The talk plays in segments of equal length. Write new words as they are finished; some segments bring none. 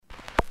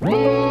Hello,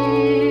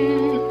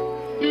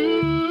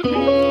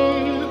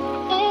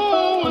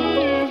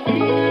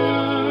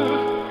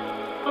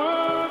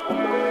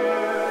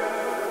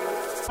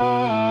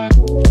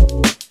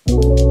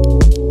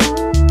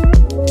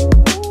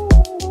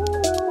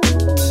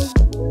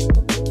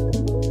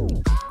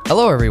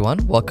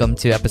 everyone. Welcome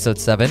to episode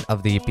 7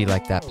 of the Be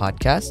Like That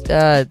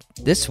podcast.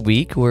 This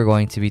week, we're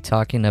going to be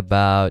talking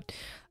about,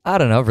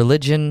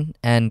 religion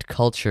and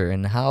culture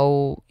and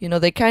how,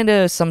 they kind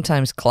of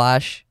sometimes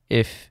clash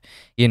if,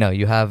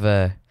 you have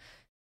a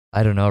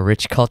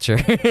rich culture.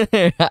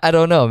 I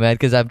don't know, man,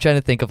 because I'm trying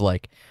to think of,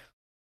 white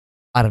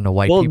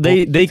people. Well,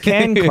 they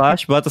can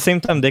clash, but at the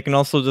same time, they can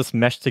also just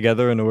mesh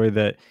together in a way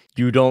that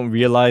you don't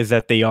realize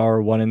that they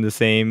are one and the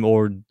same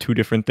or two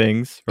different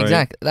things, right?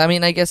 Exactly. I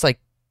mean, I guess,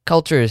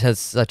 culture has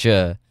such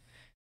a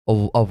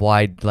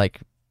wide,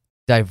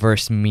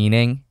 diverse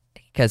meaning,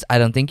 because I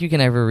don't think you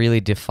can ever really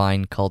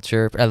define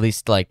culture, at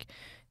least,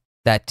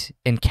 that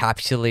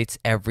encapsulates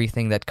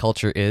everything that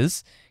culture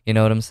is. You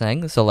know what I'm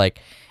saying? So,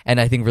 and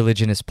I think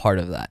religion is part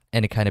of that,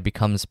 and it kind of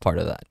becomes part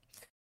of that.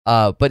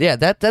 But yeah,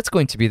 that's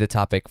going to be the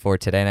topic for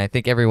today, and I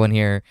think everyone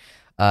here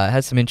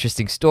has some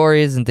interesting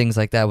stories and things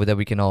like that that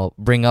we can all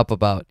bring up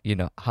about,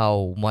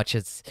 how much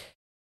it's,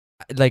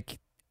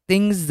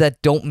 things that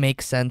don't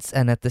make sense,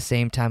 and at the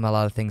same time, a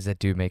lot of things that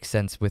do make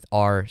sense with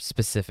our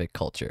specific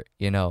culture,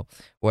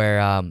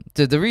 where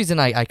the reason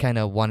I kind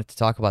of wanted to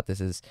talk about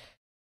this is,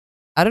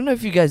 I don't know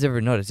if you guys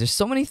ever noticed, there's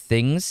so many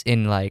things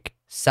in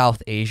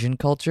South Asian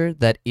culture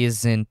that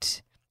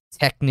isn't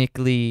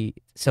technically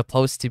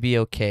supposed to be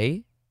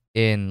okay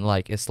in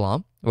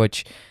Islam,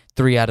 which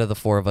 3 out of the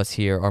 4 of us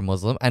here are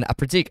Muslim, and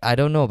I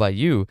don't know about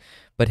you,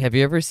 but have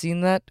you ever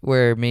seen that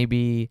where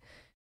maybe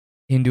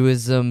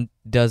Hinduism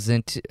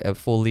doesn't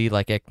fully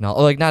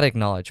acknowledge, not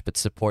acknowledge, but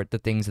support the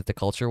things that the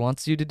culture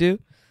wants you to do?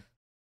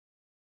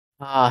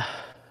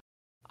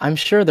 I'm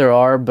sure there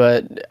are,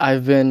 but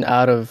I've been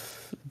out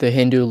of the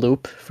Hindu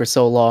loop for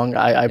so long,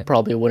 I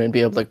probably wouldn't be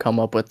able to come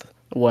up with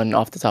one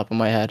off the top of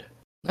my head.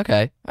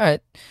 Okay, all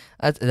right,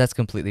 that's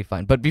completely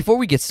fine. But before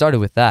we get started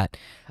with that,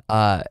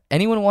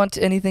 anyone want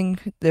anything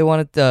they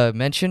wanted to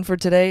mention for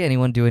today?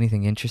 Anyone do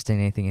anything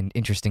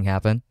interesting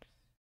happen?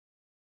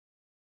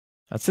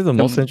 I'd say the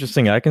most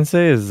interesting I can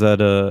say is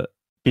that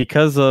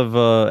because of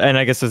and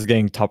I guess this is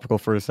getting topical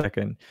for a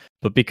second,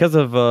 but because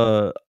of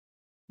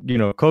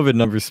COVID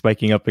numbers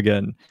spiking up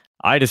again,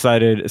 I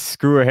decided,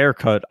 screw a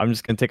haircut, I'm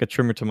just gonna take a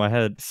trimmer to my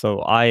head. So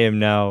I am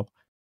now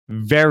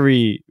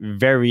very,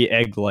 very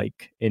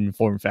egg-like in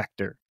form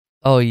factor.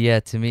 Oh yeah,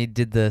 to me,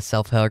 did the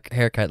self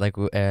haircut like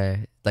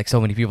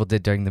so many people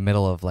did during the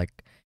middle of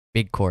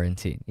big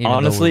quarantine.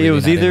 Honestly, it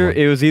was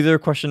either a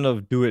question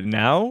of do it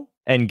now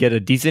and get a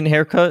decent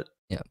haircut,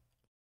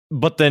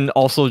 but then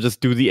also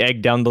just do the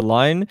egg down the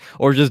line,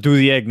 or just do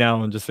the egg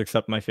now and just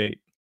accept my fate.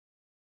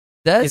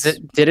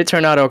 Did it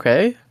turn out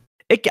okay?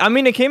 It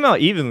came out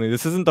evenly.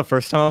 This isn't the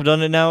first time I've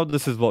done it now.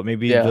 This is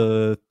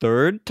the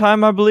 3rd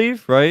time, I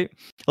believe, right?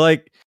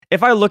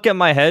 If I look at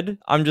my head,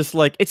 I'm just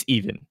it's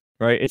even,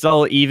 right? It's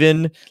all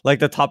even.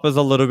 The top is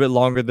a little bit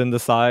longer than the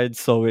sides,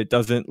 so it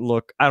doesn't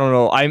look, I don't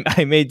know.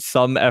 I made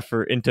some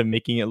effort into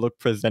making it look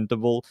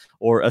presentable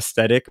or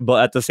aesthetic,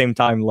 but at the same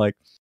time,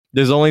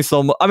 there's only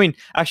so much.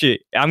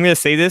 Actually, I'm gonna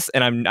say this,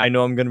 and I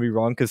know I'm gonna be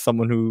wrong because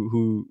someone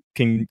who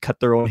can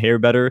cut their own hair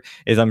better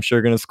is, I'm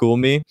sure, gonna school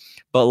me.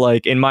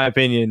 But in my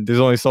opinion, there's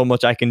only so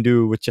much I can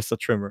do with just a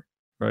trimmer,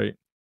 right?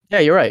 Yeah,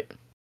 you're right.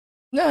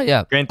 No,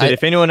 yeah. Granted,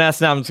 if anyone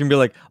asks now, I'm just gonna be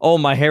like, "Oh,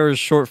 my hair is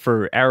short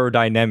for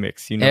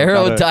aerodynamics."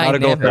 Gotta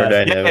go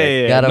fast.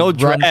 Yeah. No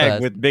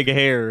drag with big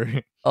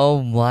hair.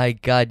 Oh my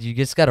god, you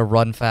just gotta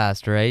run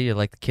fast, right? You're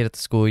like the kid at the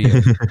school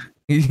year.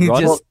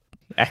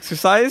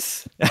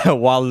 Exercise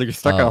while you're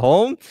stuck at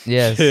home?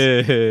 Yes.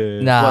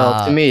 Nah.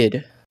 Well,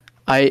 Tamid,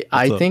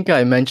 I think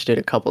I mentioned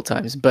it a couple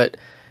times, but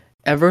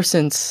ever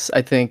since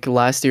I think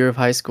last year of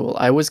high school,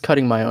 I was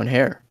cutting my own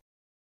hair.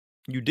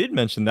 You did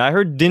mention that. I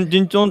heard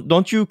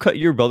don't you cut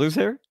your brother's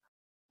hair?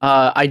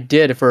 I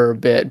did for a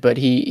bit, but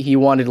he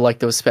wanted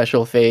those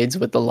special fades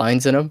with the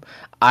lines in them.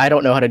 I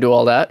don't know how to do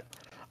all that.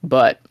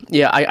 But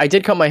yeah, I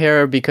did cut my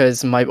hair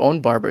because my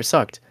own barber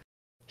sucked.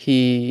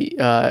 He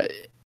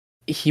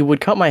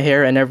would cut my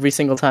hair, and every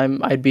single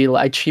time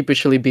I'd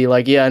sheepishly be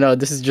like, yeah, no,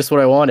 this is just what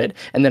I wanted.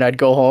 And then I'd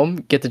go home,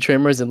 get the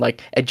trimmers, and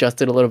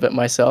adjust it a little bit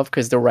myself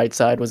because the right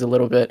side was a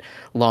little bit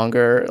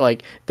longer.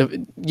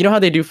 You know how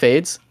they do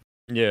fades?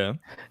 Yeah.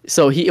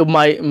 So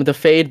the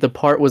fade, the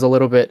part was a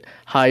little bit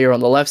higher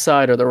on the left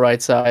side or the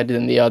right side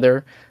than the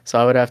other. So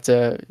I would have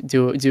to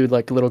do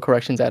little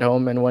corrections at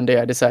home. And one day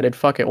I decided,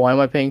 fuck it, why am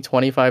I paying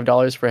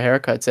 $25 for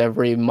haircuts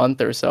every month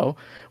or so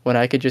when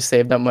I could just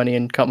save that money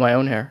and cut my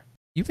own hair?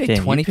 You paid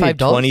 $25?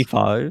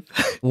 $25?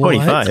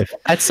 $25?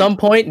 At some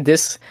point,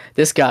 this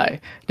guy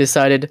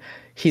decided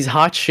he's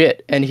hot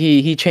shit, and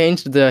he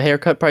changed the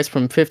haircut price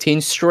from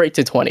 15 straight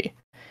to 20.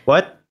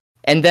 What?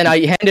 And then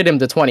I handed him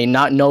the 20,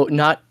 not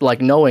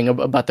knowing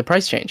about the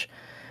price change.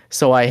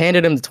 So I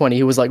handed him the 20.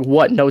 He was like,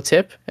 "What? No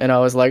tip?" And I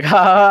was like,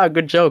 "Ha,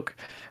 good joke,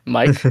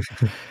 Mike."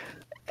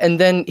 and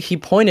then he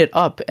pointed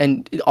up,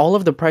 and all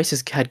of the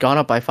prices had gone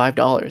up by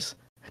 $5.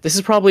 This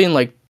is probably in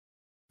like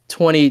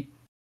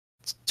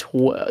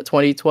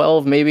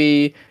 2012,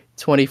 maybe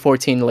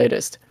 2014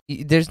 latest.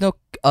 There's no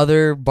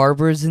other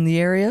barbers in the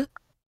area?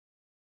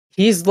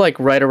 He's like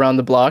right around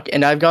the block,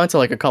 and I've gone to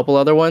like a couple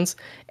other ones,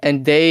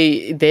 and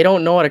they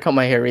don't know how to cut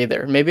my hair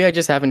either. Maybe I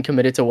just haven't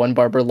committed to one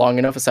barber long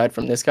enough aside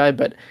from this guy,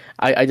 but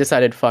I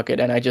decided fuck it,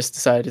 and I just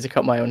decided to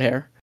cut my own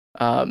hair.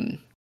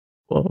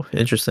 Whoa,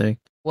 interesting.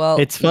 Well,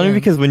 It's funny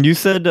because when you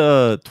said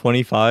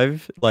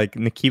 25, like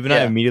Nikib and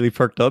I immediately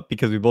perked up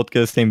because we both go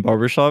to the same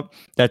barbershop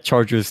that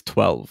charges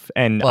 12,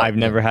 and Well, I've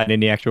never had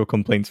any actual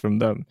complaints from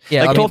them.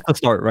 Yeah, like I 12 to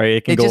start, right?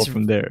 It can they go just- up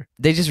from there.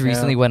 they just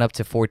recently went up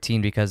to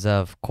 14 because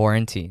of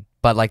quarantine.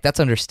 But like that's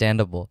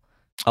understandable.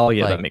 Oh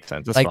yeah, like- that makes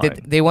sense. That's like fine.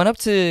 they went up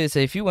to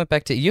say if you went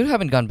back to you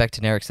haven't gone back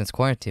to Narek since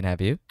quarantine, have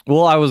you?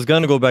 Well, I was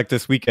gonna go back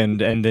this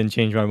weekend and then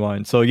change my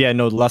mind. So yeah,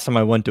 no, the last time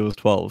I went it was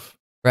 12.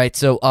 Right.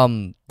 So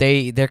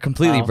they're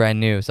completely Wow. brand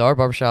new. So our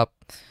barbershop,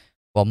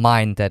 well,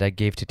 mine that I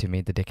gave to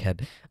me, the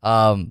dickhead.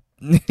 I've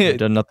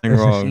done nothing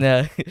wrong.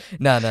 No.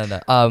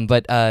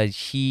 But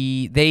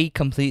they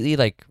completely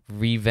like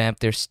revamped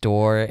their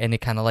store, and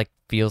it kind of like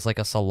feels like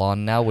a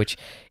salon now, which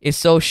is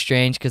so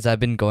strange because I've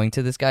been going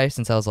to this guy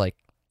since I was like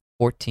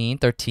 14,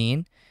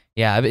 13.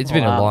 Yeah, it's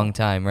been a Wow. long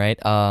time, right?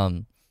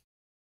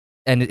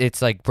 And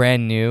it's like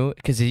brand new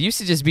because it used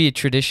to just be a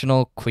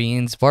traditional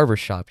Queens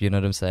barbershop, you know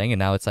what I'm saying? And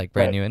now it's like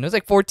brand Right. new. And it was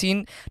like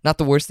 14, not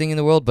the worst thing in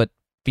the world, but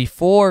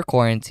before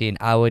quarantine,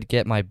 I would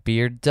get my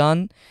beard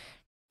done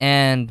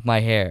and my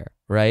hair,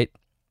 right?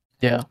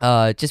 Yeah.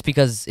 Just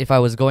because if I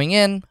was going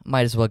in,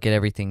 might as well get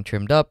everything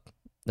trimmed up,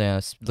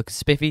 look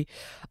spiffy.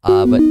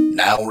 But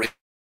Now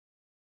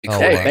Oh,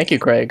 Hey, wow. thank you,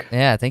 Craig.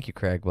 yeah, thank you,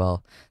 Craig.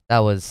 Well, that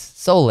was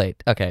so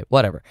late. Okay,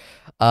 whatever.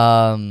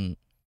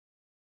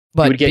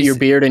 But You would get your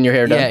beard and your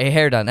hair done. Yeah,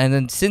 hair done. And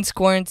then since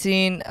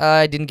quarantine,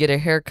 I didn't get a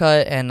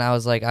haircut, and I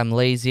was like, I'm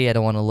lazy. I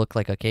don't want to look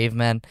like a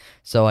caveman,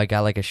 so I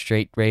got like a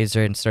straight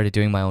razor and started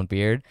doing my own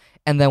beard.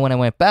 And then when I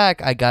went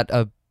back, I got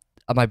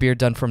my beard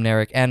done from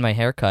Narek and my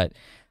haircut,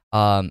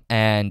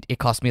 and it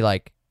cost me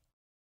like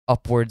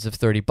upwards of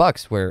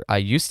 $30. Where I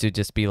used to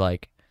just be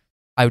like,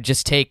 I would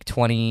just take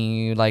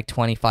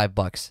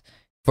 $25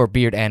 for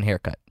beard and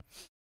haircut.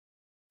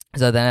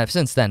 So then,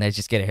 since then, I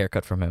just get a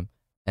haircut from him.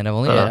 And I've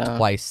only done it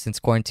twice since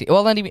quarantine.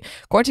 Well, not even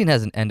quarantine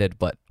hasn't ended,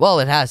 but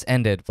it has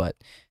ended. But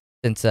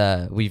since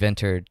we've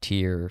entered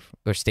tier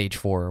or stage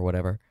 4 or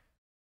whatever.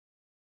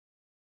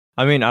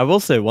 I mean, I will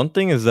say one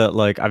thing is that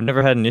like I've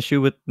never had an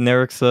issue with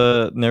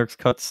Nerek's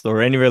cuts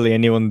or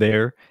anyone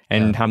there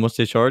and how much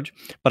they charge.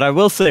 But I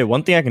will say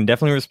one thing I can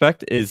definitely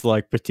respect is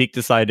like Pratik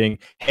deciding,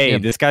 hey,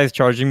 this guy's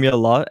charging me a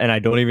lot and I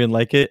don't even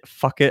like it.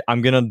 Fuck it,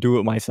 I'm gonna do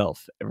it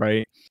myself,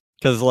 right?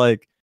 Because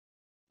like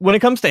when it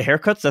comes to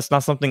haircuts, that's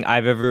not something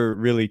I've ever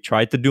really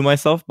tried to do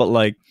myself. But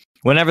like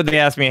whenever they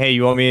ask me, hey,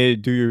 you want me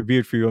to do your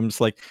beard for you? I'm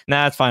just like,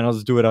 nah, it's fine. I'll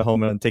just do it at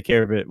home and take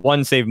care of it.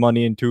 One, save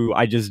money, and two,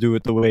 I just do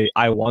it the way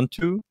I want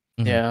to.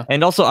 Yeah.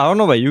 And also, I don't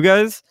know about you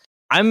guys.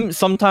 I'm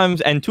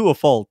sometimes, and to a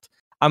fault,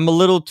 I'm a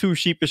little too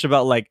sheepish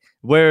about like,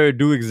 where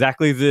do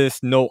exactly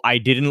this? No, I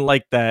didn't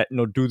like that.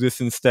 No, do this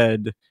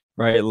instead.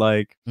 Right?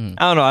 Like,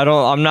 I don't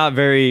know. I'm not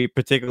very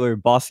particularly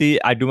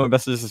bossy. I do my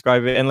best to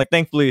describe it. And like,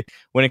 thankfully,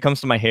 when it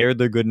comes to my hair,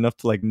 they're good enough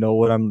to like know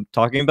what I'm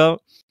talking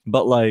about.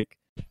 But like,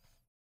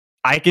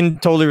 I can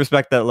totally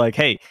respect that. Like,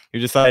 hey, you're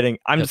deciding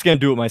I'm just gonna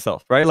do it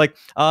myself, right? Like,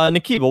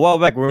 Nikib, a while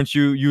back, weren't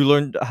you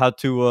learned how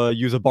to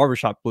use a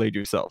barbershop blade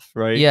yourself,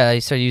 right? Yeah, I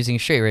started using a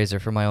straight razor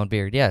for my own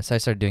beard. Yeah, so I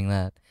started doing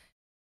that.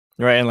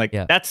 Right, and like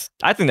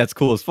I think that's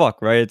cool as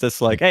fuck, right? It's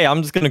just like, hey,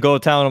 I'm just gonna go to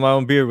town on my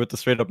own beard with a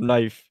straight up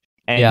knife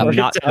and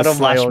not just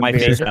slash my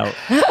face out.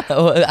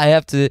 I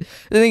have to.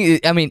 The thing is,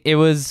 I mean, it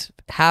was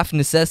half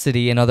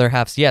necessity and other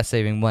half,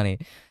 saving money.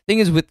 Thing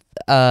is, with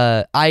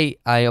I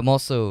am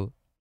also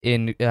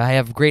I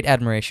have great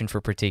admiration for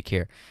Pratik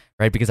here,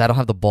 right? Because I don't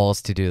have the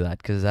balls to do that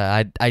because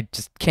I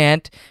just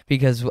can't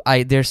because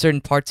there's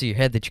certain parts of your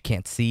head that you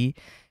can't see,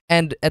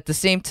 and at the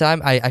same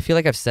time, I feel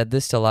like I've said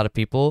this to a lot of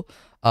people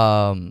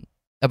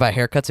about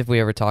haircuts. If we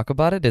ever talk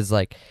about it, is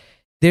like.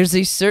 There's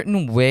a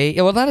certain way,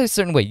 well, not a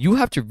certain way. You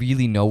have to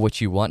really know what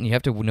you want, and you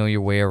have to know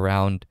your way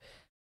around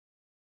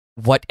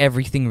what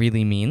everything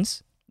really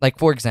means. Like,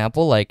 for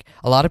example, like,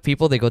 a lot of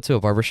people, they go to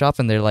a barbershop,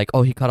 and they're like,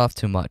 oh, he cut off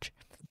too much.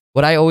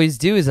 What I always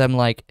do is I'm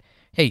like,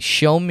 hey,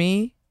 show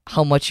me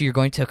how much you're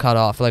going to cut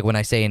off, like, when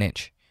I say an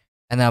inch.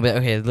 And then I'll be like,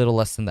 okay, a little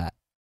less than that.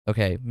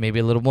 Okay, maybe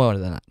a little more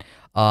than that.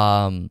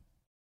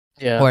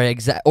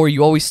 Yeah. Or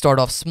you always start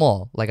off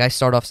small. Like, I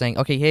start off saying,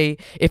 okay, hey,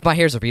 if my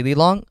hair's really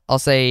long, I'll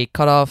say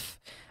cut off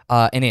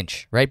an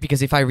inch, right?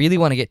 Because if I really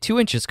want to get 2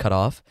 inches cut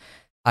off,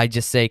 I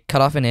just say cut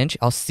off an inch.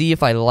 I'll see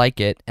if I like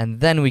it, and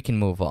then we can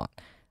move on.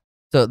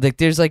 So like,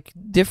 there's like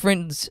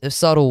different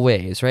subtle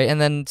ways, right? And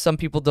then some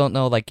people don't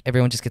know. Like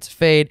everyone just gets a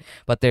fade,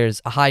 but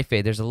there's a high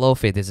fade, there's a low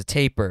fade, there's a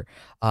taper.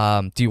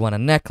 Do you want a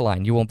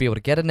neckline? You won't be able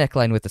to get a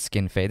neckline with a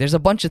skin fade. There's a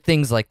bunch of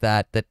things like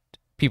that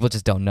people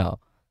just don't know,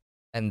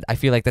 and I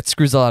feel like that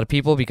screws a lot of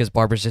people because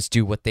barbers just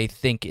do what they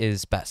think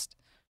is best.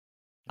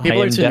 People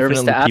I are am too nervous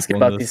to definitely ask keep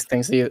on about this.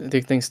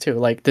 these things too.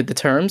 Like the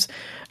terms,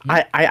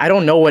 I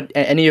don't know what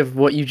any of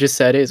what you just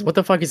said is. What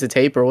the fuck is a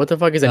taper? What the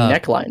fuck is a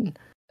neckline?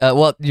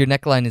 Well, your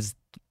neckline is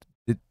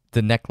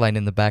the neckline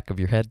in the back of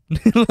your head.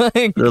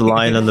 Like, The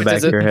line on the back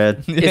Is of it- your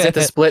head. Is it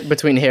the split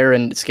between hair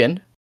and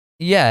skin?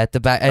 Yeah, at the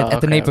back, at the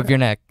okay, nape of okay. your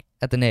neck,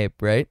 at the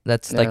nape, right?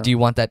 That's like, Yeah. do you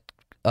want that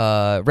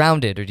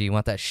rounded or do you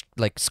want that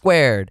like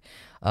squared?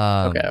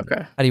 Okay,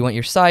 okay. How do you want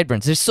your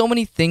sideburns? There's so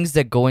many things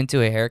that go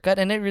into a haircut,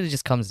 and it really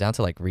just comes down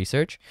to like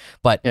research.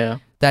 But Yeah.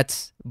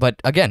 but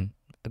again,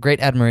 a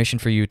great admiration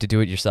for you to do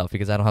it yourself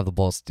because I don't have the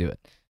balls to do it.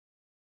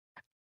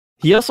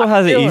 He also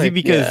has it feel easy like-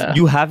 because yeah.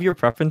 you have your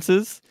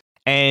preferences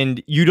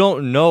and you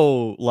don't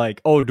know like,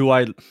 oh, do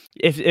I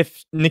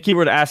if Nikki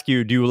were to ask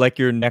you, do you like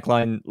your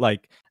neckline,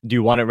 like do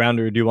you want it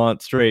rounded or do you want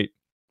it straight?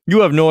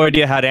 You have no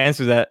idea how to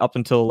answer that up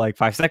until like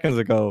 5 seconds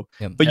ago.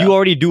 Yep. But Yeah. you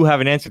already do have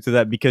an answer to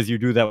that because you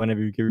do that whenever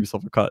you give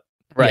yourself a cut.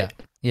 Right.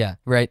 Yeah,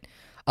 right.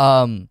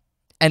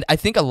 And I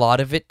think a lot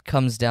of it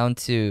comes down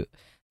to,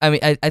 I mean,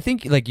 I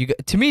think like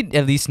to me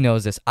at least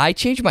knows this. I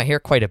change my hair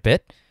quite a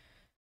bit.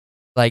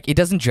 Like it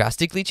doesn't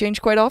drastically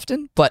change quite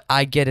often, but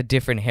I get a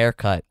different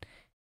haircut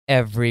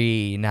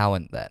every now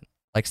and then.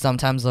 Like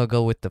sometimes I'll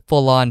go with the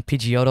full-on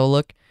Pidgeotto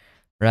look,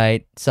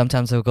 right?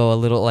 Sometimes I'll go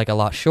a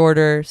lot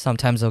shorter.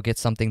 Sometimes I'll get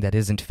something that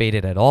isn't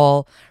faded at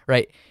all,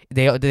 right?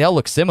 They all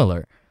look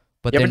similar,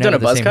 but You they're ever done never a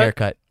the buzz same cut?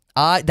 haircut.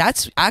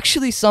 That's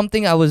actually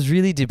something I was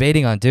really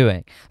debating on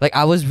doing. Like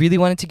I was really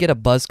wanting to get a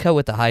buzz cut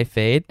with a high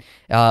fade,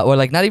 or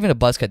like not even a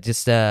buzz cut,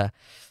 just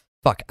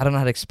fuck, I don't know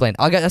how to explain.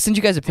 I'll send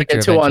you guys a picture.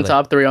 Like two on eventually.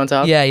 top, three on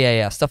top.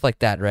 Yeah, stuff like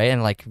that, right?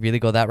 And like really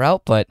go that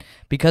route. But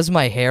because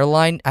my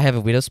hairline, I have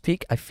a widow's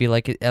peak. I feel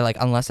like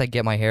unless I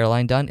get my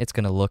hairline done, it's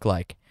gonna look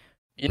like.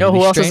 You know Really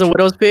who else has a strange.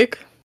 widow's peak?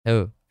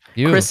 Oh,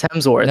 you. Chris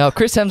Hemsworth. No,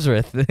 Chris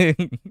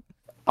Hemsworth.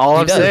 All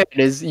he I'm does. saying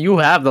is you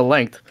have the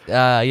length.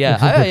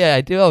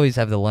 I do always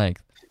have the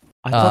length.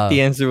 I thought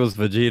the answer was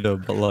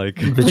Vegeta, but like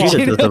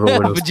Vegeta does have a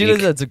widow's Vegeta,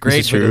 peak. that's a This great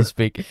is true. widow's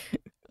peak.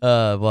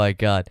 Oh my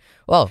god.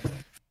 Well,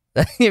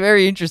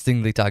 very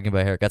interestingly talking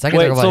about haircuts. I can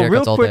wait, talk about so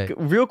haircuts all day.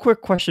 real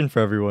quick question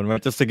for everyone,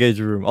 right? Just to gauge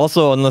the room.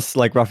 Also, unless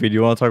like Rafi, do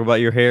you want to talk about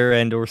your hair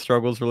and or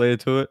struggles related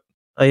to it?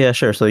 Oh yeah,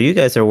 sure. So you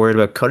guys are worried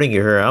about cutting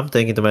your hair. I'm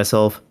thinking to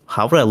myself,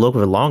 how would I look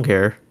with long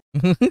hair?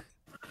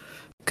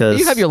 Because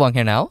You have your long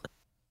hair now.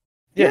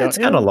 yeah, it's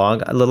kind of long.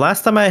 The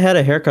last time I had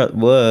a haircut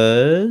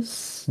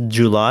was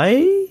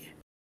July.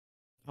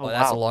 Oh,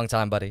 that's a long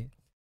time, buddy.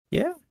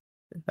 Yeah,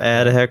 I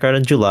had a haircut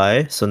in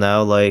July, so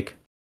now like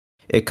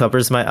it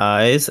covers my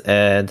eyes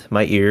and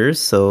my ears,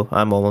 so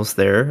I'm almost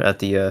there at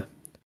the I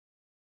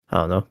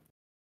don't know.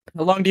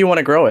 How long do you want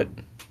to grow it?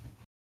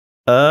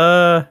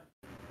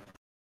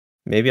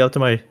 Maybe up to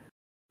my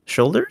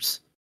shoulders.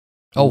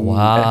 Oh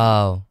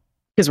wow.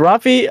 Because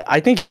Rafi, I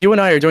think you and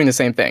I are doing the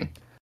same thing.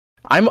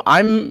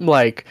 I'm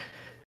like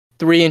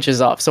 3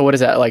 inches off. So what is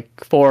that? Like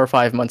 4 or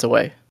 5 months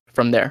away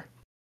from there.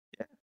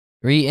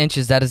 3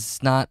 inches. That is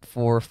not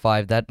 4 or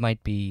 5. That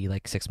might be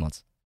like 6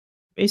 months.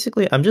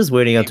 Basically, I'm just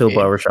waiting until Maybe.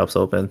 barber shops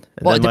open, and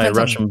Well, it then my depends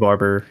on- Russian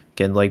barber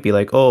can like be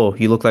like, "Oh,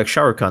 you look like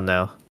Shah Rukh Khan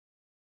now."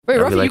 Wait,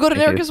 I'll be Rafi, like, you go to "Thank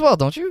New York you." as well,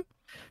 don't you?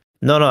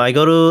 No, I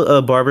go to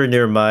a barber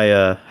near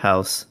my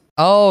house.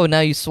 Oh, now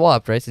you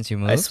swapped, right? Since you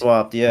moved. I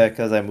swapped, yeah,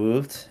 because I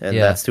moved, and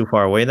Yeah. that's too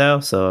far away now.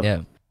 So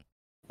Yeah.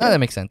 Oh, that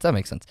makes sense. That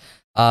makes sense.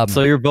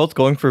 So you're both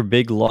going for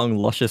big, long,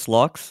 luscious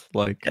locks,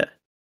 like Yeah.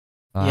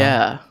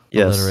 Yeah.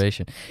 yes,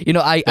 Alliteration. You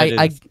know, I That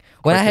is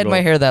when I hard to had my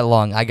go. hair that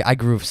long, I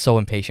grew so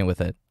impatient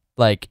with it.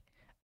 Like,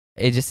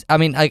 it just, I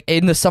mean, like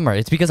in the summer,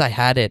 it's because I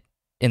had it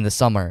in the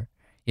summer.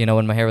 You know,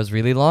 when my hair was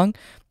really long,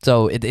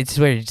 so it's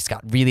where it just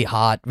got really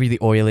hot, really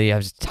oily. I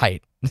was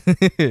tight.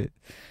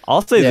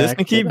 I'll say Yeah, this, I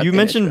can Nikki. see that You being an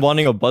mentioned issue.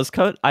 wanting a buzz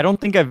cut. I don't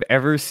think I've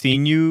ever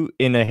seen you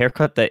in a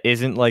haircut that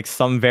isn't like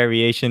some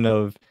variation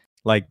of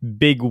like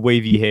big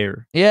wavy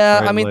hair. Yeah,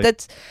 Right, I mean like-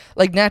 that's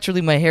like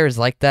naturally my hair is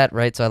like that,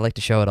 right? So I like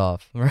to show it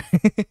off, right?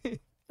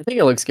 I think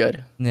it looks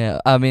good. Yeah,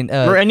 I mean,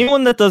 For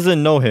anyone that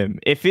doesn't know him,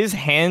 if his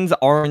hands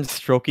aren't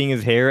stroking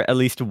his hair at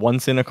least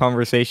once in a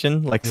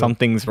conversation, like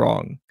something's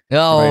wrong.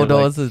 no, right, no,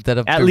 like, this is that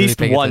I'm At really least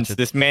paying once,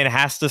 attention. this man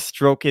has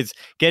to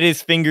get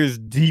his fingers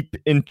deep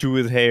into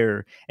his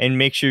hair and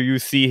make sure you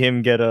see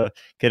him get a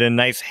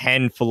nice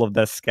handful of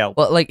that scalp.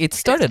 Well, like it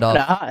started off.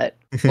 Hot.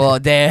 Well,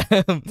 damn.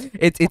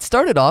 It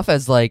started off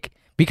as like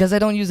because I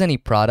don't use any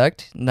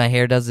product, my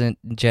hair doesn't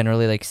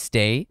generally like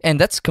stay, and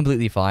that's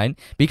completely fine.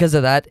 Because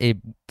of that,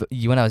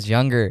 when I was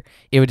younger,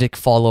 it would like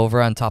fall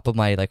over on top of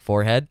my like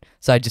forehead,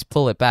 so I just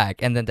pull it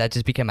back, and then that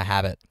just became a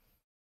habit.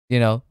 You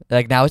know,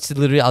 like now it's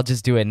literally I'll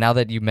just do it. Now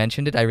that you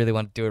mentioned it, I really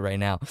want to do it right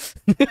now.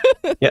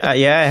 yeah,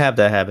 I have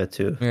that habit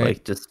too. Right.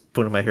 Like just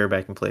putting my hair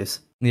back in place.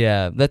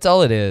 Yeah, that's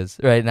all it is.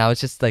 Right now,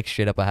 it's just like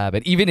straight up a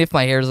habit. Even if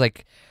my hair is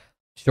like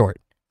short,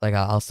 like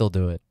I'll still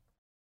do it.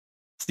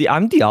 See,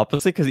 I'm the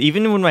opposite because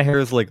even when my hair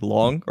is like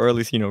long, or at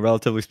least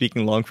relatively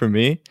speaking, long for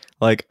me,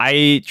 like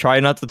I try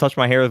not to touch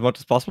my hair as much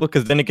as possible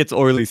because then it gets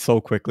oily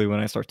so quickly when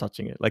I start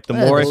touching it. Like the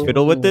more I That's true.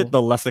 fiddle with Oh. it,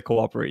 the less it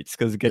cooperates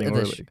because it's getting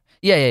That's oily. true.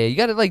 Yeah. You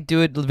gotta like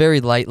do it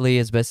very lightly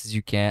as best as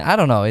you can. I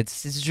don't know.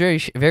 It's very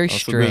Also,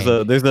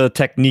 strange. there's a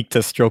technique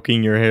to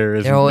stroking your hair,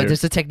 isn't there?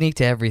 There's a technique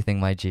to everything,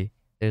 my G.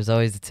 There's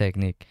always a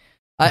technique.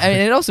 I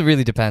mean, it also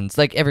really depends.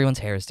 Like everyone's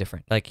hair is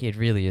different. Like it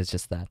really is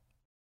just that.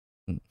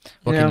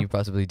 What Yeah. can you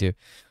possibly do?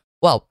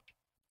 Well,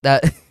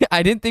 that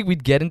I didn't think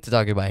we'd get into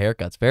talking about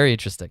haircuts. Very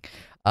interesting.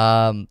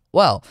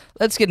 Well,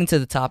 let's get into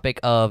the topic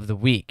of the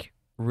week: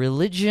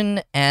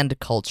 religion and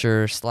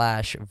culture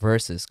 /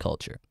 versus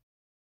culture.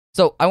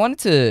 So I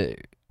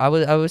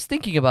was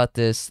thinking about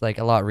this like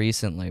a lot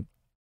recently.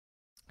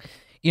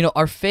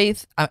 Our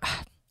faith.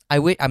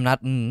 I'm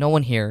not. No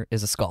one here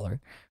is a scholar,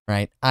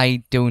 right?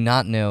 I do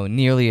not know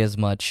nearly as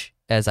much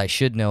as I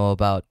should know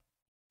about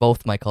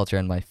both my culture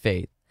and my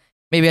faith.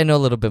 Maybe I know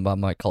a little bit about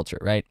my culture,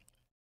 right?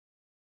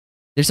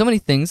 There's so many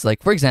things.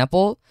 Like, for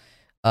example,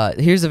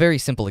 here's a very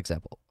simple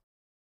example.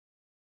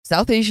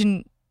 South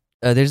Asian,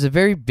 there's a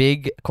very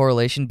big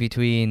correlation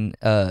between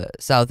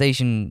South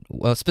Asian,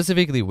 well,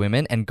 specifically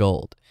women, and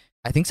gold.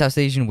 I think South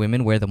Asian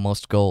women wear the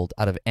most gold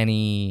out of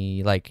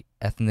any like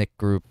ethnic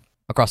group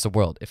across the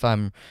world. If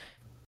I'm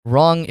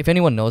wrong, if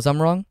anyone knows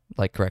I'm wrong,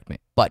 like correct me.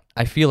 But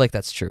I feel like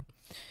that's true.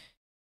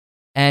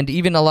 And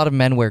even a lot of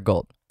men wear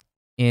gold.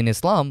 In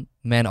Islam,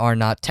 men are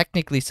not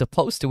technically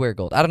supposed to wear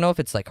gold. I don't know if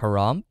it's like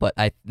haram, but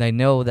I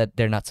know that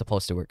they're not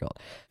supposed to wear gold.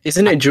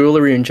 Isn't it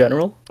jewelry in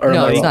general? Or No,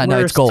 am I it's wrong? not. No,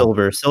 Or it's gold.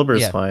 Silver.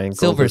 Silver's Yeah, fine.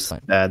 silver's Gold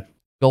is fine. bad.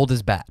 Gold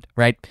is bad,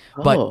 right?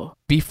 But Oh.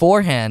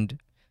 beforehand,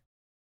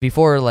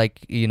 before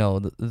like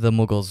the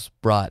Mughals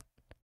brought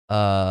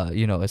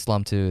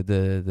Islam to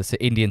the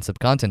Indian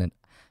subcontinent,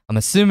 I'm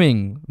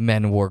assuming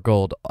men wore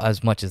gold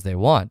as much as they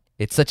want.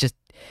 It's such a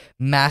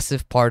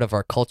massive part of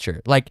our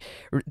culture. Like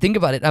think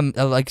about it.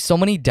 Like so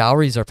many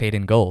dowries are paid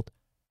in gold,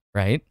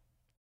 right?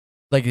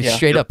 Like it's Yeah.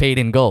 straight up paid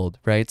in gold,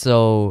 right?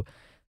 So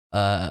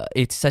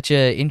it's such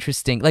a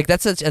interesting, like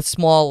that's such a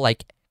small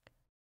like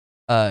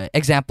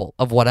example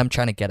of what I'm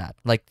trying to get at.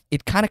 Like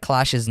it kind of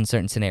clashes in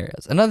certain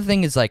scenarios. Another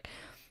thing is like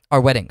our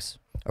weddings.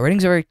 Our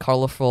weddings are very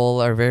colorful.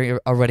 Our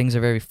weddings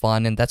are very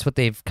fun, and that's what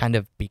they've kind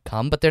of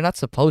become. But they're not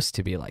supposed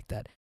to be like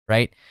that,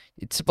 right?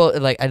 It's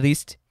supposed like at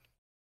least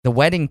the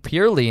wedding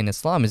purely in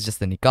Islam is just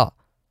the nikah,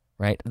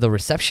 right? The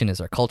reception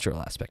is our cultural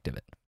aspect of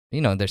it.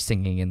 They're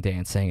singing and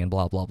dancing and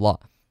blah blah blah.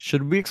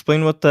 Should we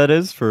explain what that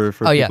is for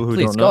Oh yeah, people who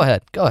please don't know?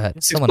 go ahead.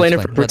 Let's explain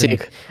it for what the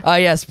Pratik. Oh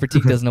yes,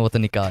 Pratik doesn't know what the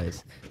nikah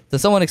is. So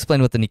someone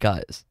explain what the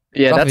nikah is.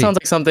 Yeah, Rafi. that sounds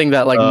like something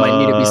that like might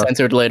need to be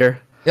censored later.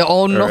 Yeah,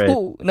 oh no, Alright.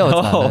 no, it's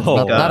not. It's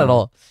No. not at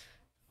all.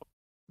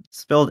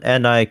 Spelled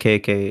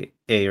Nikka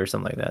or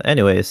something like that.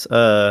 Anyways,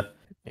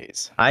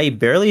 Jeez. I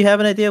barely have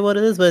an idea what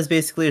it is, but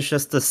it's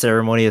just the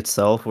ceremony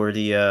itself where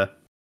the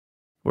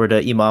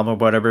imam or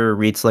whatever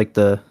reads like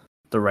the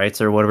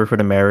rites or whatever for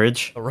the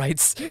marriage.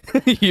 Rights. I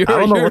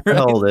don't know what the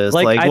hell it is.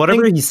 Like, Like I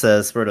whatever think- he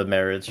says for the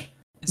marriage.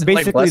 Is it like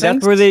Basically,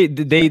 that's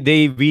blessings? where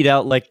they read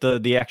out like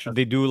the actual,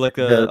 they do like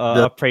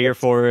a prayer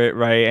for it,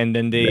 right? And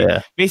then they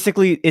Yeah.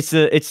 basically it's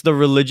the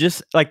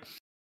religious, like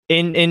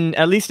in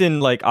at least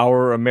in like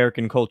our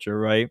American culture,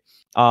 right?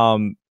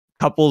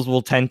 Couples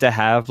will tend to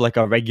have like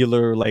a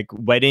regular like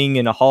wedding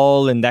in a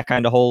hall and that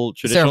kind of whole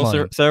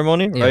traditional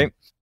ceremony, Yeah. right?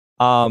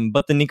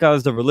 But the nikah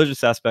is the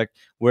religious aspect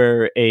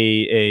where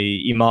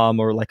a imam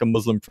or like a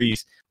Muslim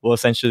priest will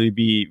essentially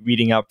be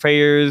reading out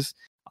prayers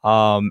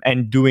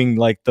and doing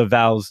like the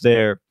vows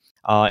there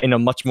in a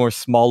much more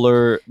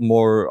smaller,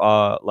 more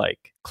like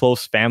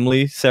close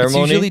family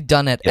ceremony. It's usually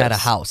done at a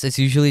Yes. house. It's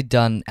usually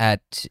done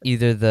at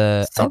either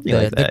the Something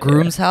like the that,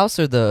 groom's house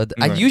or the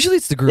Right. usually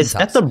it's the groom's It's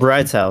house. at the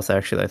bride's house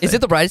actually. I think. Is it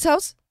the bride's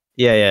house?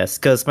 Yeah, yes.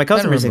 Because my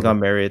cousin recently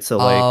remember. got married, so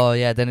like Oh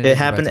yeah, then it is the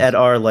happened bride's at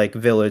house. our like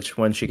village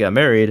when she got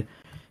married,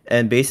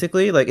 and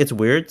basically like it's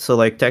weird. So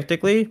like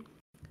technically,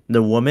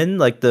 the woman,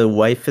 like the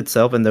wife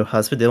itself and the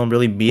husband, they don't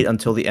really meet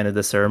until the end of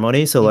the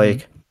ceremony. So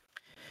like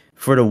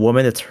for the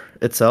woman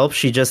itself,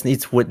 she just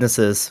needs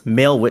witnesses,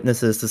 male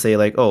witnesses, to say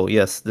like, oh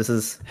yes, this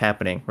is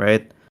happening,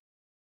 right?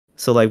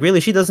 So like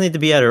really, she doesn't need to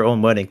be at her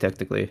own wedding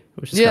technically,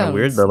 which is kind of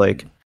weird. But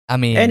like, I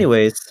mean,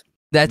 anyways,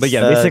 that's But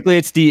yeah, basically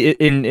it's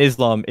in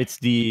Islam, it's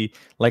the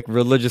like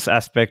religious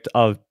aspect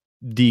of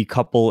the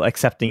couple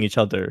accepting each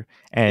other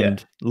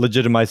and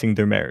legitimizing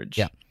their marriage.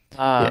 Yeah.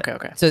 Ah, Yeah.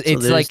 okay. so so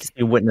it's there's like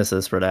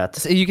witnesses for that.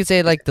 so you could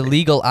say like the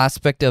legal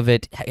aspect of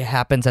it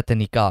happens at the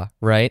nikah,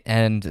 right?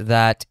 And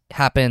that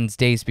happens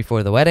days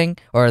before the wedding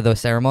or the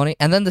ceremony,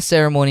 and then the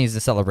ceremony is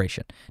the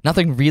celebration.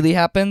 Nothing really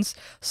happens.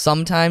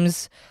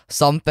 Sometimes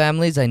some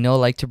families I know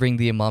like to bring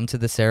the imam to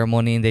the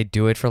ceremony, and they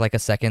do it for like a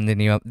second, then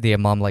the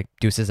imam like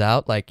deuces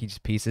out, like he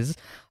just pieces.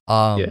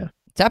 Yeah.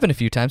 It's happened a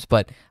few times,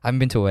 but I haven't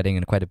been to a wedding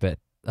in quite a bit.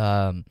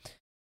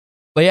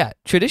 But yeah,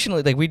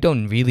 traditionally, like we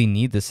don't really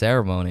need the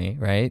ceremony,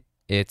 right?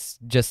 It's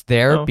just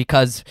there No.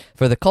 because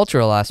for the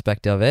cultural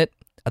aspect of it,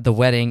 the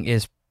wedding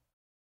is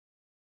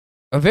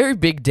a very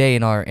big day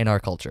in our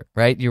culture,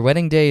 right? Your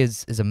wedding day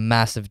is a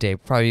massive day,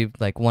 probably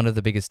like one of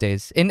the biggest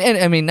days. And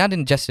I mean, not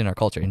in just in our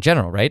culture, in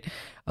general, right?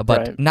 But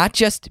Right. not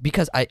just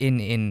because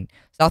in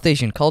South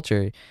Asian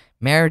culture,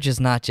 marriage is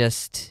not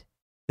just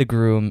the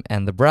groom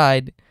and the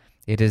bride;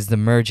 it is the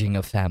merging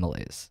of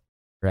families,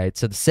 right?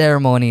 So the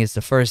ceremony is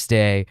the first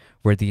day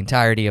where the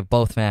entirety of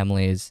both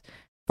families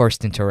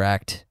first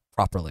interact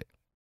properly.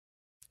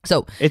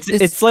 So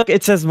It's like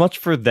it's as much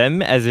for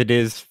them as it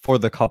is for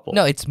the couple.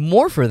 no, it's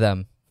more for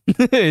them.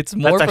 It's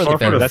more for actually the More for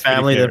family. the That's pretty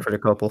family fair. than for the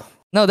couple.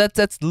 No,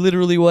 that's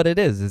literally what it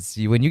is. It's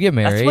when you get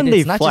married, That's when it's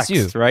they not flex,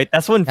 just you. right?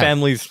 That's when Yeah.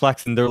 families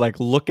flex and they're like,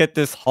 look at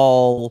this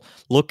hall,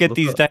 look at Look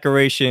these up.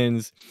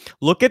 decorations,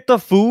 look at the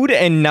food,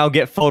 and now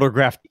get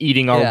photographed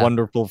eating our Yeah.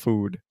 wonderful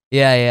food.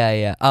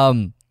 Yeah.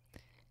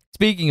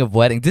 Speaking of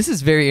wedding, this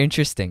is very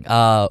interesting.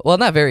 Well,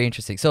 not very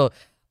interesting. So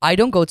I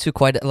don't go to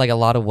quite like a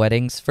lot of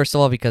weddings. First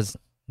of all, because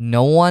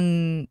no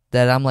one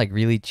that I'm like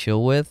really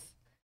chill with,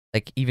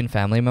 like even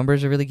family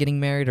members, are really getting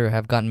married or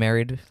have gotten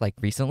married like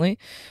recently.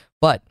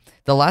 But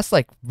the last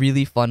like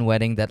really fun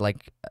wedding that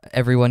like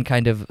everyone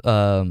kind of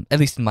at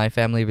least in my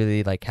family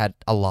really like had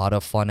a lot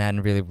of fun at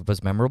and really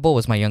was memorable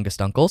was my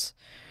youngest uncle's,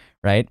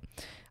 right?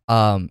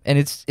 And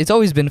it's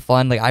always been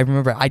fun. Like I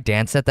remember I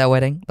danced at that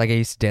wedding. Like I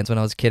used to dance when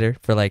I was a kidder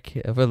for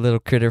a little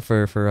critter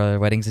for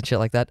weddings and shit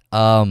like that.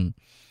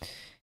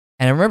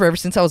 And I remember ever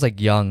since I was like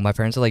young, my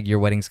parents were like, "Your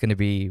wedding's gonna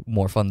be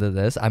more fun than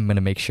this. I'm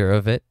gonna make sure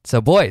of it." So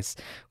boys,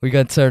 we're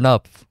gonna turn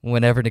up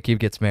whenever Nikib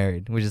gets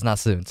married, which is not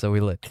soon. So we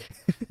lit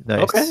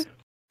Nice. Okay.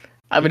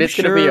 I mean, You it's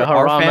gonna be a sure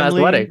our haram ass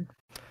family- wedding.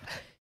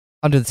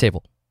 under the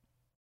table.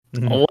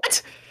 Mhm.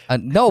 What?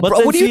 No, But bro,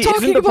 then what are you see, isn't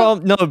talking the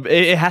about? problem? No,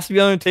 it has to be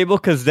on the table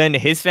because then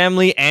his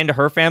family and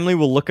her family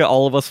will look at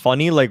all of us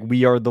funny, like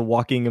we are the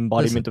walking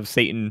embodiment of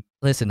Satan.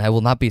 Listen, I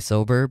will not be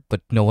sober, but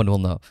no one will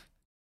know.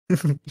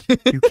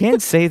 You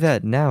can't say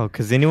that now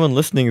because anyone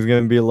listening is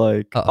going to be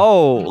like, Uh-oh.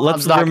 "Oh, Mom's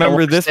let's not gonna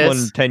remember watch this one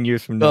this. 10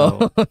 years from now."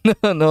 No.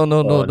 Oh,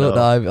 no.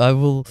 I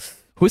will.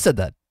 Who said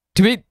that?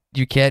 To me,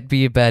 you can't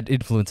be a bad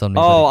influence on me.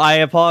 Oh, buddy. I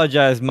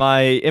apologize.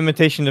 My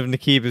imitation of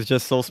Nikib is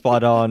just so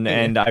spot on,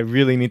 and I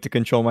really need to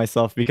control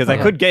myself because I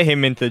Okay. could get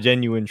him into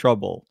genuine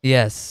trouble.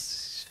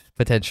 Yes,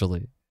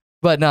 potentially.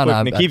 But no,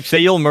 Quick, no. Nikib, say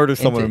you'll murder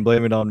someone into- and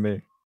blame it on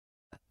me.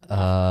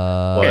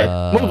 Okay,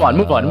 move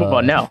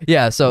on now.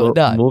 Yeah, so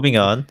Well, moving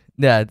on.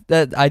 yeah,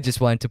 that I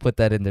just wanted to put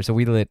that in there. So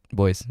we lit,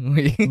 boys.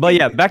 But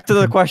yeah, back to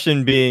the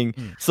question being,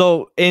 Mm.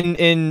 so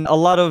in a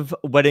lot of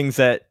weddings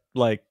that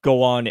like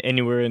go on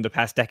anywhere in the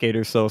past decade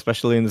or so,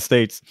 especially in the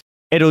States,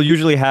 it'll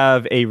usually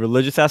have a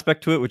religious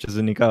aspect to it, which is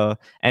a nikah,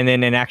 and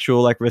then an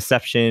actual like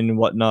reception and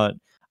whatnot.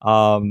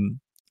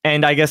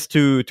 And I guess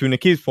to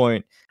Nikki's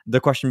point, the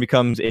question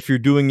becomes, if you're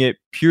doing it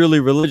purely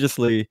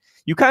religiously,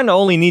 you kind of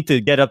only need to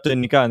get up to the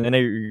nikah and then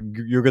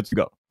you're good to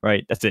go,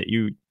 right? That's it.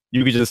 You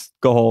could just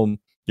go home.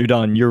 You're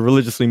done. You're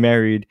religiously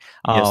married.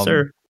 Yes,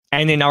 sir.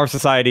 And in our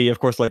society, of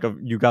course, like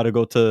you got to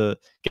go to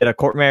get a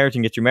court marriage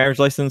and get your marriage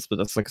license, but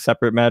that's like a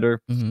separate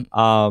matter.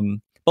 Mhm.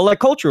 But like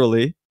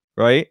culturally,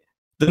 right?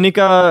 The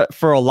nikah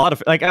for a lot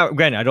of like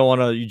again, I don't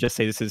want to. You just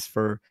say this is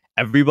for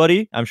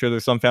everybody. I'm sure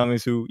there's some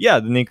families who, yeah,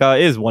 the nikah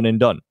is one and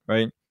done,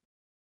 right?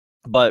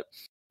 But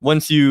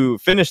once you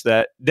finish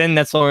that, then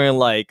that's only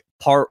like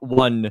part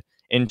one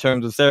in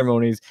terms of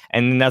ceremonies,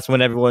 and then that's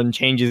when everyone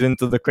changes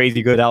into the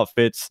crazy good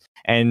outfits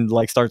and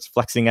like starts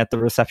flexing at the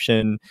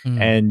reception, Mhm.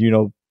 and you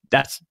know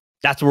that's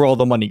where all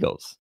the money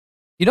goes.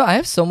 You know, I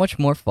have so much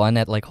more fun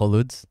at like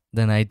holuds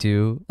than I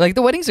do. Like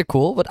the weddings are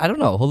cool, but I don't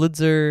know.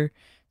 Holuds are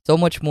so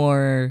much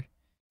more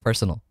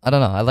personal. I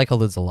don't know. I like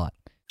holuds a lot.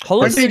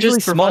 Holuds they are usually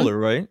just for fun? smaller,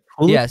 right?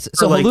 Yes,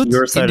 so like holuds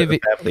your side of the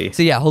indivi- family.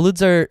 So yeah,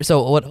 holuds are.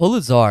 So what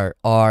holuds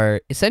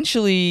are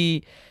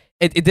essentially.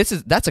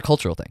 That's a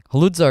cultural thing.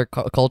 Holuds are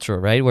cultural,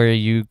 right? Where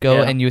you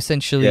go Yeah. and you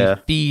essentially Yeah.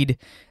 feed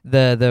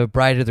the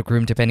bride or the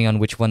groom, depending on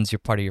which one's your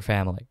part of your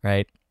family,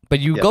 right? But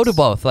you go to Yes.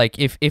 both. Like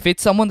if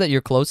it's someone that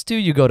you're close to,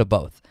 you go to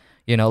both.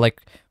 You know,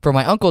 like for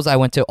my uncles, I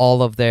went to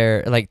all of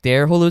their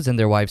holuds and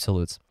their wives'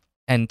 holuds,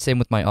 and same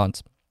with my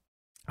aunts.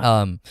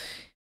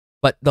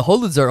 But the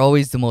holuds are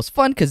always the most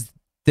fun because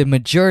the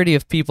majority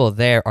of people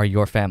there are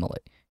your family.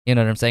 You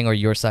know what I'm saying, or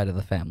your side of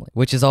the family,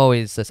 which is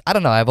always this. I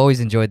don't know. I've always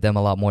enjoyed them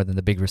a lot more than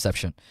the big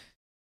reception.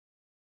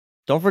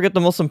 Don't forget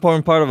the most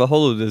important part of a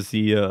holud is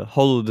the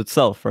holud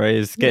itself, right?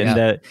 Is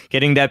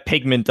getting that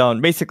pigment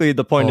down. Basically,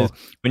 the point Oh. is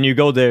when you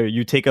go there,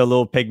 you take a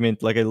little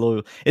pigment, like a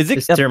little. Is it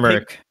It's a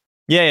turmeric.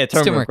 Yeah,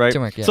 turmeric, right?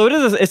 Turmeric, yeah. So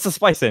it's a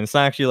spice in. It's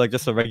not actually like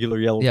just a regular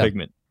yellow Yeah.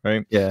 pigment,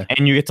 right? Yeah.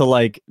 And you get to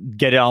like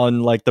get it on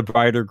like the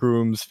bride or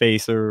groom's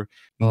face or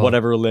Oh.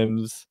 whatever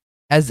limbs.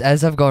 As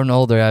I've gotten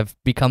older, I've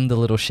become the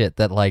little shit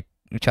that like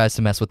tries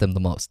to mess with them the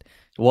most.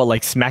 What,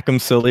 like smack them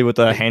silly with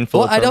a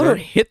handful? Well, of I don't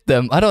turmeric? hit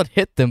them.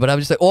 But I'm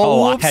just like,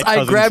 oh, whoops, had I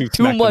cousins who grabbed too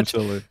smacked them much.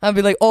 silly. I'd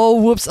be like, oh,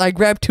 whoops, I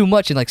grabbed too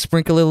much, and like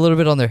sprinkle it a little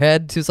bit on their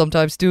head too.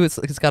 Sometimes too, it's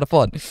kind of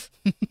fun.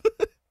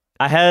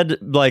 I had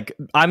like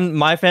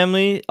my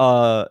family.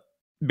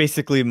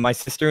 basically my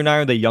sister and I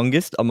are the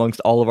youngest amongst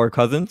all of our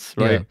cousins,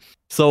 right? Yeah.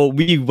 So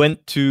we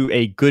went to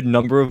a good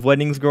number of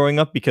weddings growing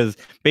up because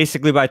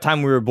basically by the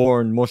time we were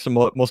born, most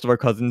of our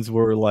cousins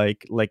were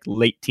like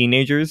late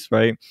teenagers,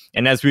 right?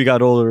 And as we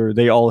got older,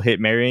 they all hit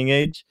marrying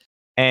age.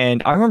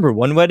 And I remember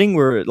one wedding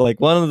where like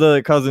one of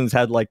the cousins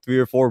had like 3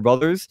 or 4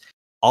 brothers.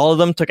 All of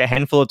them took a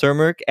handful of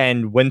turmeric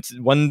and once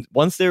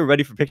they were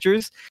ready for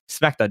pictures,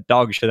 smacked the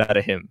dog shit out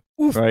of him,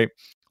 Oof. right?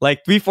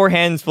 Like 3-4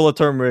 hands full of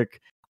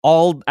turmeric,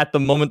 all at the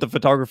moment the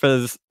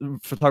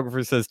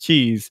photographer says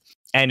cheese,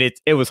 and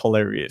it was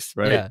hilarious,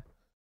 right? Yeah.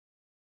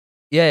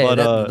 Yeah,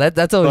 But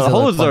that's always but a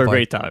holos fun are a part.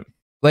 great time.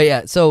 But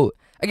yeah, so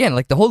again,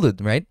 like the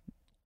holud, right?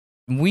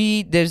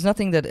 There's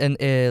nothing that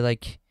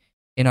like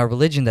in our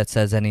religion that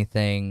says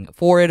anything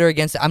for it or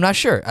against it. I'm not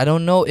sure. I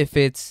don't know if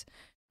it's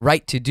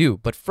right to do,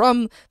 but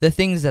from the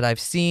things that I've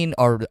seen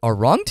are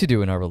wrong to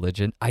do in our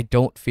religion, I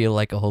don't feel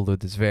like a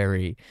holud is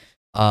very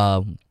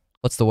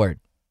what's the word?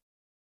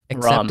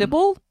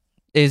 Acceptable?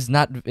 It's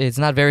not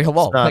very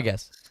halal, I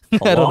guess.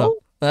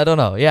 I don't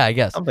know. Yeah, I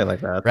guess. Something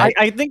like that. Right?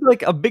 I think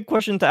like a big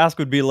question to ask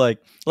would be like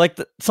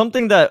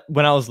something that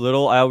when I was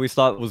little I always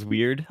thought was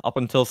weird up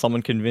until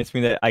someone convinced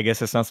me that I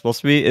guess it's not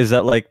supposed to be, is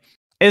that like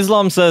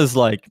Islam says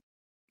like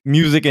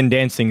music and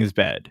dancing is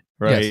bad,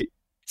 right? Yes.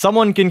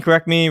 Someone can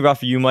correct me,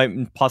 Rafi, you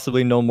might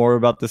possibly know more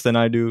about this than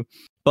I do.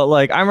 But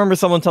like I remember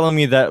someone telling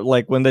me that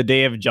like when the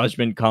day of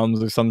judgment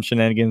comes or some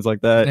shenanigans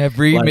like that.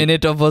 Every like,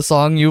 minute of a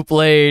song you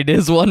played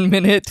is 1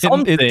 minute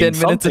and it's 10 minutes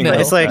something in like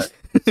hell. It's like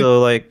so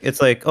like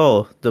it's like,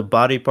 oh, the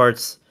body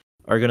parts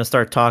are gonna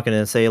start talking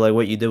and say like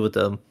what you did with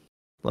them.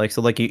 Like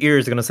so like your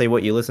ears are gonna say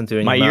what you listen to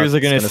and my your ears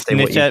are mouth is gonna say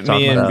what snitch you're at me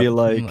talking and about. be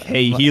like,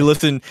 hey,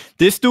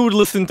 this dude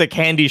listened to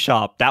Candy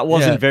Shop. That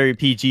wasn't Yeah. very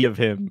PG of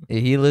him.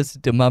 He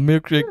listened to my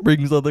milkshake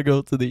brings other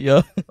girls to the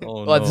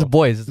Oh, it's the no.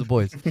 boys. It's the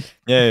boys.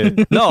 Yeah.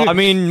 No, I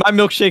mean my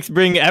milkshakes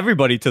bring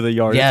everybody to the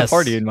yard. Yes. It's a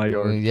party in my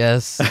yard.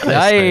 Yes.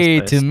 Nice, Hey,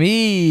 nice. to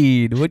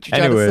me. What you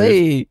trying to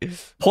say?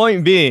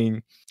 Point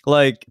being,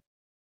 like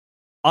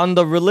on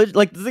the religion,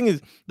 like the thing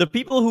is, the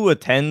people who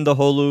attend the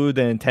holud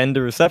and attend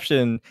the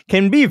reception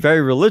can be very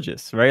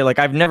religious, right? Like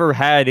I've never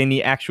had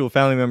any actual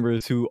family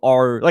members who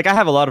are like, I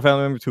have a lot of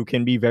family members who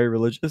can be very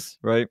religious,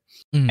 right?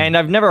 Mm. And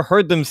I've never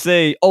heard them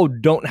say, "Oh,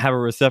 don't have a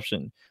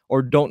reception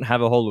or don't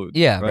have a holud."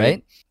 Yeah,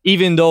 right?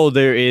 Even though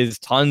there is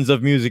tons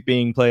of music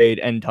being played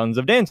and tons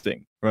of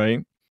dancing, right?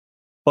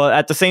 But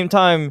at the same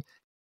time,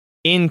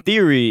 in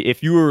theory,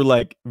 if you were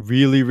like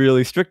really,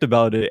 really strict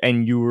about it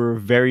and you were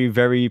very,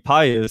 very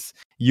pious,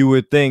 you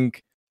would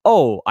think,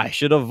 oh, I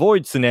should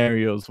avoid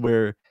scenarios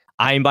where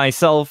I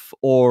myself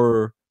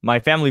or my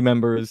family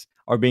members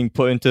are being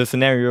put into a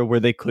scenario where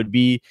they could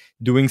be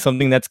doing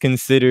something that's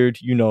considered,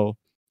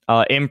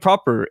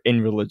 improper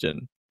in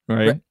religion,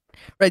 right?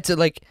 Right. So,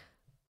 like,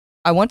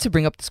 I want to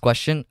bring up this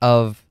question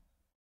of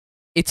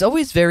it's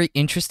always very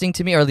interesting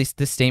to me, or at least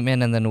this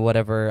statement and then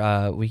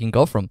whatever we can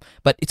go from.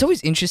 But it's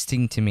always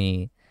interesting to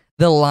me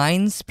the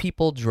lines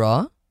people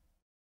draw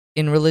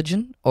in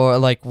religion or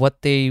like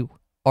what they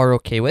are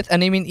okay with.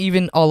 And I mean,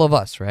 even all of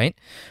us, right?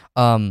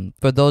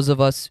 For those of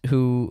us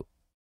who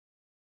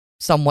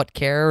somewhat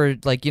care, or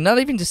like, you're not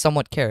even just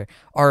somewhat care,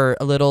 are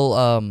a little,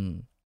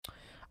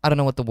 I don't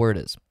know what the word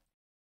is.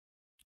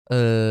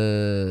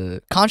 A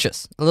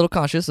little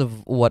conscious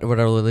of what our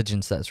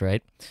religion says,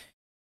 right?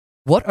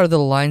 What are the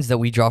lines that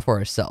we draw for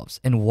ourselves,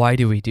 and why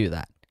do we do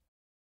that?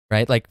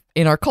 Right? Like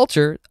in our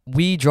culture,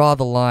 we draw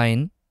the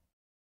line,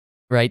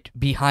 right,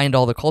 behind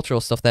all the cultural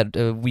stuff that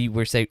we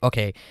were saying,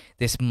 okay,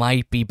 this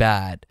might be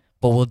bad,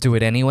 but we'll do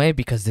it anyway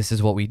because this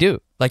is what we do.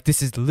 Like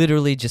this is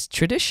literally just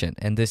tradition,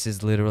 and this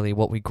is literally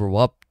what we grew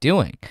up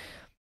doing.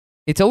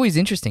 It's always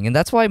interesting, and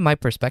that's why my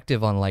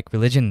perspective on like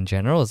religion in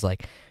general is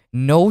like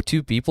no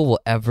two people will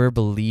ever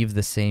believe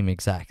the same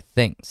exact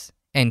things,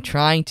 and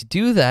trying to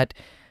do that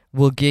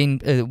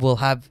will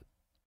have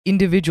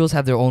individuals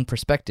have their own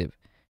perspective,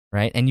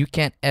 right? And you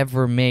can't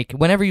ever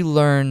whenever you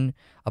learn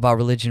about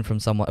religion from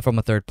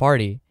a third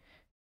party,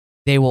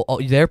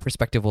 their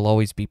perspective will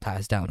always be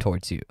passed down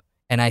towards you.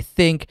 And I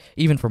think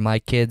even for my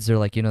kids or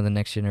like the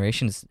next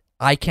generations,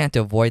 I can't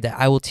avoid that.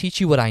 I will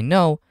teach you what I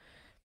know.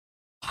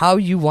 How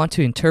you want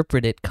to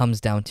interpret it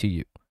comes down to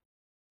you,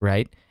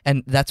 right?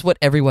 And that's what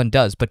everyone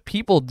does. But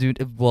people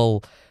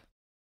will,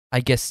 I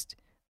guess,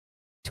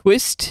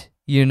 twist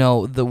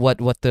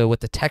what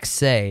the texts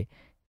say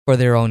for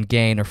their own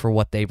gain or for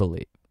what they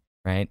believe,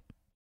 right?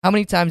 How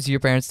many times do your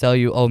parents tell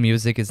you, "Oh,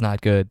 music is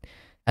not good,"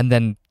 and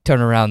then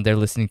turn around, they're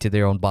listening to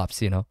their own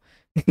bops, you know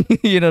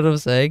what I'm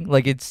saying?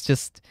 Like it's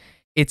just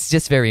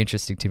very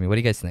interesting to me. What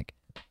do you guys think?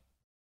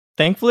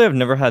 Thankfully, I've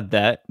never had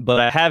that, but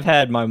I have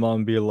had my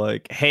mom be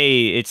like,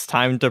 "Hey, it's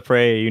time to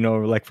pray,"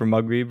 like for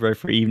Maghrib, right,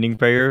 for evening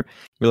prayer.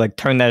 We're like,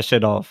 turn that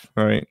shit off,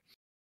 right?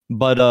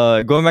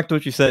 But going back to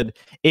what you said,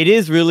 it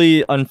is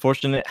really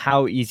unfortunate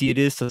how easy it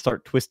is to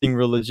start twisting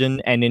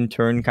religion and in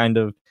turn kind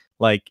of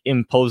like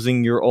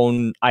imposing your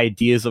own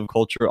ideas of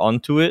culture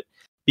onto it,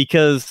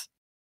 because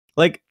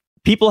like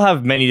people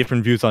have many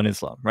different views on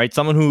Islam, right?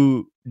 Someone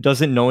who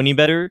doesn't know any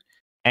better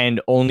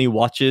and only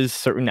watches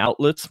certain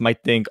outlets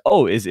might think,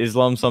 oh, is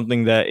Islam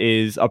something that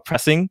is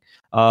oppressing,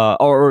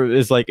 or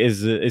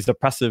is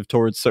oppressive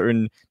towards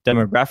certain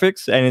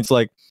demographics? And it's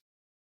like,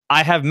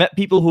 I have met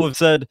people who have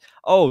said,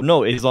 oh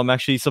no, Islam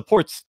actually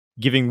supports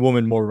giving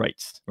women more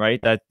rights,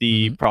 right? That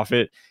the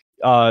Prophet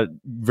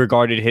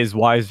regarded his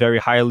wives very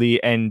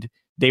highly, and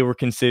they were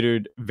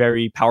considered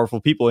very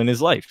powerful people in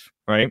his life,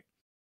 right?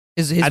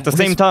 At the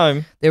same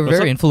time, they were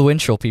very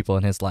influential people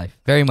in his life.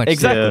 Very much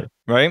exactly, so.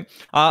 right?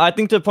 I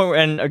think to the point where,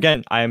 and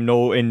again, I am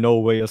in no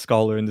way a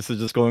scholar, and this is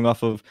just going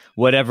off of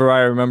whatever I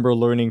remember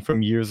learning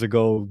from years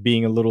ago,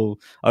 being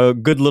a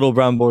good little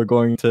brown boy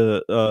going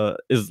to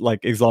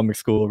Islamic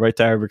school, right,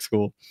 to Arabic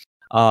school.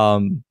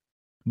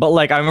 But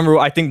like I remember,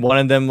 I think one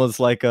of them was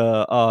like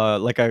a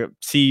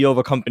CEO of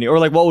a company, or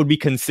like what would be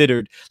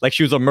considered like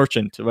she was a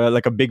merchant,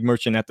 like a big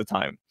merchant at the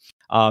time,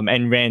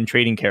 and ran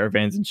trading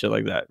caravans and shit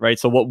like that, right?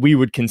 So what we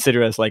would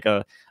consider as like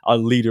a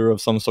leader of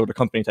some sort of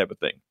company type of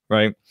thing,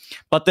 right?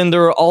 But then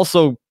there are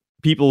also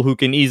people who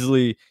can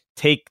easily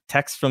take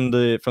text from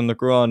the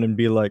Quran and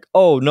be like,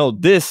 oh no,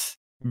 this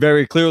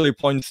very clearly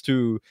points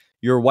to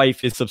your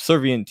wife is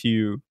subservient to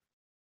you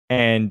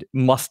and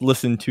must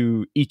listen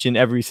to each and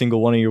every single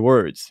one of your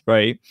words,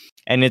 right?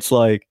 And it's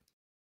like,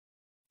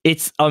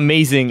 it's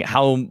amazing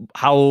how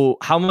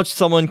much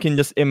someone can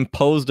just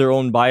impose their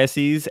own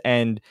biases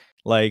and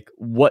like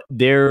what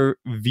their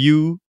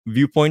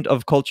viewpoint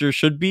of culture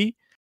should be,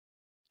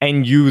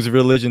 and use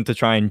religion to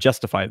try and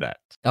justify that.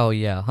 Oh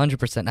yeah,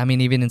 100%. I mean,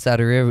 even in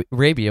Saudi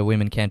Arabia,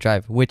 women can't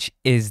drive, which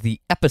is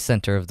the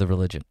epicenter of the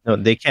religion. No,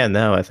 they can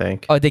now, I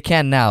think. Oh, they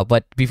can now,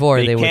 but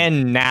before they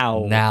can would,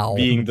 now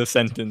being the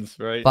sentence,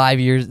 right? 5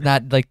 years,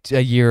 not like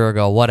a year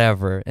ago,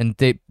 whatever, and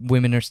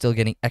women are still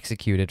getting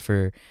executed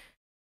for.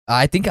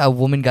 I think a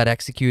woman got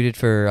executed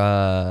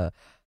for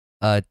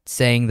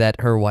saying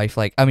that her wife,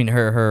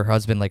 her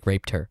husband like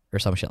raped her or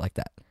some shit like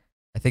that.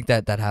 I think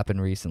that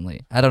happened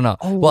recently. I don't know.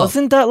 Oh,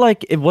 wasn't that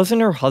like, it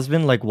wasn't her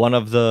husband like one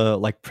of the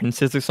like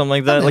princes or something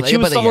like that? Like she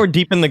was somewhere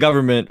deep in the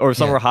government or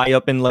somewhere high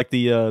up in like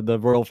the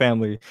royal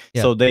family.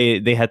 Yeah. So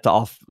they had to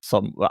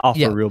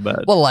offer real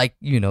bad. Well, like,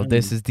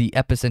 this is the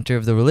epicenter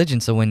of the religion.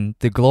 So when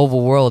the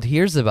global world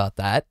hears about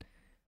that,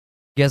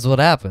 guess what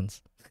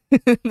happens?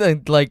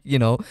 Like,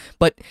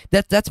 but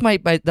that's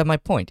my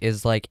point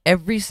is like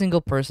every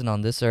single person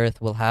on this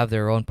earth will have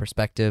their own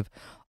perspective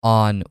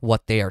on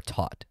what they are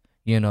taught.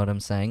 You know what I'm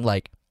saying?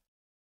 Like,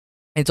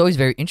 it's always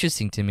very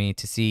interesting to me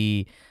to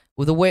see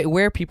the way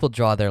where people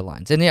draw their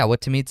lines. And yeah, what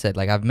Tamid said,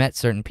 like I've met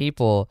certain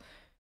people.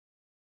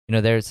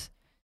 There's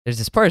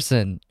this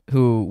person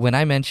who, when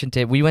I mentioned to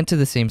him, we went to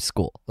the same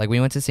school, like we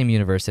went to the same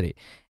university,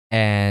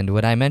 and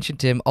when I mentioned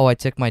to him, oh, I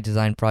took my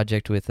design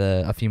project with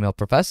a female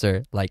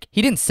professor, like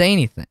he didn't say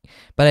anything,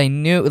 but I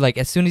knew, like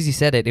as soon as he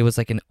said it, it was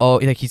like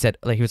he said,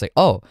 like he was like,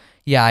 oh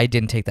yeah, I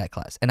didn't take that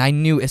class, and I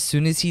knew as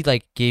soon as he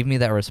like gave me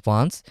that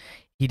response.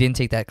 He didn't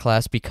take that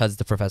class because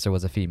the professor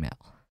was a female.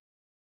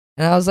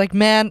 And I was like,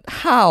 man,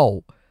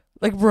 how?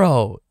 Like,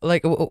 bro,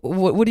 like,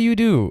 what do you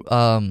do?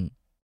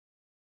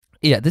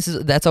 Yeah,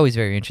 that's always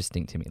very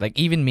interesting to me. Like,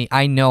 even me,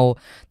 I know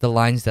the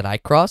lines that I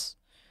cross.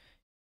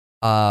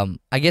 I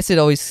guess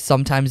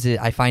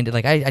I find it,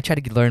 like, I try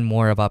to learn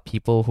more about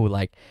people who,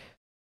 like,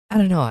 I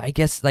don't know, I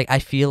guess, like, I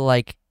feel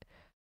like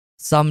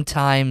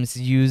sometimes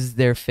use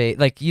their faith,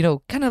 like,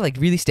 kind of, like,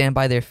 really stand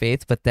by their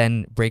faith, but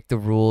then break the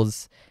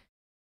rules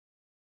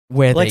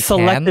where like they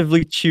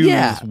selectively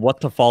choose what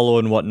to follow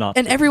and what not.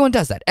 And to. Everyone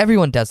does that.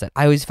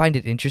 I always find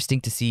it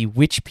interesting to see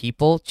which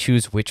people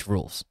choose which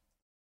rules,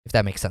 if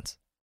that makes sense.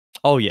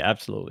 Oh yeah,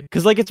 absolutely.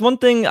 Because like it's one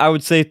thing I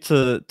would say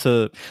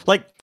to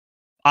like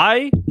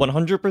I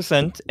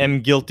 100%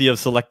 am guilty of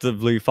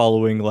selectively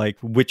following like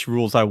which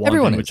rules I want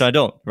and which I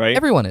don't, right?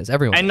 Everyone is.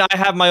 And I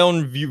have my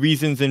own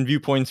reasons and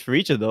viewpoints for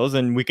each of those,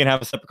 and we can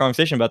have a separate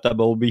conversation about that,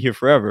 but we'll be here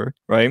forever,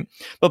 right?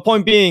 But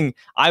point being,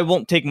 I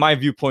won't take my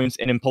viewpoints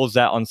and impose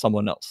that on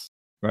someone else,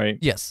 right?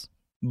 Yes.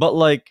 But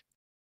like...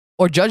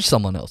 Or judge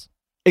someone else.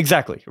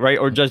 Exactly, right?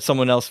 Or judge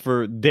someone else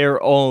for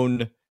their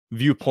own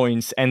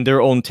viewpoints and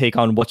their own take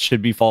on what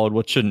should be followed,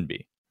 what shouldn't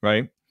be,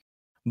 right?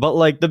 But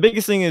like the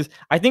biggest thing is,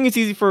 I think it's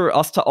easy for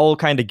us to all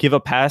kind of give a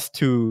pass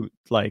to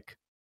like,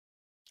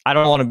 I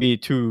don't want to be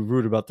too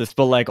rude about this,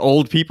 but like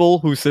old people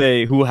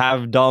who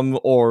have dumb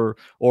or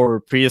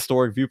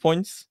prehistoric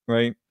viewpoints,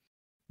 right?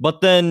 But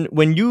then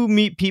when you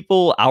meet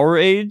people our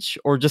age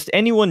or just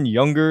anyone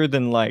younger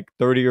than like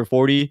 30 or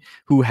 40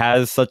 who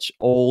has such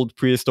old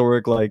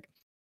prehistoric like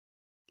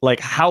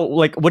how,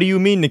 like, what do you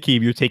mean,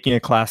 Nakib? You're taking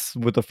a class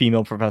with a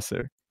female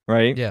professor,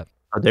 right? Yeah.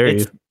 How dare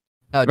you?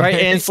 Right?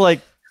 And it's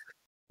like,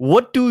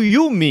 what do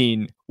you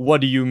mean? What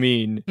do you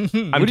mean?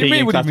 I'm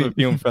taking a class with a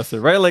female professor,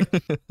 right? Like,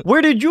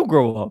 where did you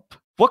grow up?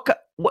 What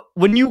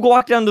when you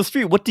walk down the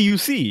street, what do you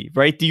see,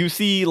 right? Do you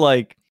see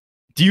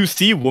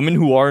women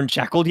who aren't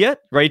shackled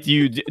yet, right?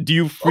 Do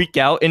you freak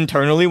out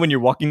internally when you're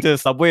walking to the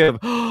subway of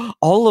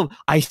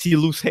I see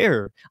loose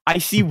hair. I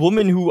see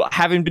women who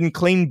haven't been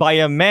claimed by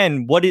a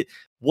man.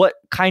 What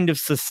kind of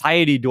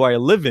society do I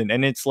live in?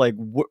 And it's like,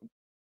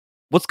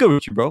 what's good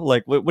with you, bro?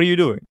 Like, what are you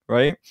doing,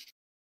 right?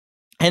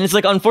 And it's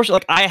like,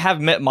 unfortunately, like I have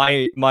met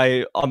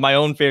my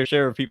own fair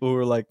share of people who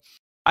are like,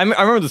 I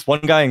remember this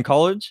one guy in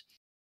college,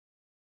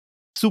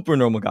 super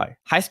normal guy.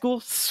 High school,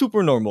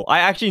 super normal. I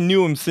actually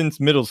knew him since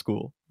middle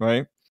school,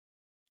 right?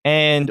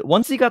 And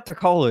once he got to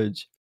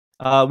college,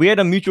 we had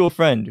a mutual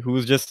friend who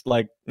was just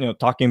like,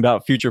 talking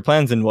about future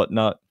plans and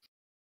whatnot.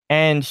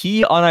 And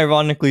he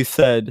unironically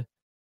said,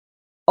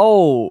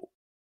 "Oh,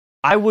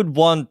 I would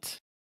want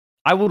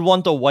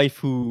a wife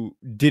who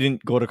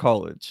didn't go to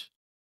college."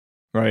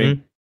 Right?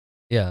 Mhm.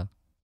 Yeah.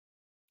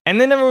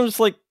 And then everyone was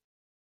like,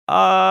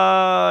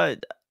 uh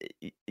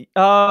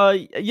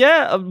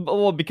yeah,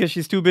 well, because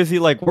she's too busy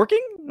like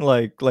working,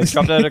 like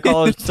dropped out of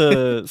college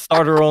to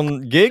start her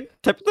own gig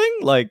type of thing,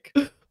 like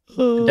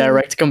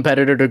Direct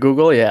competitor to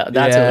Google. Yeah,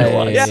 that's what it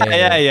was.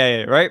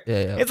 yeah, right?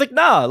 Yeah. It's like,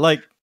 nah,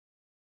 like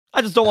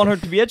I just don't want her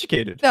to be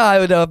educated.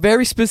 No,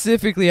 very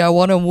specifically, I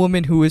want a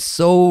woman who is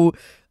so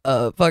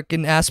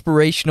fucking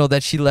aspirational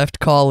that she left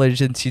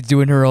college and she's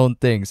doing her own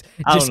things.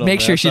 I Just don't know, make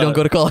man, sure she don't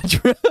go to college.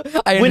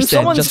 I understand. When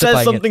someone says justifying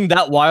it. something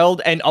that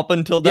wild, and up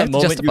until You that have to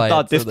moment you justify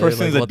thought it, this so they're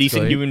person is like, a what's decent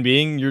going- human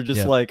being, you're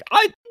just Yeah. like,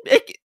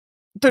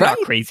 they're not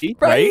Right, crazy,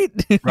 right?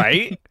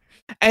 Right?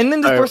 And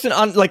then this person,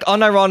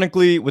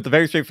 unironically, with a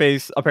very straight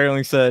face,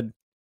 apparently said,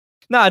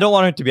 "No, I don't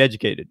want her to be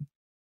educated.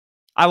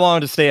 I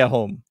want her to stay at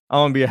home. I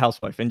want to be a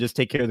housewife and just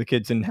take care of the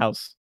kids in the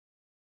house."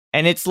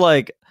 And it's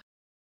like,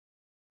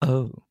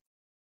 oh,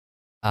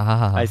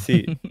 I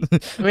see.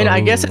 I mean,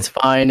 I guess Oh. it's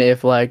fine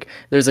if like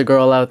there's a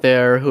girl out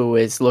there who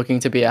is looking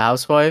to be a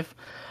housewife,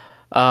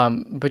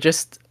 but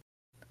just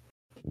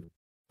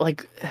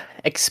like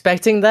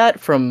expecting that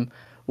from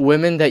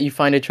women that you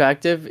find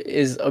attractive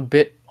is a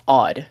bit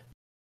odd.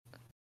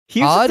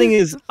 Here's Odd? the thing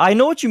is, I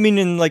know what you mean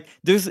in like,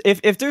 there's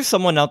if there's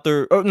someone out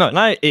there, or no,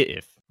 not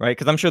if, right?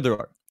 Because I'm sure there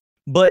are.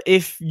 But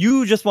if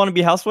you just want to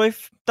be a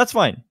housewife, that's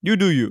fine. You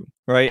do you,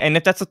 right? And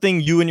if that's a thing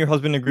you and your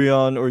husband agree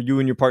on, or you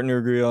and your partner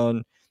agree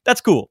on,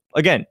 that's cool.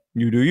 Again,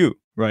 you do you,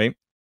 right?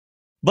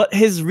 But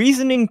his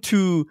reasoning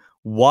to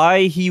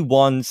why he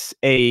wants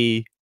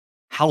a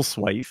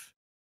housewife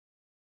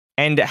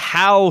and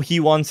how he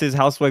wants his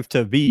housewife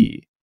to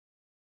be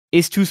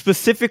is to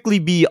specifically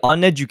be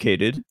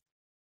uneducated,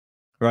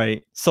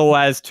 right? So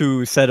as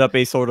to set up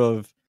a sort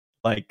of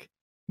like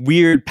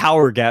weird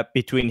power gap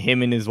between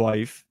him and his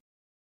wife.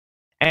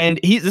 And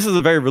this is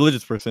a very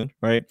religious person,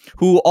 right?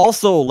 Who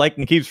also, like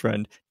Nikib's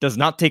friend, does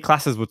not take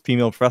classes with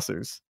female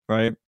professors,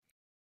 right?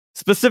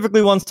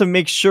 Specifically wants to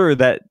make sure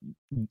that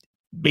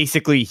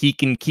basically he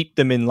can keep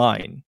them in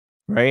line,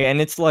 right?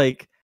 And it's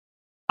like,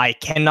 I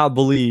cannot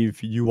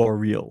believe you are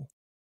real.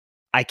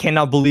 I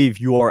cannot believe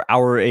you are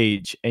our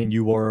age and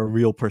you are a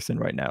real person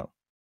right now.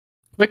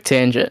 Quick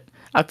tangent.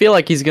 I feel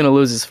like he's gonna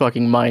lose his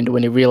fucking mind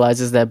when he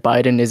realizes that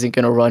Biden isn't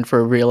gonna run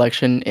for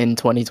re-election in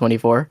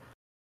 2024.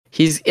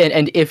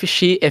 And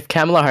if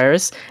Kamala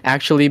Harris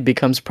actually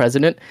becomes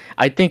president,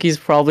 I think he's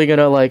probably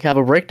gonna like have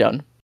a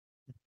breakdown.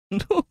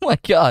 Oh my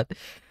god.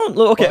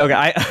 Okay.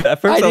 At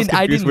first I was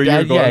confused where you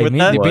were going with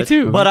that. Me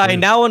too. But I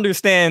now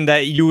understand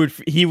that he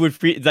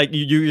would like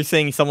you're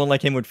saying someone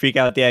like him would freak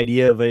out at the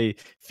idea of a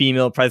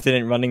female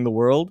president running the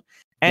world.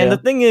 And Yeah.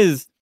 the thing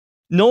is,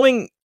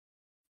 knowing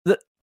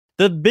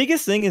the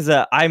biggest thing is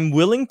that I'm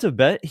willing to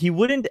bet he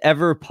wouldn't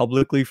ever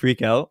publicly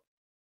freak out,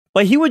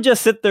 but he would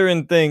just sit there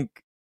and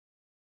think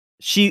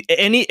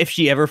if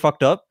she ever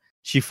fucked up,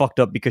 she fucked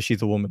up because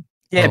she's a woman.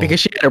 Yeah, Oh.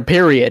 because she had her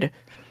period.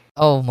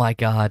 Oh my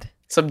god.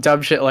 Some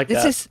dumb shit like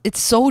that. It's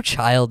so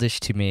childish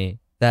to me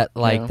that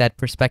like Yeah. that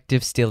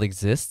perspective still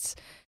exists.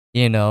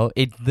 You know,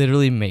 it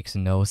literally makes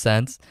no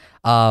sense.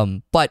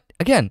 But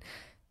again,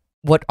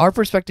 what our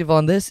perspective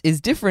on this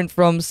is different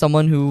from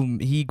someone who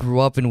he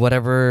grew up in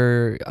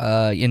whatever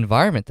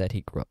environment that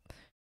he grew up.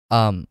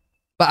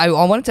 But I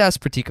wanted to ask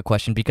Pratik a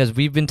question because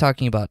we've been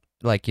talking about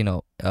like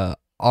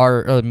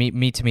our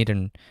meet to meet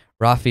and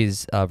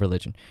Rafi's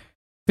religion.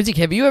 Pratik,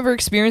 have you ever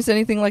experienced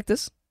anything like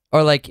this,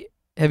 or like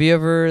have you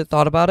ever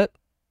thought about it?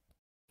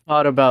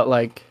 Thought about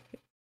like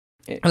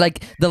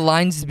Like the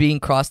lines being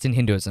crossed in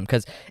Hinduism,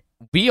 because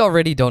we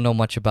already don't know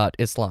much about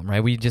Islam,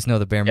 right? We just know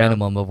the bare Yeah.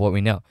 minimum of what we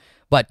know.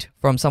 But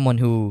from someone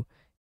who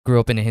grew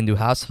up in a Hindu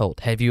household,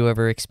 have you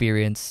ever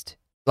experienced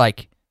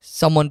like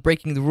someone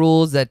breaking the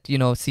rules that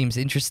seems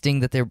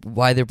interesting that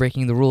why they're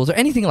breaking the rules or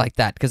anything like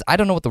that? Because I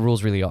don't know what the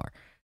rules really are.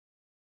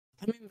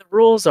 I mean the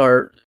rules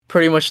are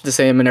pretty much the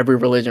same in every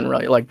religion,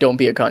 right? Like don't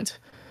be a cunt.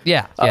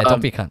 Yeah,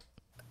 don't be a cunt.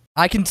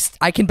 I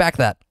can back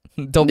that.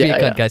 Don't be a Yeah,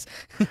 cunt, guys.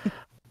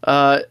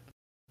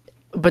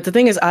 But the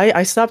thing is,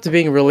 I stopped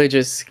being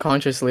religious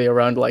consciously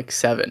around like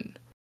 7,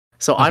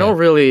 so I Okay. don't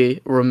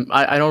really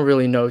I don't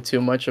really know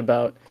too much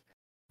about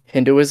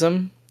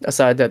Hinduism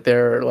aside that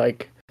they're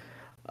like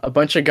a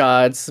bunch of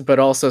gods, but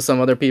also some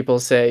other people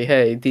say,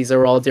 hey, these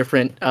are all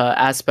different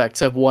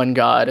aspects of one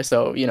god.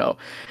 So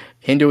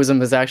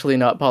Hinduism is actually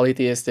not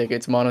polytheistic;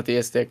 it's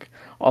monotheistic.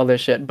 All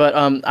this shit. But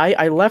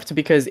I left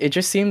because it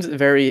just seems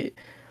very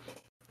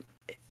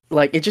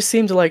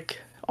like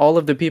all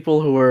of the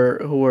people who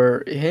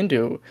were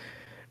Hindu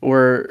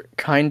were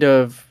kind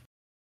of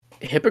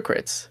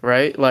hypocrites,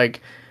 right?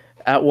 Like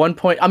At one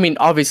point, I mean,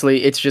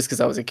 obviously, it's just because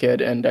I was a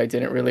kid and I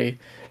didn't really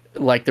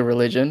like the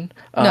religion.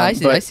 No, I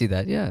see. But I see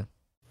that. Yeah.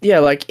 yeah,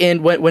 like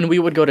when we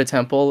would go to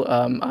temple,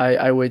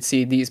 I would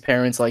see these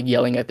parents like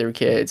yelling at their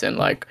kids and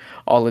like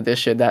all of this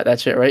shit, that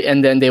shit, right?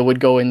 And then they would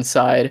go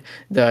inside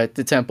the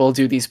temple,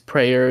 do these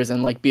prayers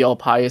and like be all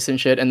pious and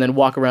shit, and then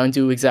walk around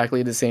do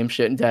exactly the same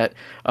shit that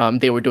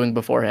they were doing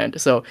beforehand.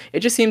 So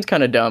it just seems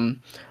kind of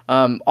dumb.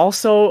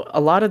 Also,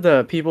 a lot of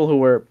the people who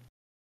were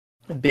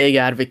big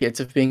advocates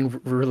of being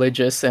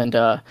religious and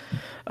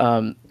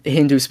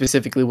Hindu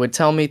specifically would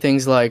tell me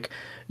things like,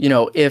 you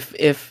know,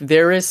 if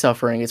there is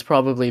suffering, it's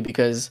probably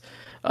because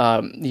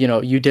you know,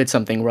 you did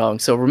something wrong.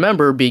 So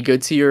remember, be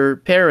good to your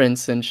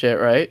parents and shit,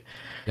 right?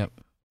 Yep.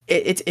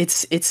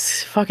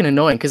 It's fucking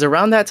annoying because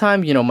around that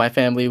time, you know, my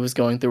family was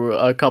going through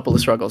a couple of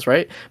struggles,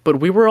 right?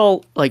 But we were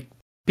all like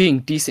being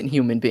decent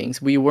human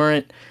beings. We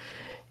weren't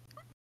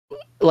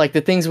like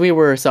the things we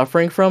were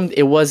suffering from.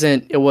 It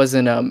wasn't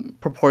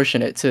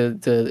proportionate to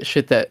the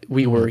shit that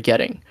we were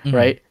getting,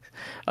 right?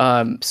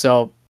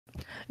 So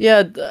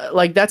yeah,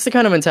 like that's the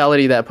kind of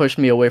mentality that pushed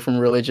me away from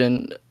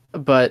religion.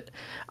 But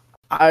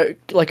I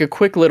like a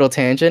quick little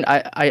tangent.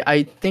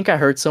 I think I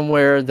heard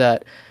somewhere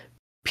that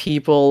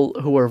people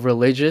who are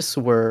religious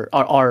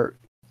are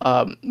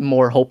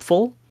more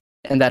hopeful,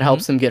 and that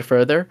helps them get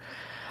further.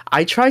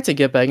 I tried to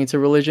get back into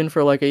religion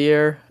for like a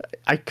year.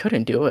 I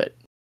couldn't do it.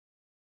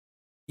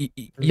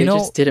 You know,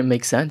 just didn't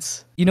make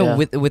sense. You know,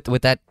 Yeah.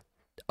 with that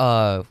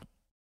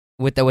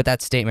with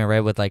that statement,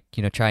 right? With like,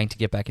 you know, trying to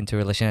get back into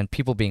religion and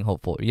people being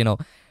hopeful. You know,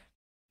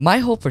 my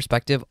whole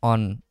perspective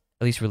on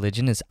at least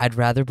religion is I'd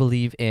rather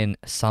believe in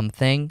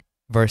something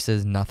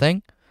versus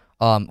nothing.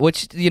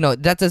 Which, you know,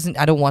 that doesn't,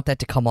 I don't want that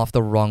to come off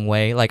the wrong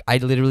way. Like, I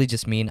literally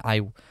just mean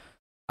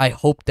I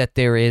hope that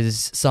there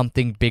is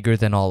something bigger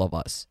than all of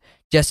us.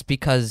 Just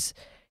because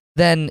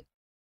then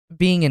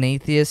being an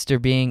atheist or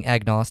being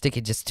agnostic,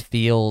 it just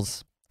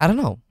feels, I don't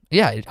know.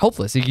 Yeah,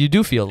 hopeless. You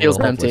do feel a Feels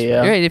little empty, hopeless.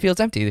 yeah. Right, it feels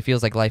empty. It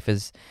feels like life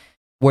is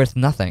worth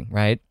nothing,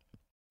 right?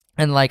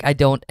 And like I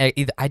don't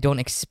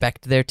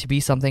expect there to be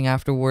something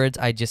afterwards.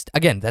 I just,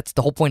 again, that's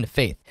the whole point of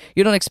faith.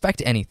 You don't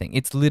expect anything.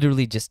 It's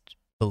literally just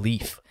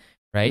belief,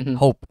 right? Mhm.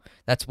 Hope.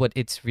 That's what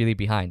it's really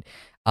behind.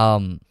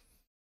 And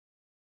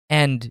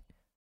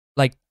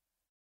like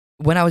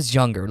when I was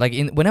younger, like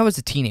when I was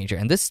a teenager,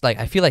 and this, like,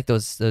 I feel like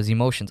those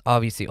emotions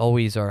obviously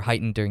always are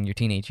heightened during your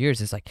teenage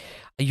years. It's like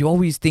you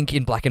always think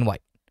in black and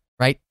white,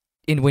 right?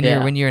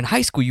 When you're in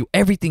high school,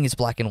 everything is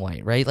black and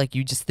white, right? Like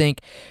you just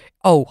think,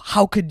 oh,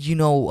 how could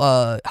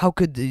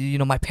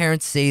my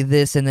parents say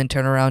this and then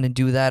turn around and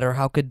do that, or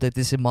how could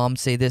this imam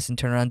say this and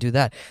turn around and do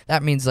that?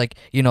 That means like,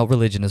 you know,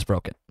 religion is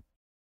broken.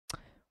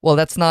 Well,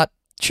 that's not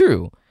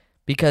true,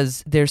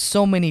 because there's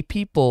so many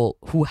people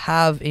who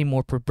have a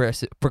more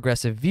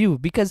progressive view,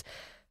 because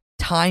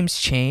times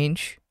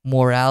change,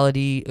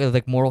 morality,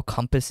 like moral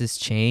compasses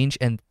change,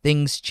 and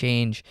things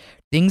change.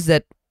 Things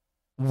that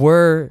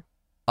were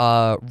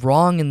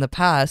wrong in the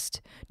past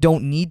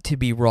don't need to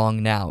be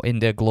wrong now in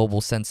the global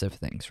sense of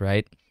things,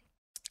 right?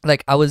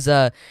 Like I was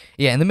in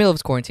the middle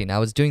of quarantine, I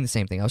was doing the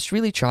same thing. I was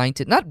really trying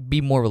to not be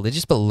more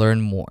religious, but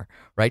learn more,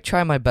 right?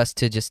 Try my best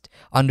to just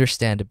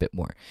understand a bit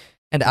more.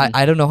 And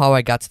I don't know how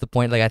I got to the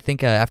point. Like I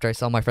think after I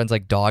saw my friend's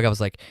like dog, I was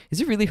like,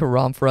 is it really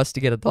haram for us to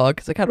get a dog?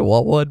 Because I kind of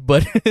want one.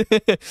 But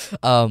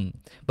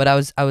but I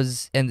was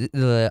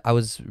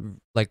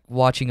like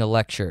watching a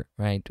lecture,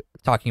 right,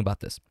 talking about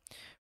this.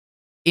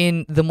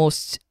 In the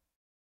most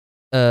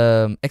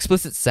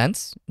explicit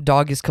sense,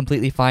 dog is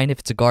completely fine. If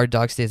it's a guard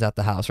dog, stays out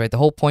the house, right? The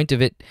whole point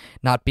of it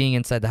not being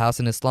inside the house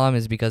in Islam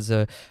is because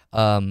of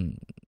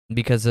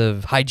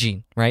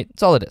hygiene, right?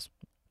 That's all it is.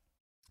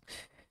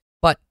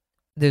 But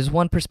there's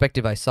one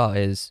perspective I saw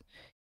is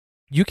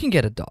you can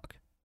get a dog,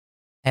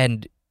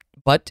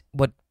 but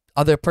what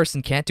other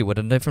person can't do, what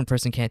a different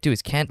person can't do,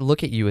 is can't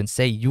look at you and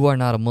say you are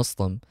not a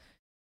Muslim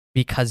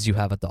because you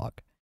have a dog.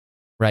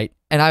 Right?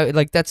 And I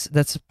like that's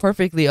a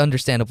perfectly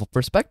understandable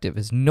perspective,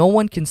 is no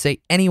one can say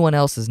anyone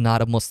else is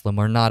not a Muslim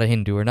or not a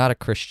Hindu or not a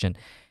Christian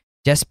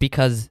just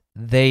because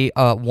they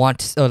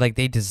want, or like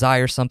they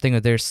desire something, or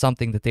there's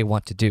something that they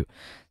want to do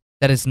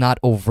that is not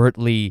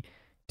overtly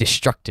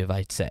destructive,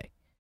 I'd say.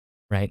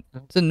 Right?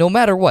 So no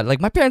matter what,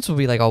 like my parents will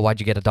be like, "Oh, why'd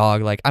you get a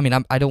dog?" Like, I mean,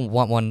 I don't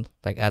want one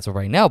like as of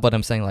right now, but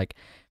I'm saying like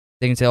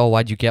they can say, "Oh,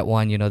 why'd you get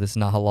one? You know, this is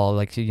not halal.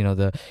 Like, you know,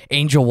 the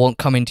angel won't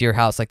come into your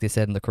house," like they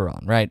said in the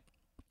Quran, right?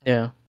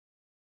 Yeah.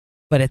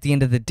 But at the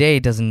end of the day,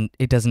 it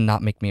does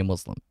not make me a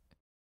Muslim.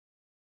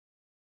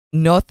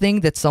 Nothing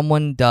that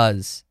someone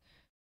does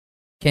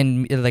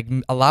can like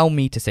allow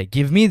me to say,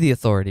 give me the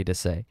authority to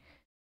say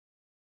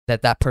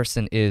that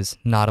person is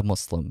not a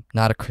Muslim,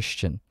 not a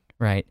Christian,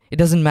 right? It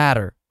doesn't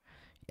matter.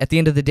 At the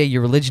end of the day,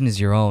 your religion is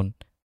your own,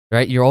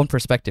 right? Your own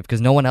perspective, because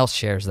no one else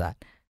shares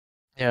that.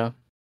 Yeah.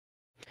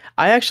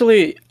 I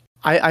actually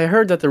I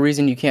heard that the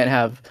reason you can't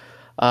have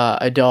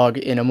a dog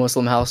in a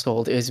Muslim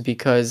household is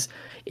because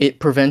it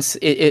prevents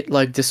it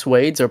like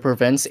dissuades or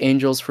prevents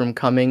angels from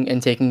coming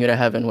and taking you to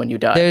heaven when you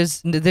die.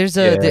 There's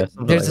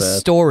a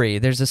story.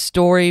 There's a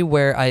story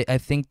where I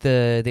think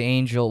the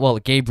angel, well,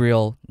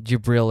 Gabriel,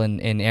 Jibril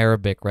in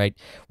Arabic, right,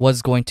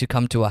 was going to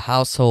come to a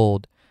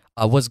household,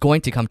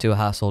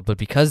 but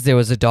because there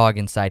was a dog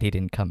inside, he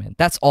didn't come in.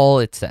 That's all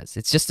it says.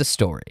 It's just a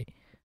story.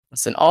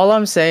 Listen, all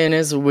I'm saying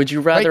is, would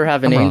you rather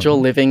have an I'm angel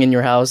wrong. living in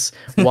your house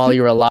while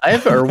you're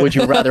alive, or would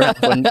you rather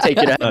have one take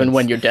you to heaven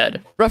when you're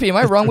dead? Ruffy, am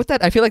I wrong with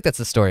that? I feel like that's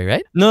the story,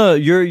 right? No,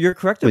 you're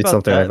correct Wait, about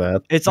something that. like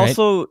that. It's Right?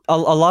 also a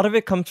lot of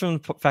it comes from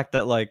the fact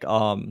that like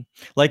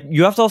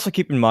you have to also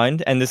keep in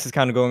mind, and this is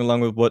kind of going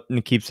along with what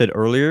Nikib said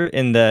earlier,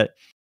 in that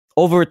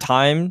over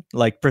time,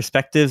 like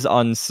perspectives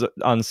on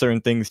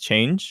certain things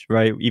change,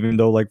 right? Even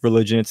though like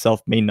religion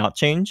itself may not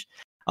change.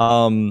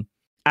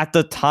 At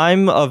the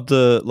time of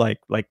the like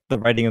the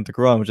writing of the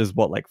Quran, which is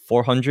what, like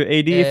 400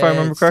 AD, if I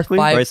remember correctly,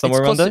 right?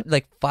 Somewhere around there.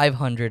 Like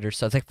 500 or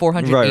so. It's like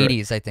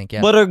 480s, I think.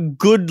 Yeah, But a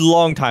good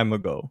long time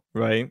ago,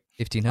 right?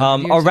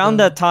 1500 years Around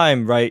ago. that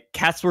time, right,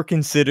 cats were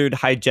considered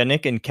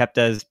hygienic and kept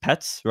as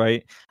pets,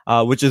 right?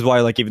 Which is why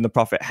like even the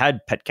Prophet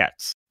had pet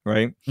cats,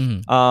 right?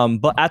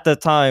 Mhm. But at the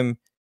time,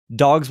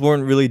 dogs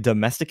weren't really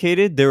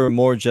domesticated; they were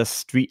more just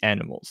street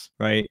animals,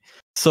 right?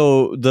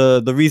 So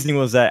the reasoning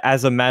was that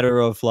as a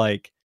matter of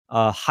like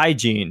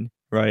hygiene,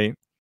 right?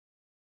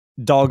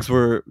 Dogs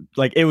were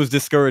like, it was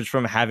discouraged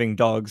from having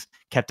dogs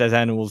kept as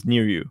animals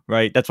near you,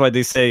 right? That's why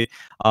they say,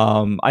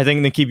 I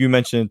think Nikib, you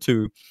mentioned it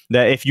too,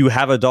 that if you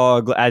have a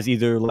dog as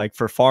either like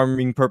for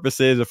farming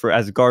purposes or for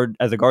as a guard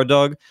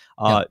dog,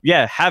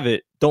 yeah, have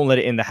it. Don't let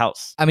it in the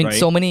house. I mean, right?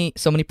 so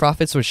many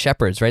prophets were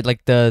shepherds, right?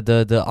 Like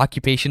the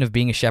occupation of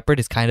being a shepherd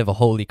is kind of a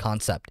holy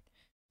concept,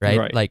 right?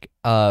 Right. Like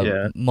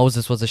Yeah.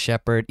 Moses was a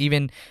shepherd,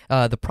 even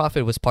the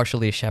prophet was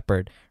partially a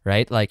shepherd,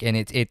 right? Like, and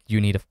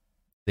you need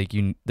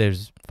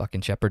there's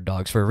fucking shepherd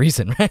dogs for a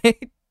reason,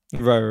 right?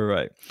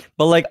 Right.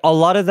 But like a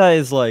lot of that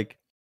is like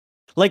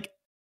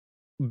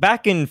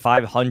back in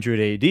 500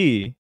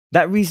 AD,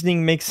 that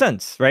reasoning makes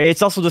sense, right?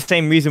 It's also the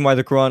same reason why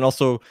the Quran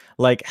also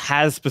like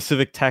has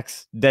specific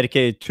texts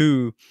dedicated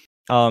to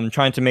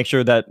trying to make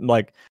sure that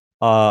like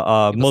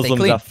People stay Muslims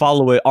clean. that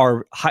follow it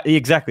are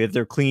exactly, that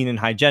they're clean and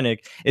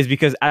hygienic, is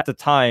because at the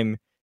time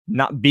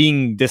not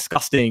being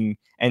disgusting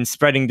and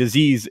spreading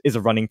disease is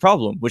a running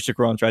problem, which the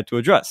Quran tried to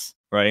address,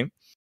 right?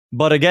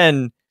 But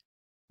again,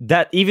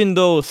 that even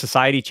though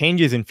society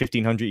changes in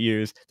 1500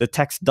 years, the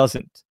text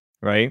doesn't,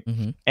 right?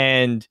 Mhm.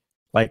 And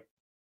like,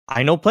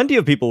 I know plenty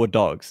of people with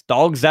dogs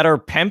that are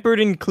pampered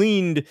and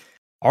cleaned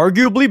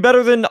arguably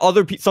better than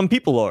some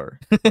people are,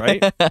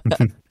 right?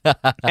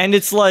 And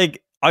it's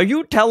like, are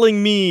you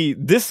telling me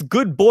this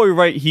good boy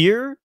right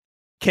here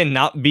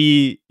cannot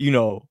be,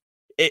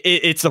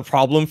 it's a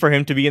problem for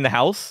him to be in the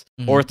house,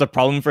 or Mhm. it's a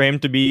problem for him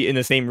to be in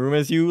the same room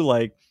as you?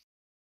 Like,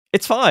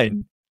 it's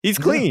fine. He's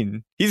Yeah.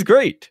 clean. He's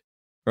great,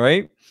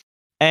 right?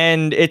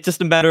 And it's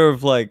just a matter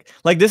of like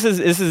this is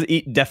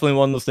definitely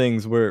one of those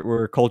things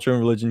where culture and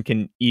religion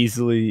can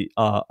easily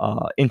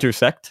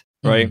intersect,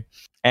 right?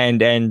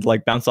 And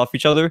like bounce off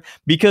each other,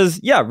 because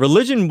yeah,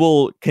 religion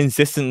will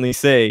consistently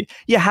say,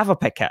 yeah, have a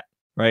pet cat,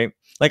 right?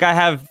 Like, I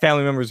have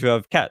family members who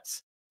have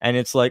cats, and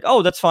it's like,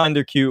 oh, that's fine,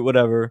 they're cute,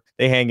 whatever,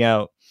 they hang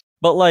out.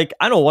 But like,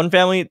 I know one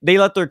family, they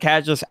let their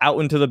cat just out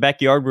into the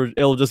backyard where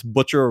it'll just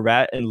butcher a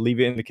rat and leave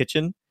it in the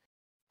kitchen.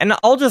 And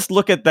I'll just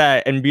look at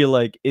that and be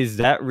like, is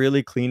that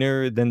really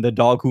cleaner than the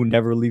dog who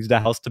never leaves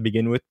the house to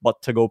begin with,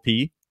 but to go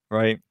pee,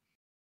 right?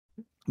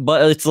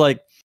 But it's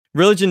like,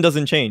 religion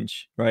doesn't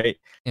change, right?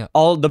 Yeah.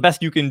 All the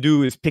best you can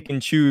do is pick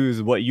and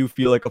choose what you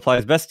feel like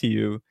applies best to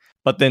you.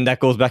 But then that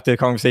goes back to the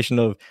conversation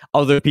of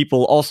other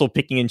people also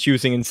picking and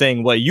choosing and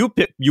saying, what you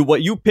picked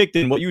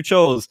and what you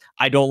chose,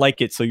 I don't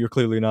like it, so you're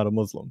clearly not a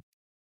Muslim.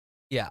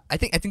 Yeah, I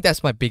think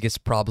that's my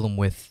biggest problem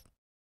with,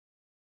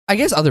 I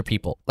guess, other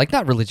people, like,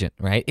 not religion,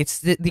 right? It's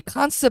the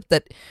concept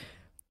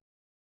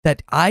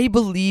that I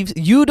believe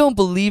you don't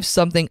believe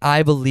something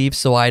I believe,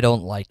 so I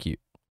don't like you.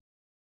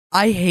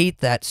 I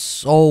hate that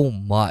so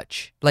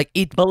much. Like,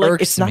 it But like,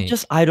 irks it's not me.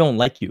 just I don't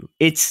like you.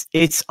 It's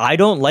I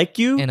don't like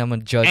you, And I'm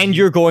gonna judge and you.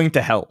 you're going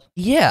to hell.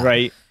 Yeah.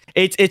 Right?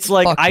 It's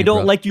like, Fuck I you, don't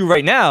bro. like you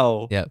right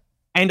now. Yeah.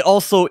 And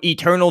also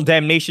eternal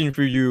damnation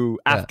for you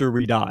after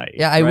we die.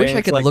 Yeah, I right? wish I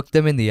It's could like, look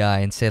them in the eye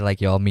and say,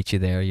 like, yo, I'll meet you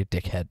there, you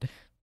dickhead.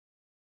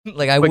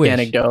 Like, I Quick wish.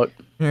 anecdote.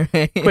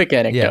 Quick Yeah,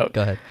 anecdote.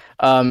 go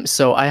ahead.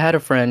 So I had a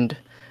friend.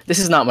 This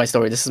is not my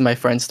story. This is my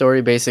friend's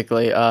story.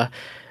 Basically, I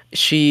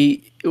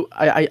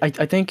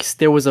think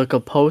there was like a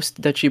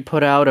post that she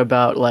put out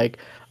about like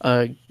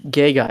a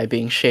gay guy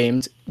being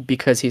shamed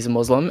because he's a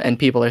Muslim, and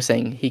people are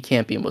saying he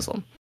can't be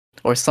Muslim,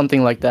 or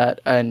something like that,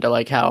 and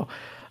like how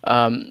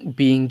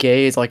being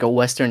gay is like a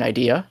Western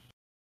idea,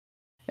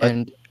 But-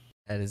 and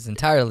That is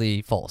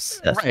entirely false.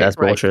 That's right.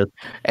 bullshit.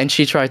 and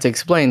she tried to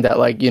explain that,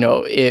 like,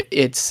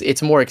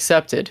 it's more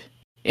accepted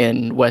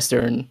in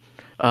Western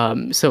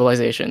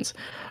civilizations,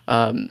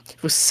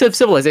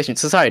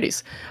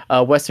 societies,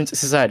 Western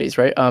societies,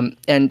 right?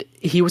 And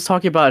he was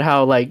talking about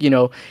how, like,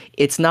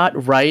 it's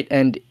not right,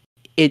 and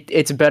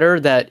it's better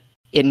that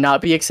it not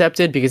be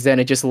accepted, because then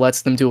it just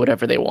lets them do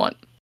whatever they want,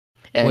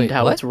 and Wait,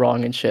 how what? it's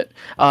wrong and shit.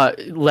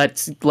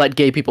 Let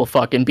gay people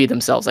fuck and be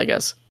themselves, I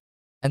guess,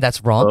 And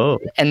that's wrong? Oh,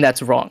 and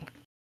that's wrong.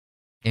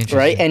 Interesting.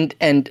 Right,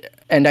 and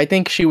and I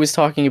think she was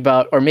talking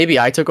about, or maybe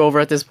I took over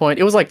at this point.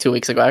 It was like 2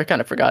 weeks ago. I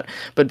kind of forgot.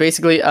 But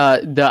basically,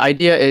 the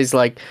idea is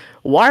like,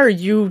 why are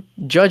you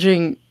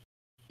judging,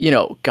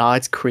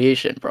 God's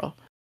creation, bro?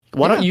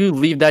 Why don't you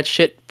leave that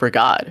shit for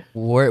God?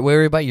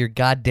 Worry about your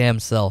goddamn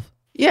self.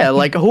 Yeah,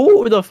 like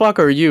who the fuck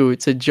are you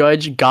to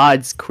judge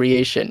God's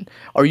creation?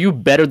 Are you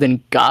better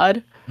than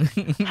God?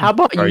 How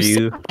about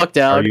you fuck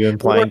down? Are you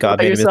implying God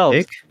made a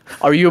mistake?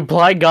 Are you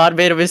implying God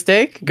made a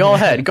mistake? Go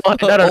ahead. Go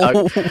ahead.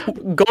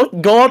 No.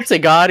 Go up to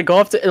God. Go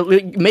up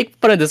to make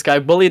fun of this guy,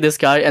 bully this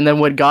guy, and then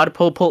when God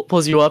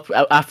pulls you up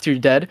after you're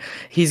dead,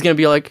 he's gonna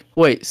be like,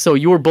 "Wait, so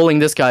you were bullying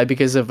this guy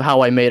because of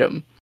how I made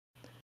him?"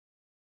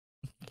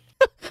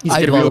 He's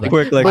gonna real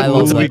quick, like,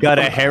 we got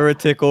a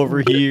heretic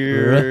over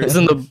here. It's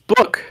in the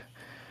book.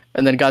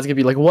 And then God's gonna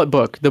be like, what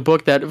book? The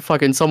book that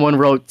fucking someone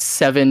wrote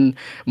 7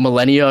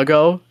 millennia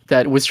ago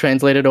that was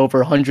translated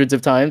over hundreds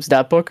of times?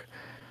 That book?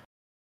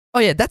 Oh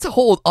yeah, that's a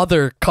whole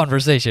other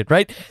conversation,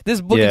 right?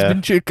 This book has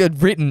been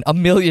written a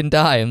million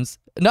times.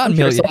 Not a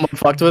million. Someone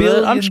fucked with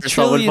it. I'm sure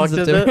someone fucked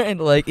with it. And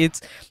like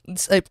it's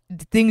like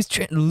things.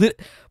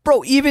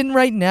 Bro, even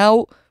right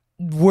now,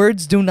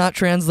 words do not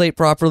translate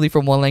properly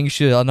from one language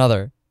to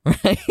another.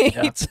 Right?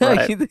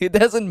 It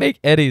doesn't make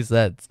any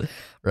sense,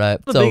 right?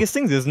 The biggest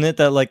thing, isn't it,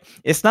 that like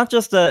it's not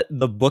just that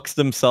the books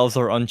themselves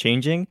are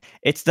unchanging,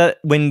 it's that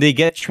when they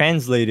get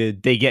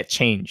translated they get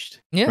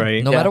changed,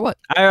 right? No matter what.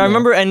 I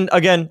remember, and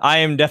again, I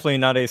am definitely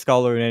not a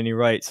scholar in any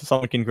right, so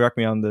someone can correct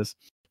me on this,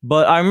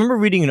 but I remember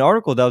reading an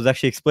article that was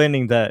actually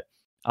explaining that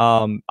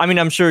I mean,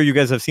 I'm sure you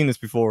guys have seen this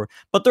before,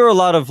 but there are a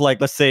lot of,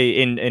 like, let's say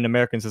in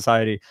American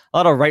society, a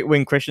lot of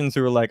right-wing Christians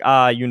who are like,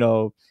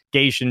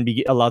 gays shouldn't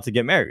be allowed to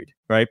get married,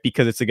 right?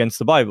 Because it's against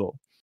the Bible.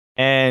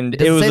 And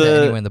it was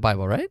anywhere in the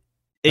Bible, right?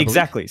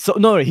 Exactly. So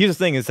no, here's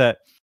the thing: is that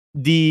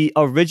the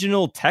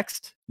original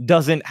text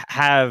doesn't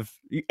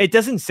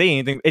say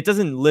anything. It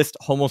doesn't list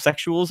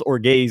homosexuals or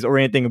gays or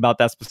anything about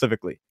that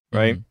specifically,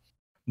 right?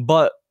 Mm-hmm.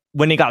 But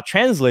when it got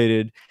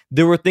translated,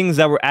 there were things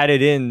that were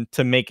added in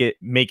to make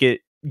it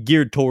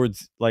geared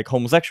towards like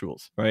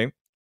homosexuals, right?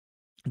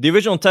 The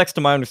original text,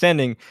 to my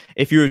understanding,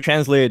 if you were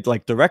translated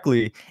like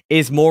directly,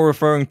 is more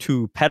referring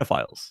to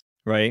pedophiles,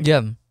 right?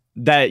 Yeah.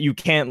 That you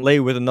can't lay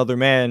with another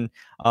man,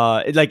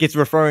 like it's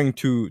referring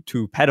to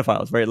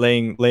pedophiles, right?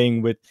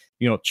 Laying with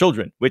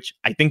children, which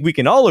I think we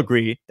can all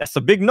agree that's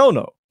a big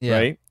no-no,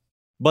 right?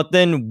 But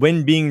then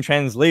when being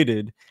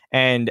translated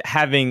and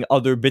having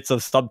other bits of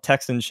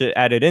subtext and shit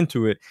added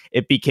into it,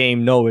 it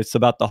became it's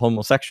about the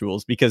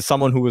homosexuals because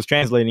someone who was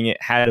translating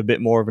it had a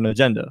bit more of an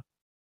agenda.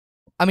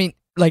 I mean,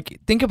 like,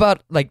 think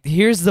about, like,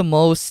 here's the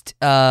most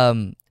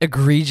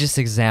egregious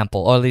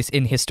example, or at least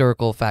in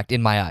historical fact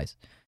in my eyes.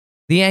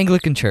 The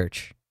Anglican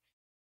Church.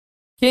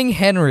 King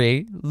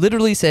Henry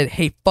literally said,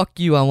 "Hey, fuck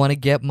you! I want to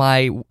get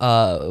my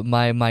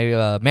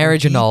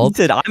marriage annulled."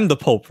 He said, "I'm the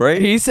Pope,"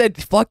 right? He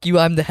said, "Fuck you!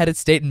 I'm the head of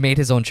state," and made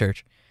his own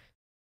church.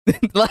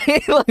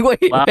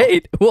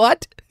 wait,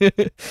 what? You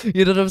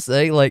know what I'm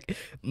saying? Like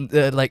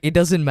it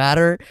doesn't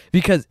matter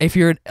because if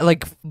you're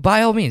like,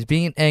 by all means,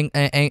 being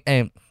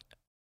an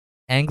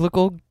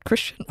Anglican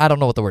Christian, I don't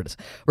know what the word is.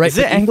 Right? Is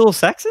it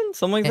Anglo-Saxon?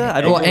 Something like that?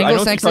 I don't know.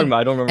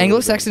 I don't remember.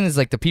 Anglo-Saxon is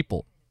like the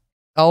people.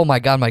 Oh my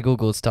god, my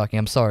Google is talking.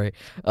 I'm sorry.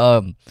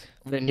 I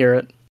didn't hear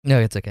it. No,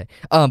 it's okay.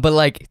 But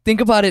like,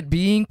 think about it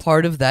being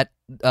part of that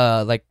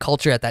like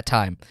culture at that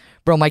time.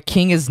 Bro, my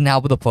king is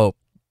now the Pope.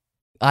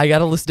 I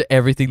gotta listen to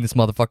everything this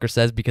motherfucker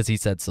says because he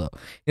said so.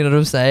 You know what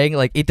I'm saying?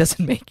 Like, it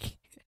doesn't make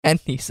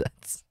any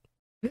sense.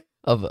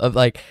 Of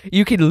like,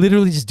 you can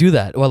literally just do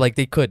that. Well, like,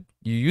 they could.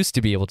 You used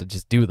to be able to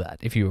just do that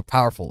if you were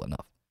powerful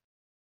enough.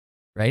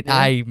 Right? Yeah.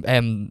 I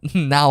am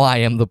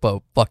the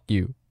Pope. Fuck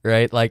you.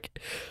 Right? Like,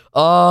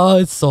 oh,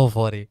 it's so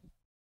funny.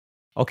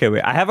 Okay,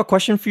 wait. I have a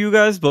question for you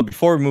guys, but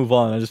before we move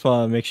on, I just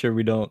want to make sure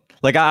we don't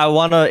like.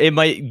 It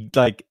might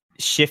like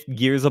shift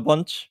gears a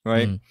bunch,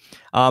 right?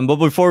 But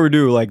before we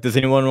do, like, does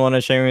anyone want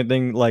to share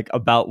anything like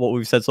about what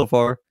we've said so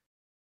far?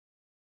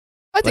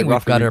 I think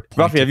we've got our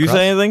point. Rafi, have you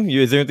said anything?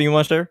 Is there anything you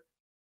want to share?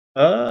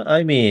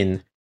 I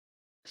mean,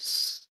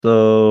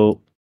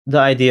 so the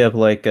idea of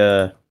like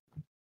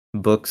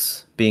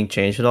books being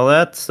changed and all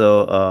that.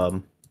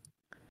 So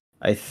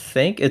I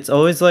think it's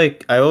always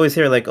like, I always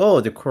hear like, oh,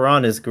 the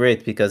Quran is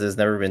great because it's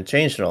never been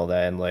changed and all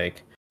that. And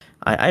like,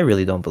 I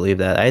really don't believe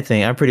that.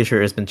 I'm pretty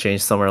sure it's been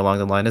changed somewhere along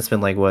the line. It's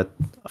been like, what,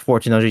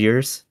 1,400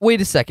 years?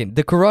 Wait a second.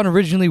 The Quran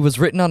originally was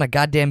written on a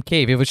goddamn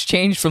cave. It was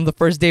changed from the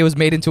first day it was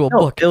made into a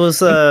book. It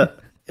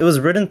was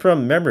written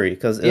from memory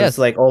because it was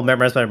like all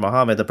memorized by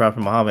Muhammad, the Prophet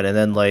Muhammad, and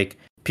then like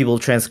people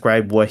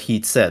transcribed what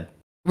he said.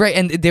 Right,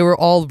 and they were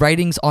all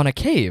writings on a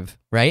cave,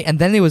 right? And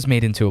then it was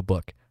made into a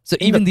book. So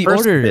even the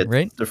order, bit,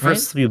 right? The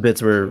first few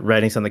bits were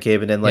writings on the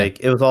cave, and then like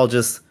it was all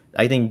just,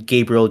 I think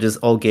Gabriel just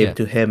all gave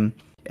to him,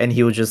 and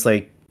he would just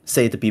like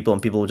say it to people,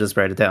 and people would just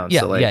write it down.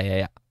 Yeah, so, like,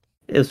 yeah.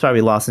 It was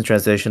probably lost in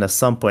translation at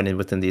some point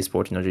within these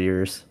 1,400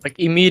 years. Like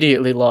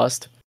immediately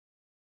lost.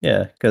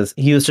 Yeah, because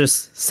he was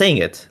just saying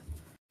it,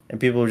 and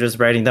people were just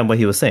writing down what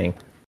he was saying.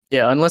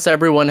 Yeah, unless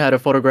everyone had a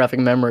photographic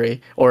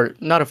memory, or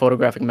not a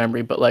photographic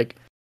memory, but like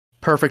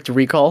perfect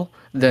recall,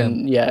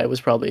 then yeah, it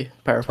was probably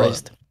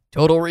paraphrased.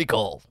 Total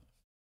Recall.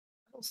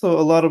 So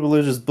a lot of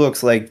religious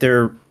books, like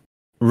they're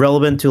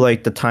relevant to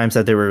like the times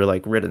that they were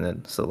like written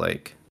in. So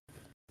like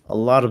a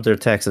lot of their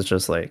text is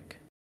just like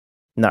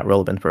not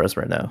relevant for us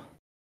right now.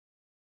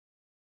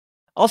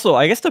 Also,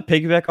 I guess to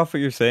piggyback off what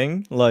you're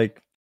saying,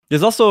 like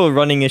there's also a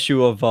running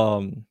issue of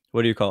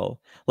what do you call?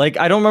 Like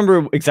I don't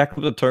remember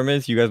exactly what the term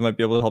is. You guys might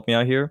be able to help me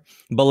out here.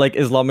 But like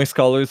Islamic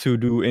scholars who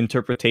do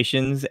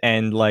interpretations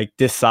and like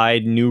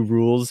decide new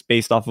rules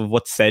based off of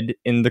what's said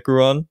in the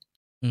Quran.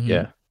 Mhm.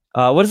 Yeah.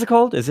 What is it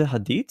called? Is it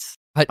hadiths?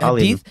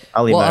 Hadith.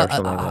 Ali Well, or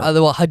something like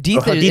that. well,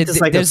 hadith, Hadith is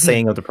like a there's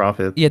saying of the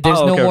Prophet. Yeah, there's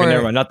no okay, more.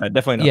 never mind. Not that.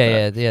 Definitely not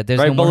that. Yeah. There's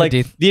Right, no but more like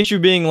hadith. the issue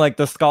being like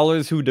the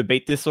scholars who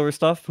debate this sort of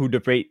stuff, who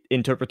debate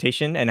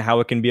interpretation and how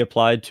it can be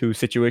applied to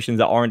situations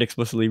that aren't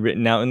explicitly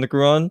written out in the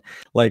Quran,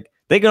 like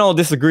they can all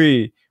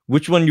disagree.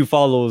 Which one you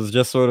follow is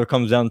just sort of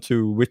comes down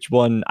to which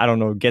one, I don't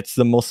know, gets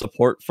the most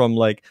support from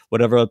like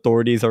whatever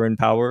authorities are in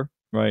power,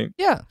 right?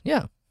 Yeah.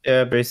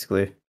 Yeah,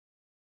 basically.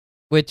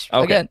 Which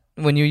Okay. again,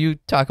 when you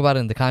talk about it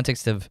in the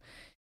context of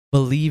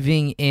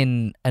believing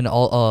in an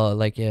all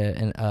like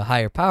a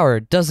higher power,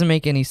 doesn't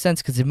make any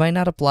sense because it might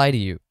not apply to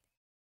you.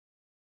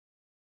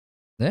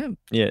 Yeah.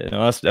 Yeah,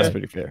 no, that's Yeah.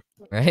 pretty fair.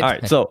 Right. All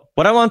right, so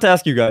what I wanted to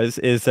ask you guys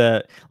is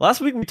that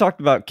last week we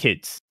talked about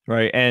kids,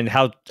 right, and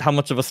how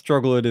much of a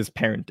struggle it is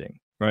parenting,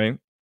 right?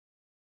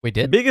 we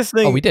The did. biggest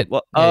thing. Oh, we did.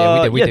 Well,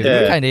 yeah, we did.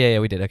 yeah. Kind of. Yeah,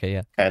 we did. Okay.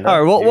 Yeah. Kind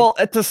All right. of. Well,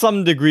 to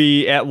some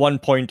degree, at one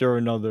point or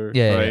another,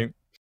 Yeah, right?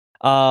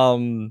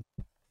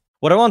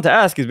 What I want to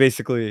ask is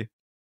basically,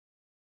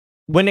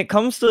 when it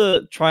comes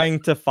to trying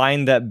to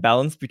find that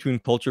balance between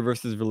culture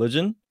versus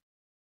religion,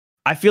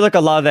 I feel like a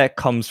lot of that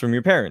comes from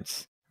your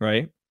parents,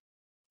 right?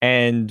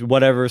 And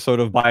whatever sort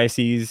of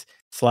biases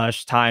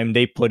 / time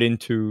they put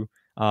into,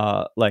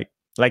 like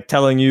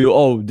telling you,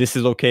 oh, this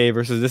is okay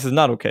versus this is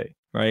not okay,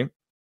 right?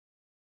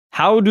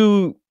 How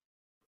do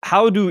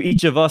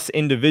each of us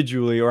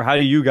individually, or how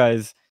do you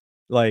guys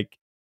like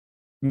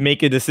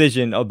make a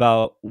decision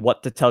about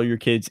what to tell your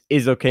kids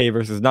is okay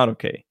versus not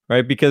okay,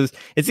 right? Because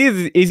it's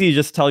easy to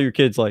just tell your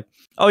kids like,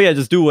 oh yeah,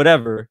 just do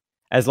whatever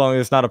as long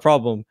as it's not a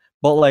problem.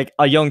 But like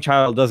a young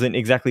child doesn't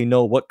exactly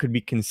know what could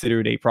be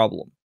considered a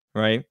problem,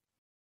 right?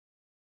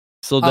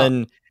 So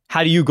then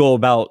how do you go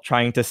about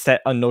trying to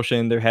set a notion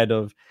in their head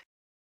of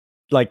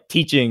like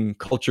teaching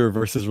culture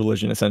versus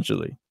religion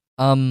essentially?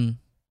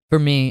 For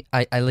me,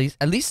 I at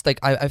least like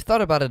I've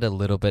thought about it a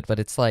little bit, but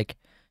it's like,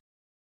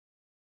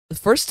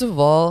 first of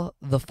all,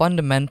 the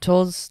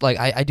fundamentals, like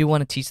I do want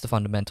to teach the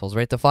fundamentals,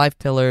 right? The 5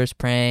 pillars,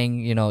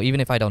 praying,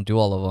 even if I don't do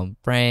all of them,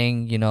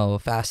 praying,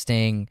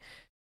 fasting,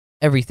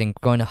 everything,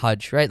 going to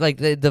Hajj, right? Like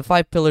the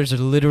 5 pillars are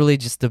literally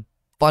just the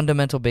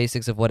fundamental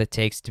basics of what it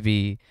takes to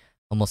be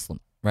a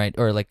Muslim, right?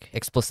 Or like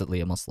explicitly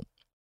a Muslim.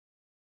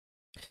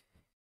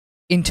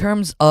 In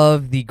terms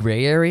of the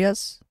gray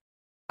areas,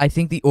 I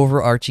think the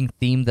overarching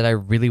theme that I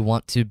really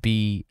want to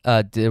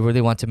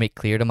make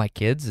clear to my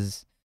kids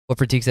is what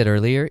Pratik said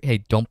earlier. Hey,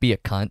 don't be a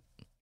cunt.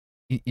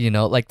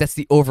 Like that's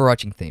the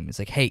overarching theme. It's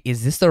like, hey,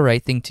 is this the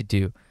right thing to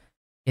do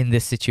in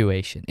this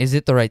situation? Is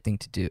it the right thing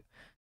to do?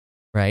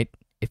 Right?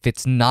 If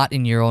it's not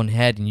in your own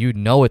head and you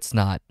know it's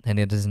not, then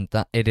it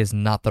is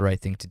not the right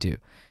thing to do.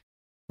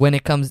 When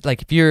it comes,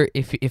 like,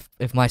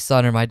 if my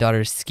son or my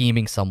daughter is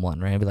scheming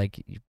someone, right? I'd be like,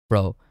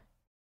 bro,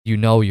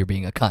 you're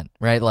being a cunt,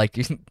 right? Like,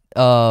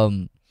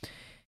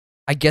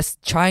 I guess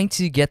trying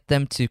to get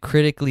them to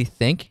critically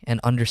think and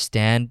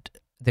understand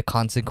the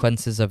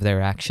consequences of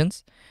their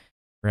actions,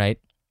 right?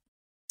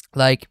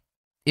 Like,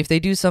 if they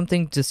do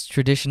something just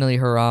traditionally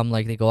haram,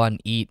 like they go out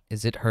and eat,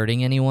 is it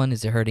hurting anyone?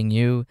 Is it hurting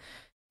you?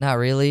 Not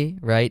really,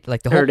 right?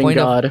 Like the whole Hurting point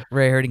God. of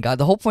hurting God.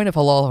 The whole point of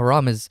halal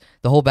haram is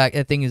the whole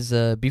thing is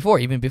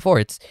before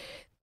it's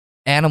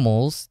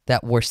animals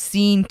that were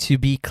seen to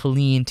be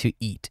clean to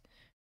eat,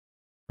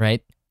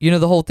 right?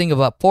 The whole thing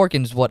about pork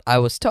and what I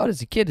was taught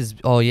as a kid is,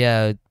 oh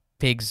yeah,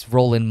 pigs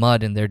roll in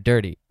mud and they're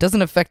dirty.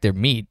 Doesn't affect their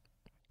meat.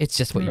 It's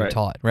just what you're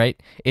taught, right?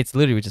 It's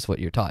literally just what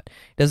you're taught.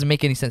 It doesn't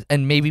make any sense.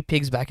 And maybe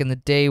pigs back in the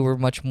day were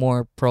much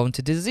more prone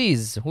to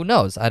disease. Who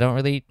knows? I don't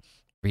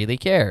really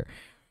care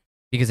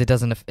because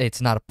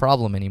it's not a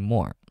problem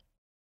anymore.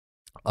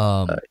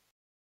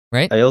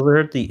 Right? I also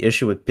heard the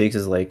issue with pigs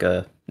is like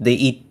they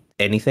eat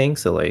anything,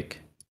 so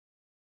like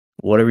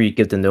whatever you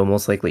give them, they'll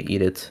most likely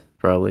eat it,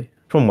 probably.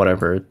 From what I've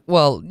heard.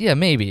 Well, yeah,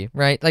 maybe,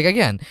 right? Like,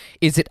 again,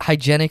 is it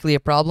hygienically a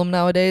problem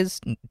nowadays?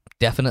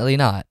 Definitely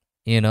not,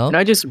 Can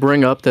I just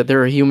bring up that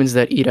there are humans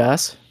that eat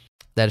ass?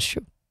 That is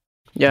true.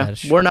 Yeah, That is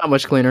true. we're not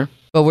much cleaner.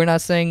 But we're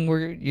not saying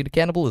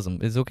cannibalism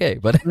is okay,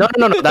 but... No,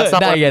 that's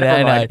not what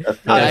never mind.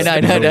 I'm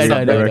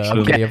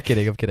I'm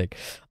kidding.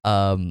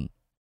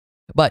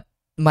 But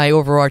my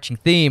overarching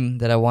theme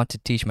that I want to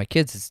teach my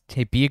kids is,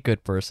 hey, be a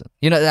good person.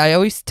 I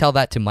always tell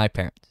that to my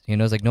parents.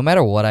 It's like, no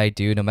matter what I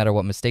do, no matter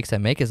what mistakes I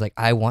make, is like,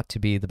 I want to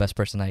be the best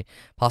person I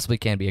possibly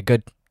can be, a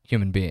good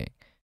human being,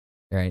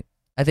 right?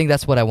 I think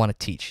that's what I want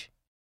to teach.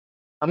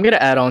 I'm going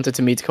to add on to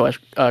Tamit's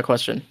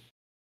question.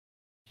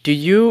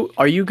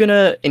 Are you going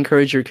to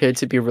encourage your kid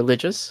to be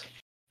religious?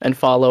 and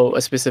follow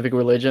a specific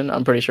religion,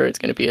 I'm pretty sure it's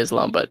going to be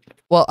Islam. But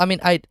Well, I mean,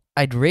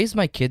 I'd raise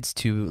my kids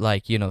to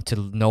like, to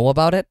know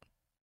about it.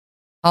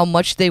 How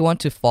much they want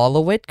to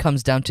follow it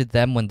comes down to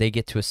them when they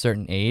get to a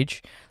certain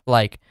age.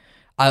 Like,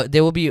 they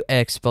will be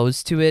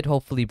exposed to it,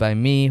 hopefully by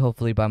me,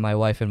 hopefully by my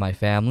wife and my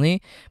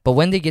family. But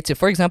when they get to,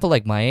 for example,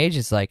 like my age,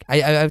 it's like,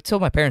 I've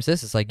told my parents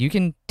this, it's like, you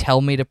can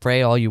tell me to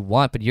pray all you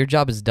want, but your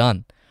job is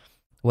done.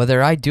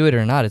 Whether I do it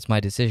or not, it's my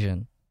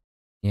decision,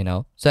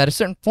 So at a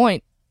certain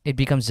point, it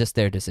becomes just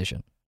their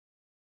decision.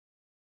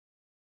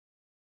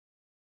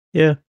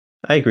 Yeah,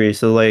 I agree.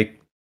 So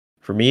like,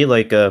 for me,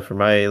 like, for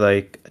my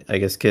like, I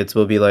guess kids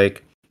will be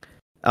like,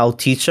 I'll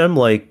teach them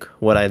like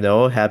what I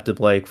know, have to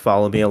like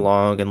follow me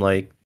along and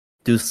like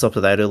do stuff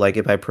that I do. Like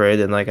if I pray,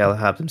 then like I'll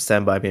have them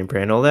stand by me and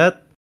pray and all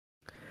that.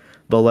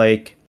 But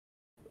like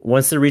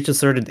once they reach a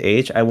certain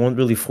age, I won't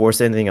really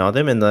force anything on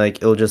them, and like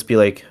it'll just be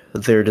like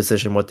their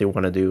decision what they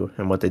want to do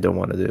and what they don't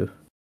want to do.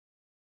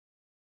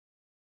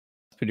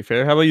 That's pretty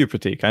fair. How about you,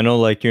 Pratik? I know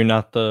like you're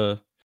not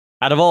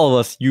out of all of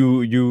us,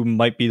 you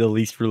might be the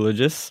least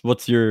religious.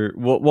 What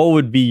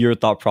would be your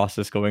thought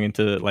process going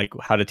into like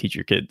how to teach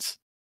your kids?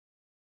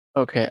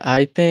 okay,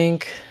 I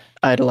think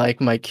I'd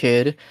like my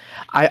kid.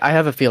 I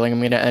have a feeling I'm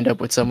going to end up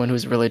with someone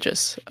who's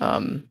religious.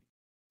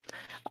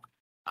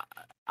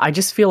 I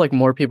just feel like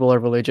more people are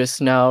religious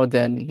now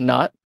than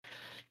not.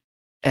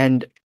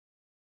 And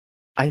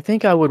I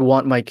think I would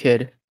want my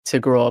kid to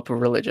grow up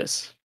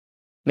religious.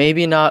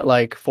 Maybe not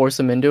like force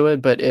them into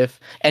it, but if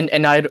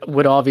and I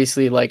would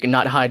obviously like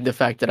not hide the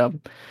fact that I'm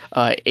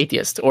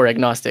atheist or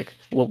agnostic,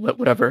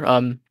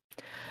 whatever.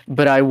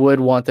 But I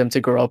would want them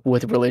to grow up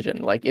with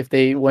religion. Like if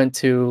they went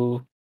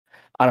to,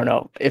 I don't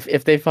know,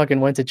 if they fucking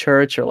went to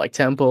church or like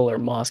temple or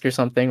mosque or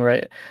something,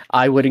 right?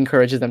 I would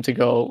encourage them to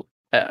go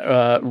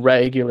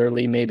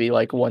regularly, maybe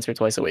like once or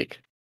twice a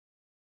week.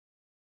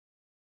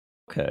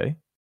 Okay.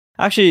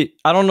 Actually,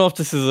 I don't know if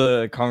this is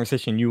a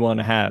conversation you want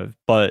to have,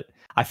 but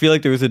I feel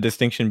like there is a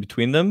distinction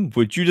between them.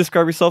 Would you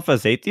describe yourself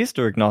as atheist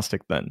or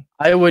agnostic then?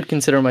 I would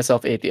consider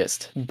myself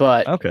atheist,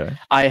 but Okay.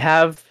 I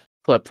have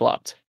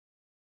flip-flopped.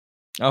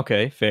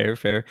 Okay,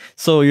 fair.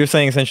 So you're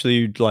saying essentially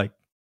you'd like,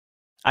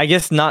 I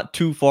guess not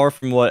too far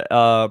from what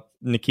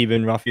Nikib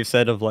and Rafi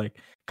said of like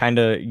kind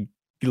of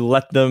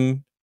let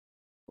them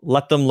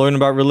learn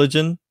about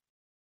religion,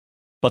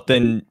 but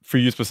then for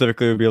you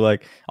specifically it would be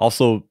like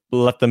also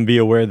let them be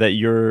aware that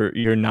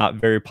you're not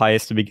very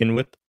pious to begin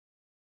with.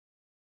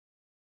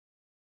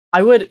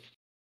 I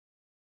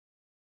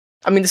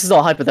mean, this is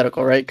all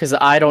hypothetical, right? Because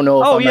I don't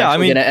know if I'm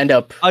actually going to end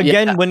up...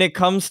 Again, when it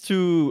comes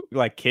to,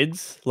 like,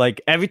 kids,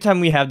 like, every time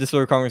we have this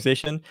sort of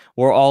conversation,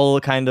 we're all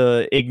kind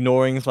of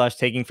ignoring /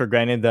 taking for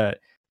granted that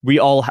we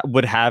all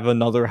would have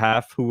another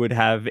half who would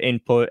have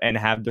input and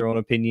have their own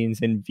opinions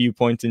and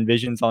viewpoints and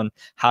visions on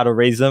how to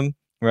raise them,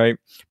 right?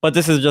 But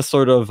this is just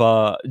sort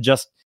of,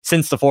 just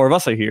since the four of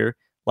us are here,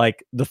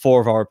 like, the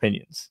four of our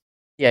opinions.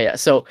 Yeah.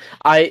 So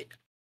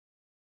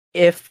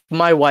if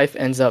my wife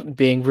ends up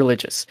being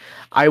religious,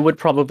 I would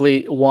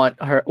probably want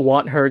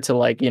her to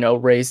like,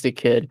 raise the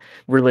kid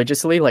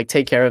religiously, like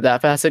take care of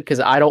that facet, because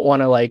I don't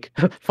want to like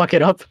fuck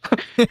it up.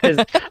 Because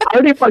I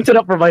already fucked it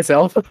up for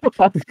myself.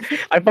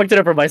 I fucked it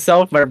up for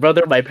myself, my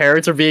brother, my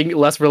parents are being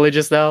less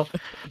religious now.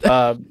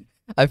 I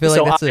feel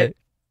like that's a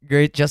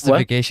great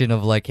justification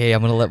of like, hey,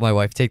 I'm gonna let my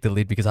wife take the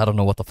lead because I don't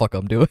know what the fuck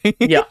I'm doing.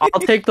 Yeah, I'll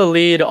take the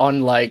lead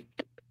on like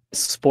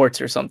sports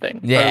or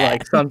something, or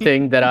like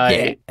something that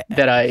I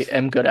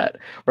am good at,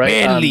 right?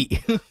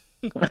 Manly.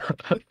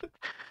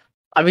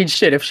 I mean,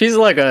 shit. If she's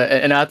like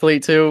an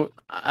athlete too,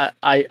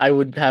 I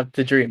would have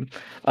the dream.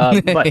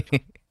 But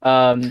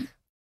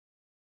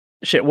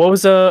shit. What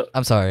was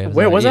I'm sorry.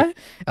 Where was I?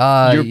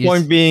 Your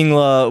point being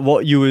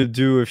what you would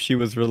do if she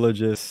was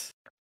religious.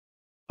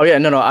 Oh yeah,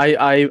 no.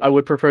 I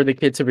would prefer the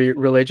kid to be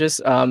religious.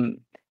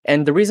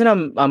 And the reason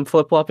I'm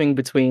flip-flopping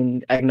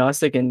between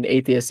agnostic and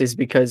atheist is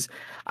because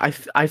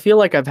I feel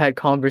like I've had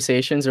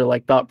conversations or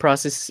like whatever.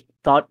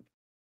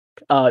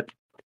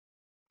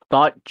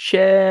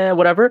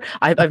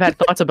 I've had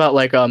thoughts about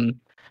like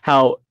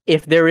how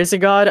if there is a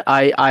God,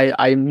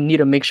 I need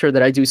to make sure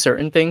that I do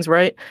certain things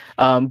right.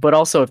 But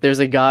also if there's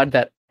a God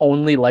that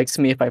only likes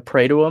me if I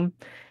pray to him,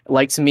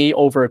 likes me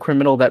over a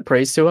criminal that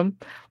prays to him,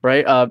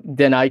 right?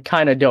 Then I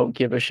kind of don't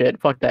give a shit.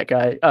 Fuck that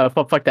guy.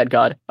 Fuck that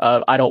God.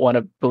 I don't want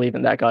to believe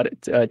in that God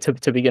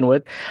to begin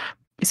with.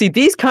 See,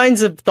 these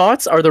kinds of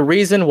thoughts are the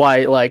reason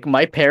why, like,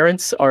 my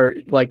parents are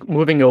like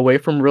moving away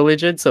from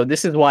religion. So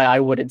this is why I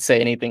wouldn't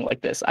say anything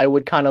like this. I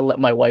would kind of let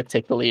my wife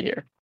take the lead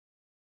here.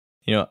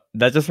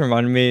 That just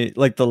reminded me,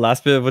 like the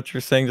last bit of what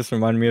you're saying just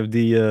reminded me of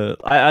the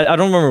I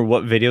don't remember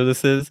what video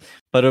this is,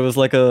 but it was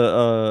like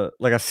a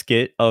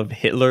skit of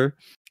Hitler,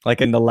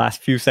 like in the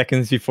last few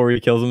seconds before he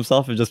kills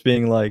himself, of just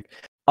being like,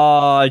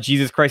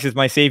 Jesus Christ is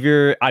my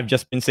savior, I've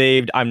just been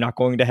saved, I'm not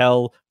going to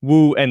hell,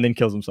 woo, and then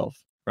kills himself,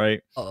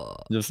 right?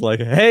 Just like,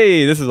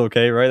 hey, this is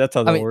okay, right? That's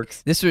how that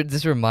works. This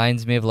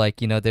reminds me of like,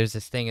 there's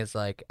this thing is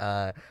like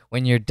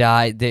when you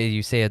die,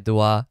 you say a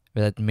dua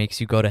that makes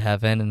you go to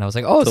heaven, and I was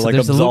like, oh, To so like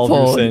there's a absolve your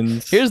loophole.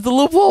 sins. Here's the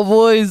loophole,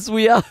 boys.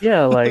 We out.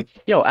 Yeah, like,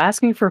 yo,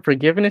 asking for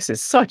forgiveness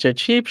is such a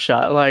cheap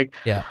shot. Like,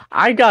 Yeah.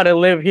 I gotta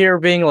live here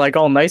being like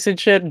all nice and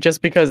shit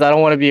just because I don't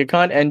want to be a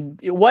cunt. And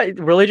what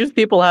religious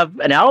people have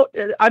an out?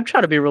 I'm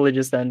trying to be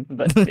religious then,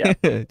 but yeah.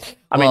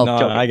 I mean, Well, No,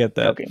 joking, I get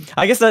that. joking.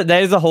 I guess that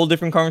is a whole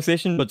different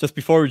conversation. But just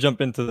before we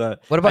jump into that,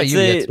 What about I'd you,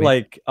 say, Yatsumi?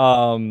 like,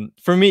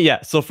 for me,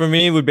 yeah. So for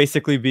me, it would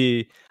basically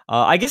be,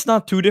 I guess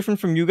not too different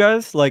from you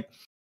guys. Like,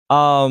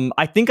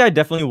 I think I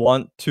definitely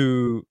want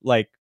to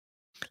like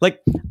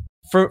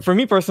for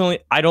me personally,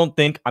 I don't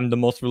think I'm the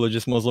most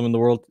religious Muslim in the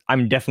world.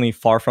 I'm definitely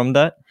far from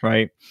that,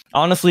 right?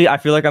 Honestly, I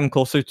feel like I'm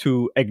closer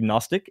to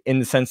agnostic in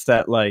the sense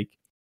that, like,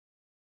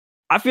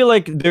 I feel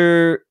like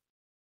there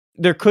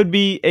could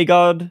be a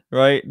god,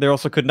 right? There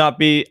also could not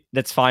be.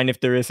 That's fine if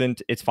there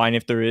isn't. It's fine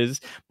if there is.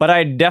 But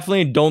I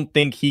definitely don't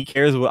think he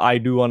cares what I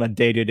do on a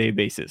day-to-day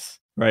basis,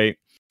 right?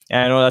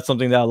 And I know that's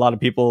something that a lot of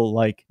people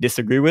like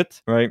disagree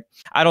with, right?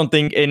 I don't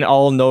think an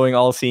all-knowing,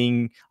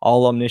 all-seeing,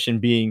 all-omniscient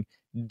being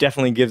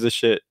definitely gives a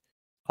shit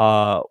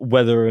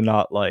whether or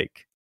not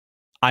like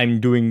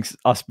I'm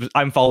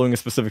following a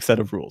specific set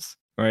of rules,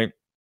 right?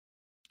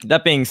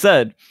 That being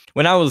said,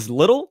 when I was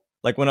little,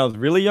 like when I was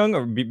really young,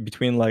 or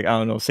between like, I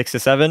don't know, 6 to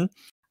 7,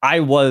 I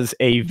was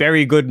a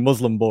very good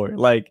Muslim boy.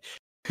 Like,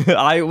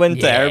 I went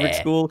to Arabic Yeah.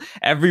 school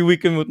every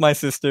weekend with my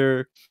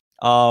sister.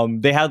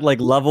 They had like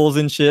levels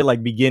and shit,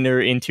 like beginner,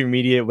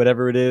 intermediate,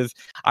 whatever it is.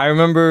 I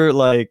remember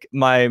like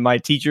my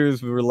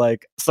teachers were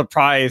like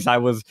surprised I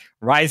was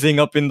rising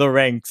up in the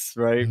ranks,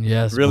 right?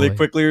 Yes, Really boy.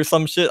 quickly or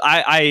some shit.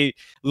 I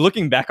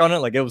looking back on it,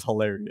 like, it was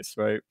hilarious,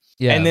 right?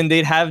 Yeah. And then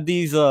they'd have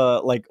these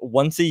like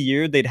once a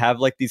year they'd have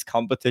like these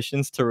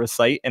competitions to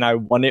recite, and I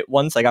won it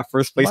once. I got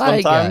first place My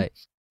one time, guy.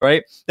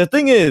 right? The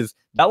thing is,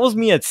 that was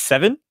me at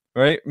 7,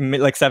 right?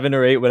 Like 7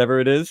 or 8, whatever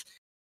it is.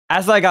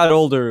 As I got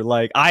older,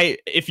 like,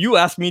 if you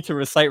ask me to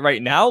recite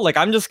right now, like,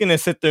 I'm just gonna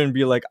sit there and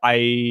be like,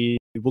 I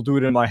will do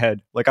it in my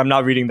head. Like, I'm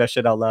not reading that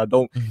shit out loud.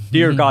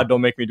 Dear God,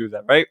 don't make me do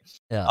that, right?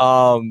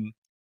 Yeah.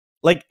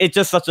 Like, it's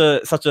just such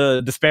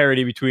a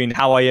disparity between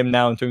how I am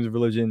now in terms of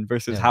religion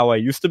versus how I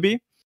used to be.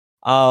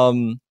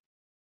 And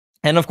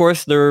of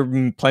course, there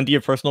are plenty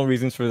of personal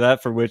reasons for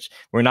that, for which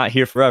we're not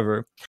here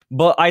forever.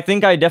 But I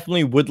think I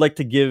definitely would like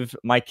to give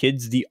my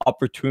kids the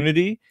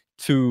opportunity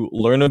to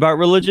learn about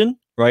religion,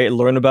 right?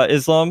 Learn about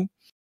Islam.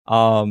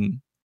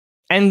 And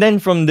then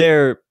from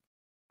there,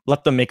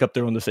 let them make up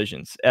their own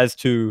decisions as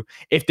to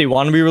if they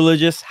want to be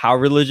religious, how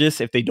religious,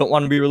 if they don't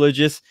want to be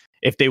religious,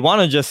 if they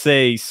want to just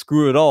say,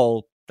 screw it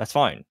all, that's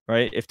fine,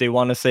 right? If they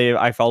want to say,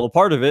 I follow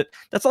part of it,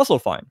 that's also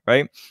fine,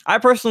 right? I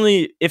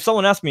personally, if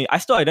someone asks me, I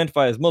still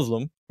identify as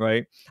Muslim,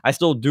 right? I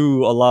still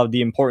do a lot of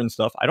the important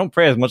stuff. I don't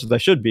pray as much as I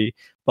should be,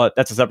 but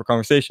that's a separate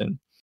conversation.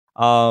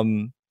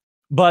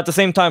 But at the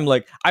same time,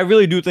 like, I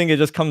really do think it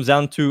just comes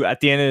down to, at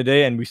the end of the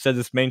day, and we've said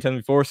this many times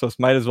before, so this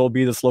might as well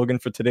be the slogan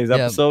for today's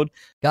episode.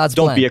 God's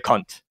don't plan. be a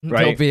cunt,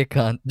 right? Don't be a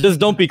cunt. Just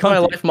don't be That's my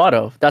cunty. life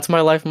motto. That's my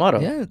life motto.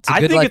 Yeah, it's a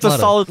I good think life it's a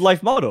motto. solid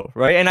life motto,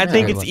 right? And I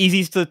think Very it's much.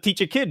 easy to teach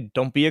a kid,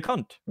 don't be a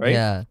cunt, right?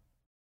 Yeah.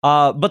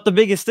 But the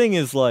biggest thing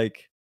is,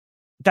 like,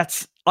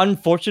 that's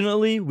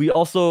unfortunately, we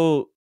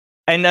also,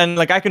 and then,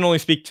 like, I can only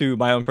speak to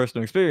my own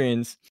personal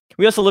experience.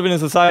 We also live in a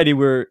society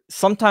where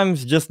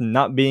sometimes just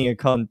not being a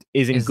cunt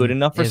isn't good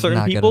enough for Is certain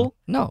not good people.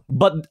 enough. No.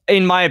 But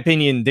in my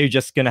opinion, they're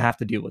just gonna have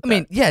to deal with I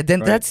mean, that. yeah,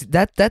 then right?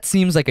 that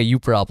seems like a you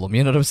problem.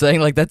 You know what I'm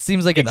saying? Like, that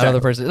seems like another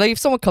Exactly. person. Like, if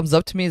someone comes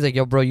up to me, is like,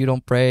 yo, bro, you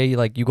don't pray,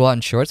 like, you go out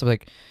in shorts, I'm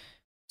like,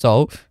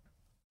 so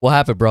what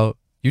happened, bro?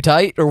 You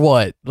tight or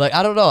what? Like,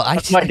 I don't know.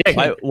 That's my dick.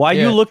 Why are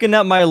Yeah. you looking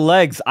at my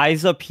legs?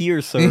 Eyes up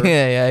here, sir.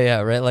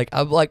 yeah, right? Like,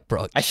 I'm like,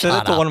 bro, I said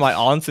shut it to up. one of my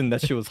aunts, and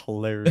that shit was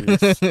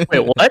hilarious. Wait,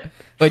 what?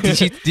 Wait,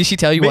 did she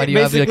tell you why do you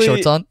have like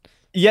shorts on?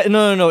 Yeah,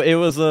 no. It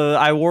was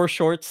I wore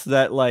shorts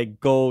that like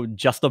go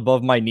just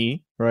above my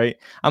knee, right?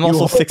 I'm You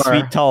also 6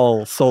 whore. feet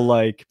tall, so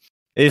like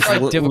it's Quite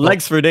difficult.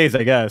 legs for days,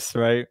 I guess,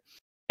 right?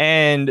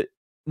 And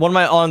one of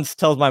my aunts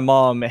tells my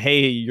mom,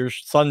 "Hey, your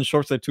son's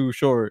shorts are too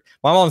short."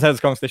 My mom's had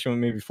this conversation with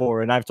me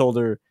before, and I've told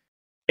her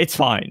it's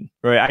fine,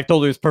 right? I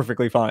told her it's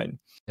perfectly fine.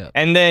 Yeah.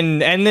 And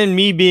then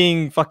me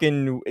being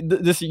fucking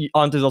this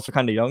aunt is also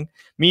kind of young.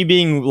 Me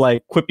being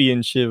like quippy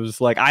and shit was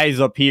like eyes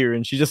up here,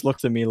 and she just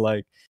looks at me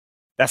like,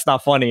 that's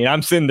not funny. And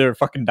I'm sitting there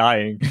fucking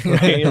dying.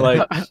 Right?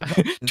 Like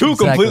two Exactly.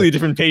 completely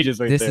different pages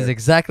right This there. is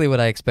exactly what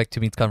I expect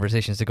Tumit's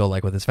conversations to go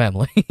like with his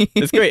family.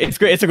 It's great. It's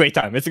great. It's a great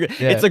time. It's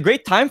Yeah. a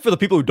great time for the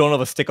people who don't have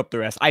a stick up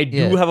their ass. I do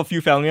Yeah. have a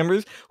few family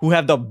members who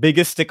have the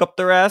biggest stick up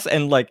their ass,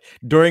 and like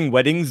during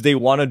weddings they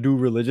want to do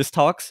religious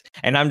talks,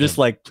 and I'm just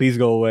like, please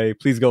go away,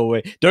 please go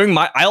away. During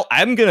my,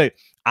 I'm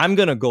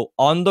gonna go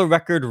on the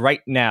record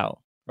right now,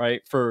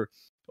 right, for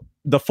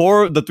the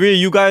 3 of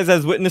you guys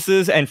as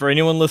witnesses, and for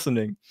anyone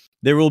listening,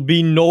 there will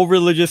be no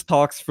religious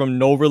talks from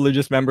no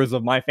religious members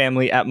of my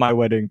family at my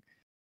wedding.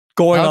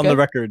 Going on Okay. the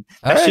record.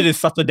 That All shit right. is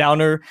such a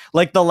downer.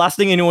 Like, the last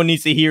thing anyone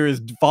needs to hear is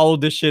follow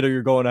this shit or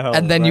you're going to hell.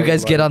 And then you right?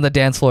 guys get Like- on the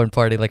dance floor and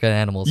party like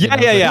animals. you Yeah,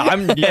 know? yeah,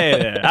 Like-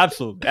 yeah.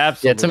 Absolutely, Yeah,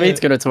 absolutely. to me,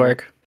 it's gonna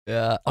twerk.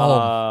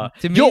 Yeah.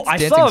 To me, Yo, it's I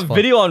saw a dancing's fun.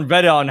 video on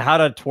Reddit on how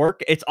to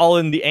twerk. It's all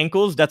in the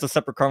ankles. That's a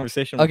separate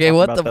conversation. We'll Okay, talk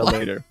what about the that fuck?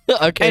 later.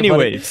 Okay.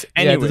 Anyways,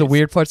 Yeah, the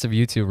weird parts of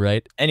YouTube,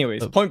 right?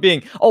 Anyways, point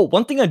being,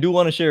 one thing I do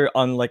want to share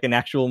on like an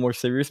actual more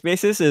serious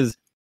basis is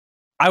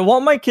I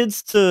want my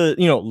kids to,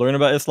 learn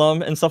about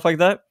Islam and stuff like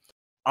that.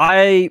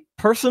 I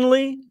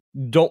personally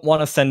don't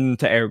want to send them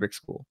to Arabic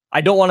school. I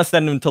don't want to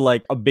send them to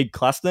like a big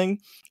class thing.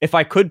 If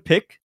I could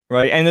pick,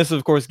 right, and this is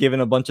of course given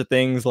a bunch of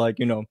things like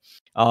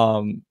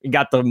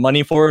got the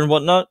money for it and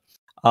whatnot.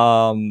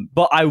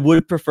 But I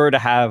would prefer to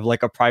have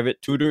like a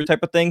private tutor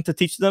type of thing to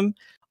teach them,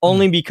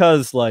 only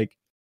because like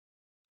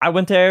I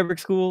went to Arabic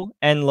school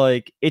and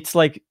like it's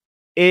like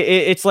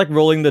it's like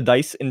rolling the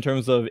dice in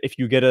terms of if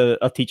you get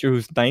a teacher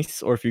who's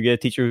nice or if you get a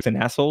teacher who's an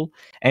asshole.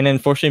 And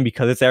unfortunately,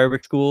 because it's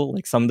Arabic school,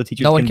 like some of the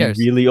teachers No one can cares.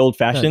 be really old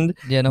fashioned.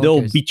 Yeah, no one They'll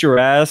cares. beat your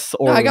ass.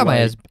 Or No, I got my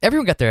like- ass.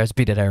 Everyone got their ass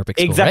beat at Arabic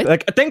school, Exactly. right?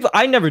 Like I think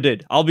I never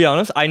did. I'll be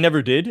honest, I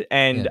never did,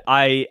 and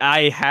Yeah.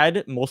 I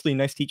had mostly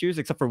nice teachers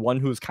except for one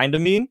who was kind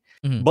of mean.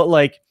 Mhm. But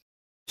like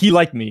he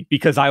liked me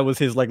because I was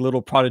his like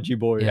little prodigy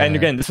boy. Yeah. And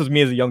again, this was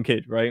me as a young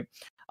kid, right?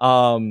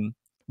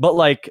 But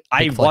like I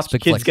Big flex, watched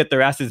big kids flex. get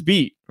their asses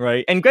beat,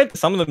 right? And granted,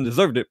 some of them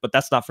deserved it, but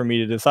that's not for me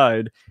to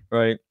decide,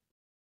 right?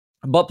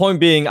 But point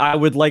being, I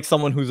would like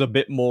someone who's a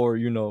bit more,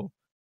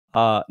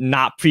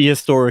 not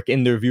prehistoric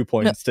in their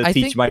viewpoints to I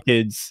teach think- my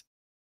kids.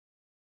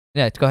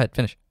 Yeah, go ahead,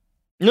 finish.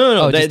 No,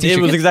 Oh, just teach it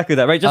your was kids? exactly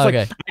that, right? Just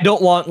Okay. I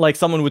don't want like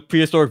someone with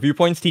prehistoric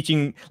viewpoints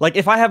teaching. Like,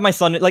 if I have my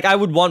son, like I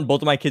would want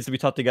both of my kids to be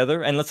taught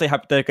together. And let's say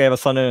hypothetically, I have a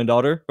son and a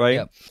daughter, right?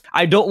 Yep.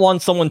 I don't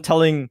want someone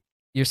telling.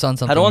 Your son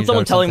something. I don't want your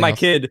someone daughter telling my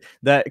something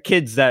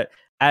kids that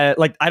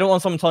like I don't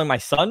want someone telling my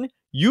son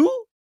you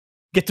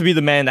get to be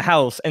the man in the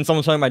house, and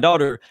someone telling my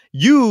daughter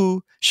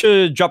you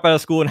should drop out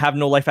of school and have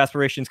no life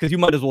aspirations because you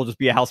might as well just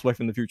be a housewife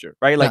in the future,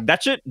 right? Like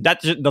that shit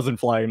doesn't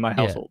fly in my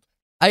household.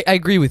 I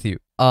agree with you.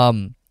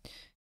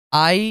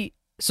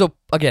 So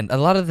again, a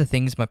lot of the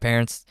things my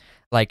parents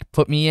like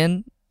put me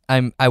in,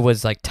 I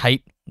was like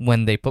tight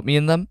when they put me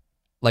in them,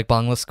 like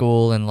Bangla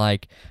school and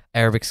like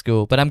Arabic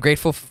school. But I'm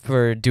grateful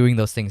for doing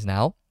those things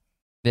now.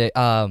 But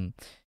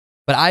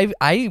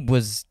I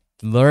was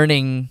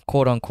learning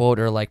quote unquote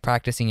or like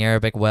practicing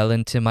Arabic well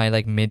into my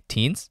like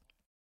mid-teens.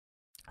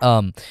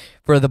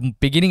 For the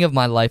beginning of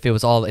my life, it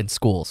was all in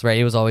schools, right?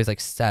 It was always like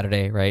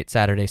Saturday, right?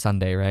 Saturday,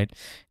 Sunday, right? It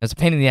was a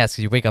pain in the ass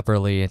because you wake up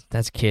early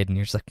as a kid and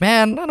you're just like,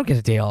 man, I don't get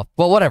a day off.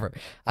 Well, whatever.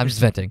 I'm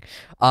just venting.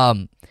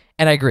 And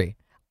I agree.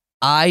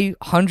 I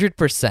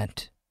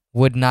 100%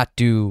 would not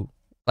do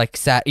like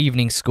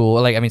evening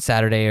school,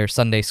 Saturday or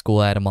Sunday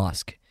school at a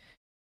mosque,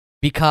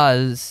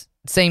 because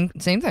same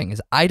thing is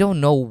I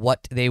don't know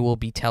what they will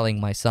be telling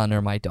my son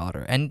or my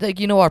daughter, and like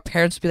our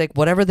parents be like,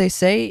 whatever they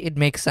say, it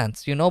makes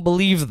sense,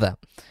 believe them.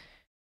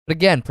 But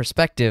again,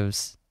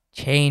 perspectives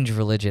change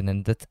religion,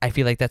 and I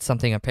feel like that's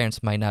something our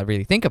parents might not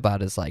really think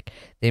about. Is like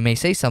they may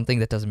say something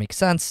that doesn't make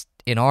sense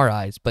in our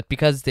eyes, but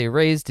because they're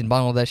raised in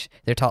Bangladesh,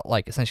 they're taught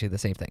like essentially the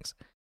same things.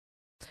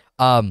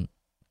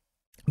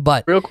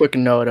 But real quick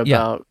note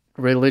about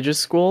religious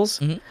schools.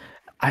 Mhm.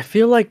 I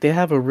feel like they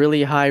have a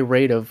really high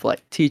rate of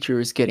like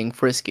teachers getting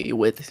frisky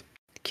with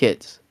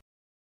kids.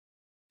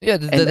 yeah,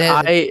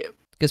 And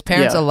because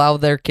parents yeah. allow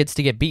their kids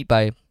to get beat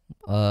by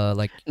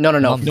like no.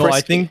 Mom- No, I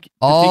frisky. think he's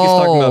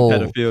talking Oh.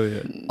 about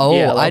pedophilia. Oh,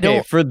 Yeah, I okay,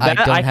 don't. For that,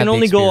 don't I have can the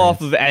only go off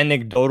experience. of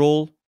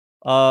anecdotal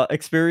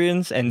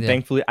experience, and Yeah.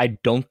 thankfully, I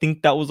don't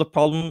think that was a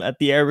problem at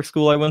the Arabic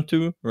school I went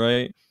to.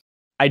 Right,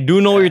 I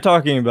do know what Yeah. you're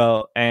talking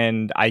about,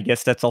 and I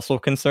guess that's also a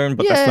concern,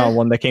 but that's Yeah. not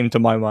one that came to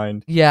my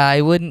mind. Yeah, I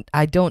wouldn't.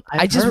 I don't.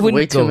 I I've just heard wouldn't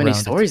way go too many around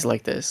it. stories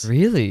like this.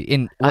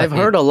 Really? I've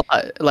heard a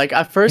lot. Like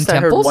at first, In I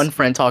heard temples? one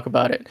friend talk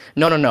about it.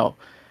 No.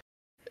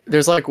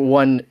 There's like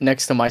one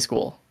next to my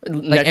school,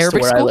 next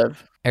Arabic to where school? I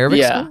live. Arabic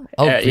yeah, school?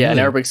 Oh, yeah, an really?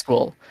 Arabic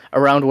school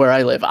around where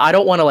I live. I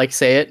don't want to like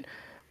say it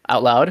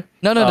out loud.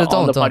 No, on the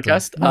don't.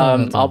 podcast. No,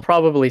 I'll don't.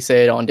 probably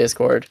say it on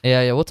Discord.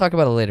 Yeah, we'll talk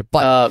about it later.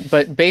 But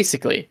But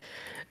basically,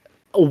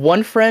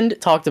 one friend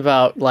talked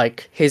about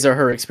like his or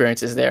her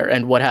experiences there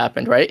and what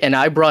happened, right? And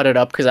I brought it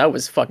up because I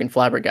was fucking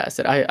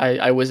flabbergasted.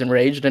 I was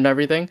enraged and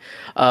everything.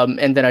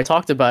 And then I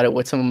talked about it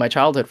with some of my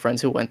childhood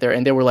friends who went there,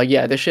 and they were like,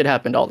 "Yeah, this shit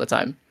happened all the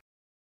time,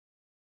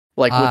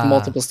 like with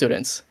multiple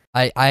students."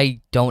 I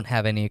don't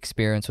have any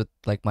experience with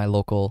like my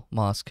local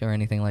mosque or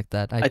anything like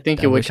that. I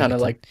think it would wish I kind of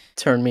could. like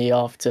turn me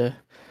off to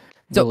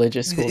So,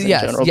 religious schools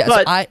yes, in general. yes,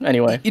 But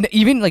anyway,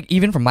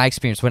 even from my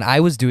experience, when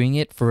I was doing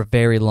it for a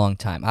very long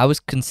time, I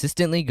was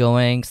consistently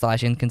going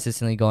 /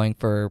 inconsistently going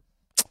for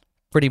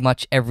pretty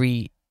much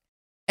every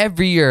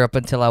year up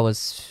until I was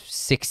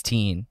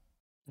 16.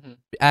 Mhm.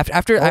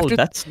 After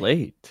That's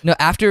late.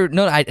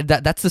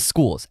 that's the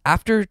schools.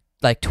 After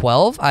like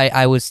 12,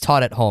 I was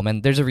taught at home,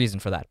 and there's a reason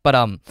for that. But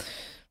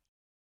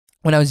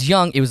when I was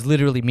young, it was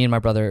literally me and my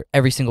brother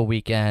every single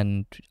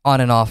weekend,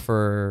 on and off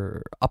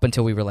for up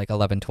until we were like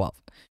 11, 12.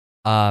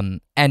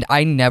 And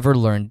I never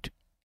learned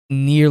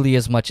nearly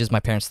as much as my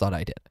parents thought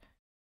I did.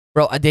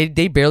 Bro,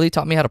 they barely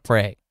taught me how to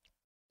pray,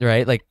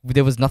 right? Like,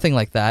 there was nothing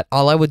like that.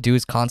 All I would do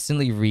is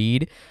constantly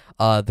read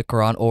the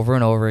Quran over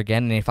and over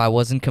again, and if I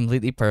wasn't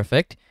completely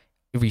perfect,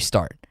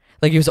 restart.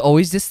 Like it was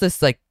always just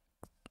this like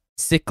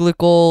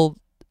cyclical,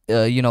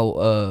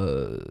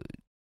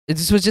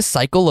 this was just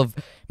cycle of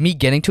me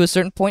getting to a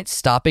certain point,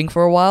 stopping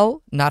for a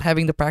while, not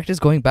having the practice,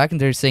 going back,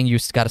 and they're saying you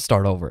got to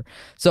start over.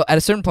 So at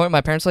a certain point,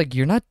 my parents were like,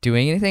 you're not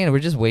doing anything, and we're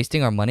just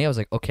wasting our money. I was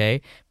like,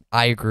 okay,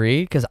 I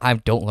agree, because I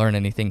don't learn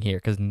anything here,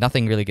 because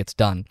nothing really gets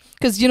done.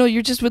 Because,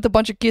 you're just with a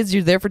bunch of kids,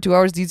 you're there for 2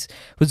 hours, these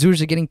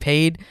Huzoors are getting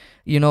paid,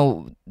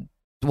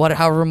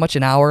 however much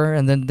an hour,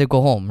 and then they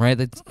go home, right?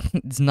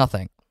 It's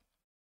nothing.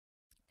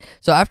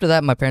 So after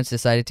that, my parents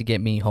decided to get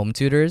me home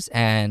tutors,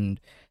 and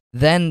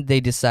then they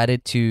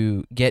decided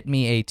to get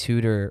me a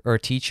tutor or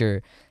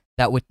teacher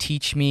that would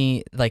teach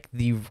me like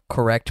the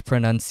correct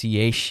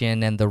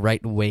pronunciation and the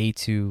right way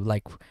to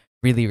like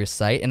really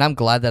recite. And I'm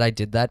glad that I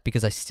did that,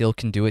 because I still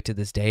can do it to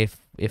this day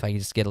if I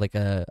just get like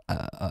an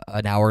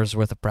hour's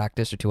worth of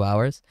practice or 2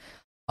 hours.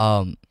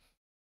 And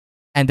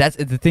that's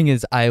the thing,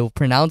 is I will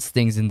pronounce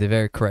things in the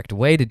very correct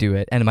way to do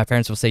it, and my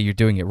parents will say you're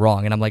doing it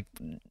wrong, and I'm like,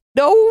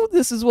 no,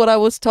 this is what I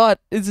was taught.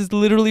 This is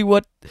literally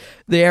what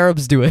the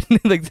Arabs do it.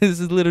 Like, this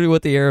is literally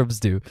what the Arabs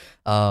do.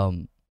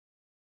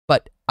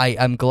 But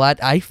I'm glad.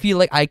 I feel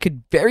like I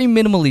could very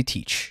minimally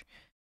teach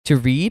to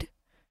read.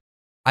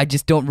 I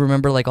just don't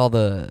remember like all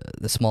the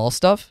small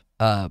stuff.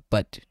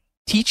 But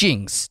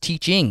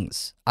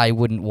teachings, I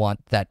wouldn't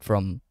want that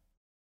from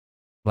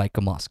like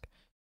a mosque.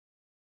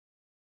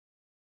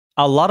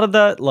 A lot of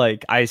that,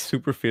 like, I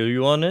super feel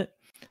you on it.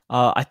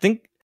 I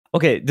think,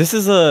 okay, this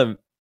is a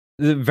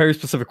very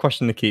specific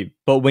question to keep.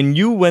 But when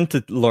you went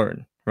to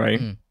learn,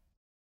 right? Mm.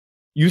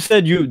 You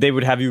said they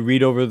would have you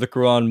read over the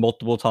Quran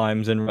multiple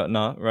times and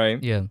whatnot,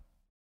 right? Yeah.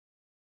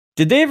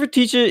 Did they ever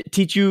teach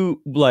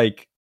you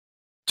like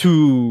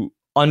to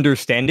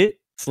understand it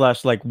 /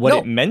 like what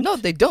it meant? No,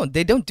 they don't.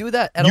 They don't do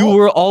that at all. You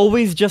were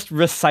always just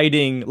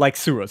reciting like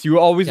surahs. You were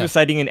always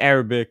reciting in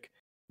Arabic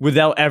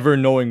without ever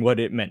knowing what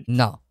it meant.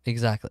 No,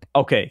 exactly.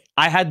 Okay,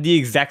 I had the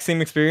exact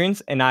same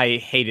experience, and I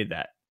hated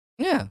that.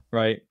 Yeah.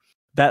 Right?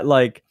 That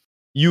like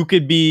you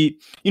could be,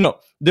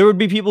 there would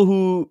be people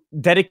who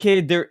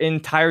dedicated their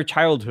entire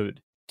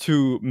childhood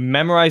to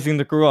memorizing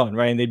the Quran,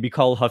 right? And they'd be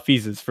called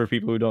hafizes for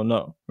people who don't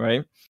know,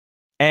 right?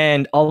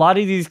 And a lot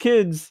of these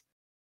kids,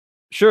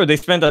 sure, they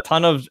spent a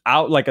ton of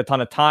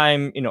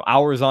time,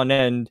 hours on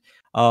end,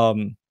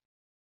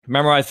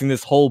 memorizing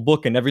this whole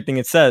book and everything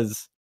it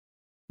says,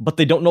 but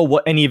they don't know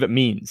what any of it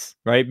means,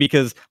 right?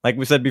 Because, like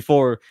we said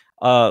before,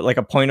 like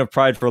a point of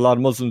pride for a lot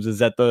of Muslims is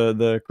that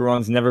the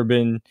Quran's never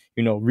been,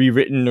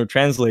 rewritten or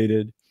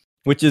translated,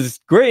 which is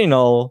great and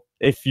all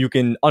if you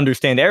can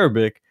understand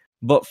Arabic.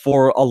 But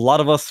for a lot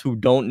of us who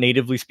don't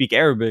natively speak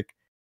Arabic,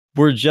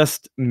 we're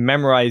just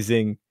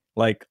memorizing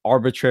like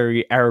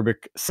arbitrary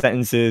Arabic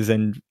sentences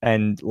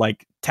and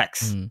like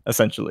text,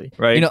 essentially,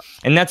 right?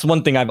 And that's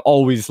one thing I've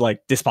always like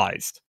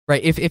despised.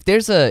 Right. If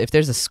there's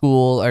a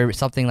school or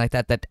something like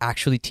that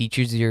actually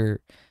teaches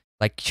your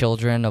like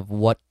children of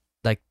what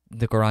like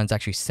the Quran's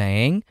actually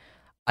saying,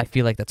 I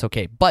feel like that's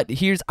okay. But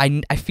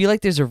I feel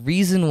like there's a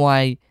reason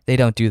why they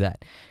don't do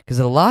that, because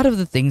a lot of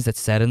the things that's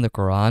said in the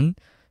Quran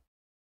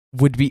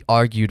would be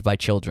argued by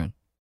children,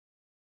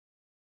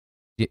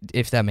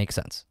 if that makes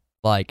sense.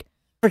 Like,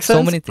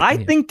 so many things.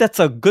 I think that's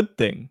a good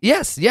thing.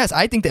 Yes,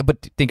 I think that.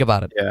 But think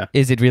about it. Yeah.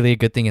 Is it really a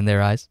good thing in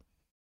their eyes?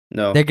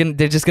 No.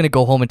 They're just gonna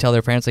go home and tell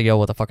their parents like, "Yo,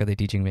 what the fuck are they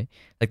teaching me?"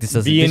 Like, this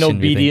doesn't be an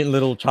obedient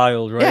little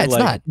child, right? Yeah, it's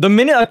like, not. The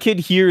minute a kid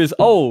hears,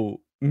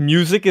 "Oh,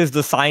 music is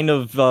the sign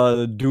of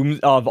doom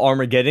of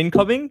Armageddon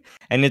coming,"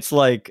 and it's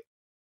like,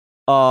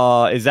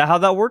 is that how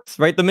that works?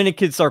 Right? The minute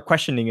kids start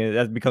questioning it,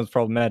 that becomes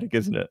problematic,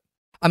 isn't it?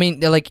 I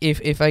mean, like,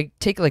 if I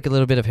take like a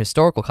little bit of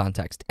historical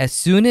context, as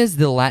soon as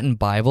the Latin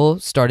Bible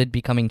started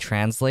becoming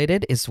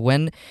translated is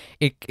when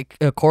it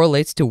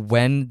correlates to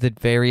when the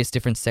various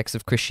different sects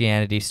of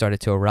Christianity started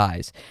to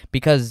arise.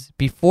 Because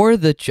before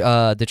the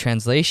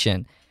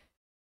translation,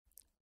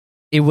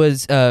 it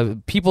was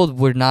people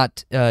did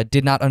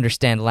not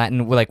understand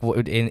Latin like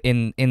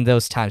in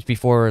those times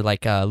before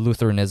like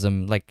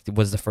Lutheranism like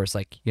was the first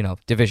like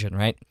division,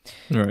 right?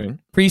 Right.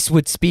 Priests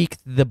would speak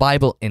the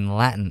Bible in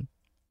Latin.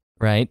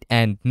 Right,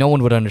 and no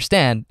one would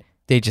understand.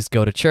 They just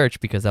go to church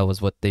because that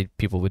was what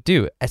people would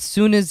do. As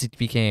soon as it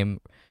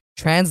became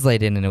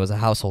translated and it was a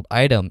household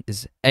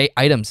items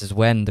is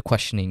when the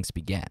questionings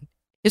began.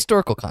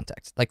 Historical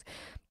context, like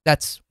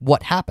that's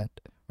what happened,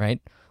 right?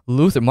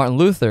 Martin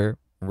Luther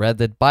read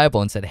the Bible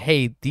and said,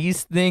 "Hey,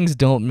 these things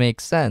don't make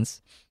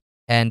sense,"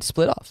 and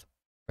split off,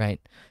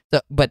 right?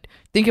 So, but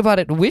think about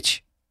it: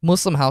 which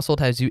Muslim household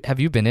have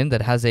you been in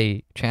that has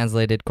a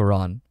translated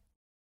Quran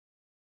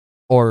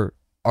or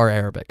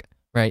Arabic?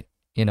 Right,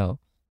 it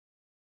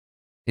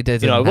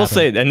doesn't. I will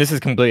say, and this is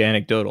completely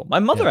anecdotal. My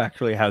mother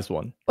actually has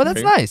one. Well,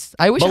 that's nice.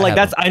 I wish. But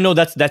like I know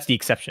that's the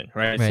exception,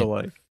 right? So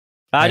like,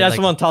 I just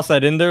want to toss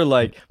that in there.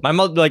 Like my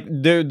mother, like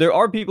there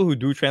are people who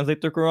do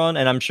translate the Quran,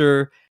 and I'm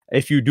sure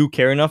if you do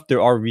care enough,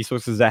 there are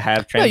resources that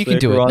have translated. No, you can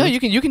do Quran. it.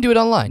 No, you can do it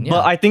online. Yeah.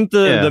 But I think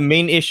the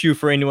main issue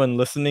for anyone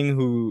listening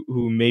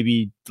who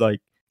maybe like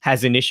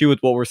has an issue with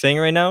what we're saying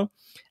right now,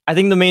 I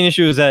think the main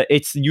issue is that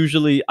it's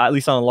usually, at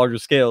least on a larger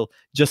scale,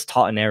 just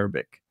taught in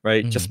Arabic,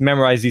 right? Just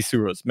memorize these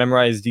surahs,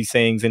 memorize these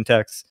sayings in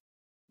text.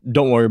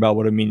 Don't worry about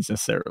what it means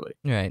necessarily.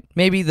 Right.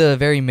 Maybe the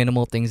very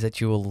minimal things that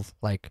you will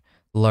like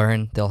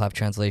learn, they'll have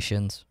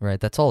translations,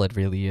 right? That's all it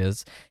really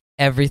is.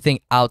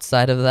 Everything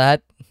outside of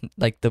that,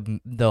 like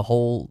the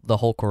whole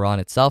Quran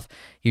itself,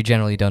 you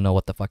generally don't know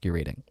what the fuck you're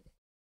reading.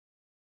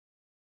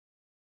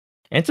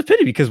 And it's a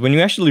pity because when you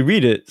actually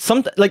read it,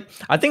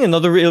 I think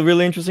another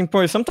really interesting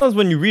point is sometimes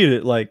when you read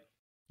it, like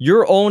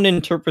your own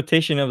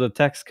interpretation of the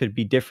text could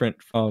be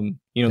different from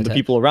the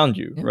people around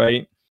you,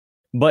 right?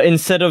 But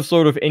instead of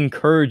sort of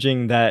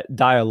encouraging that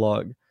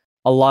dialogue,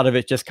 a lot of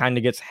it just kind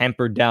of gets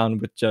hampered down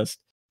with just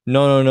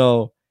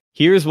no.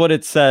 Here's what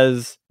it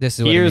says.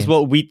 Here's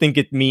what we think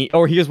it means,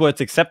 or here's what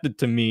it's accepted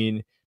to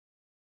mean.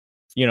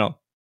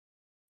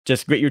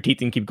 Just grit your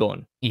teeth and keep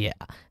going. Yeah,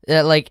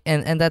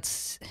 and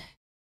that's.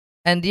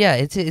 And yeah,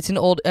 it's an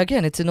older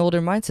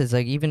mindset. It's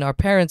like even our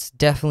parents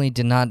definitely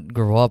did not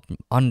grow up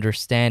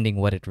understanding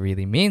what it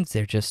really means.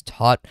 They're just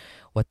taught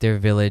what their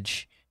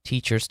village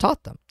teachers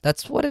taught them.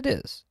 That's what it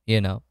is,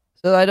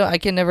 So I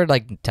can never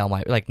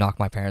knock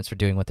my parents for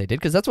doing what they did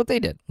because that's what they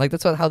did. Like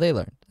that's how they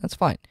learned. That's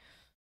fine.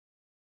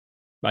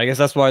 I guess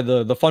that's why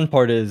the fun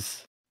part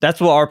is that's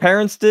what our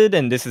parents did,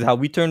 and this is how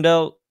we turned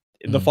out.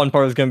 The fun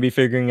part is going to be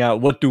figuring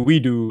out what do we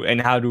do and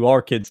how do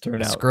our kids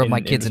turn out. Screw up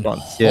my kids in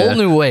whole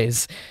new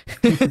ways.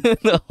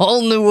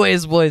 Whole new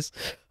ways, boys.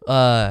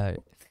 All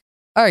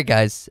right,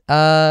 guys.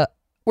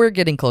 We're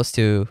getting close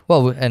to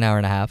an hour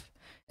and a half.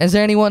 Is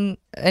there anyone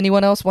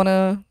else want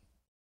to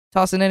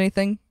toss in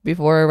anything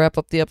before I wrap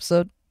up the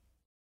episode?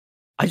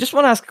 I just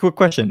want to ask a quick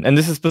question, and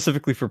this is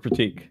specifically for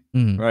Pratik,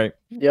 right?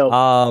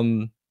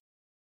 Yo.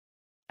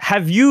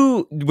 Have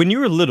you, when you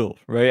were little,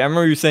 right? I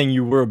remember you saying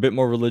you were a bit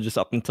more religious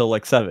up until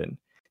like 7.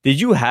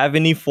 Did you have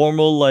any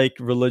formal like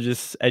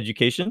religious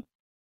education?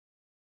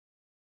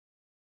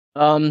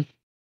 I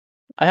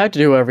had to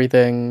do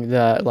everything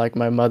that like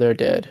my mother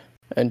did,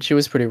 and she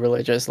was pretty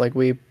religious. Like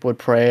we would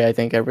pray, I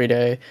think, every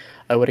day.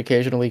 I would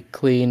occasionally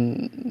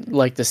clean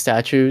like the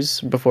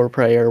statues before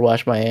prayer,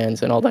 wash my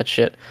hands, and all that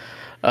shit.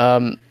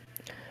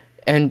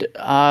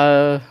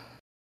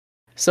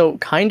 So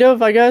kind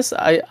of, I guess.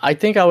 I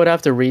think I would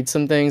have to read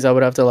some things. I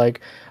would have to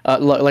like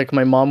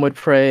my mom would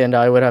pray, and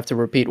I would have to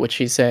repeat what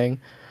she's saying.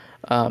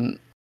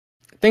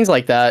 Things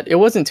like that. It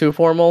wasn't too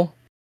formal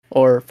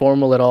or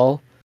formal at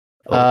all.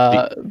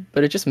 But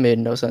it just made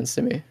no sense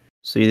to me.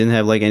 So you didn't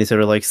have like any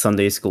sort of like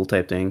Sunday school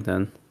type thing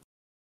then?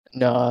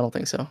 No, I don't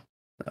think so.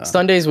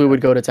 Sundays we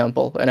would go to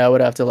temple, and I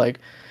would have to like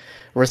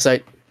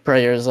recite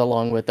prayers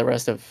along with the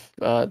rest of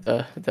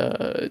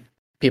the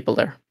people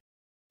there.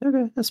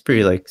 Okay, that's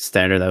pretty like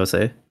standard, I would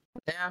say.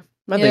 Yeah,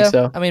 I think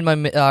so. I mean,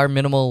 our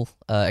minimal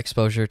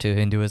exposure to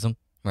Hinduism,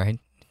 right,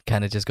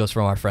 kind of just goes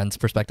from our friends'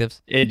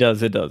 perspectives. It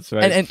does,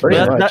 right?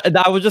 And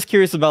I was just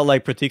curious about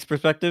like Pratik's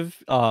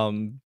perspective.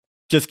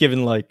 Just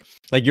given like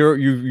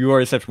you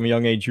already said from a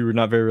young age you were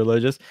not very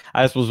religious.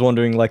 I just was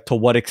wondering like to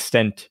what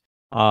extent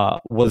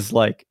was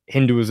like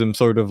Hinduism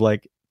sort of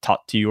like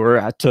taught to you,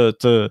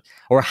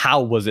 or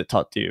how was it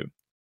taught to you?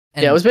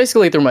 And it was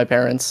basically through my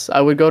parents.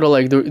 I would go to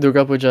like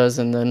Durga Pujas,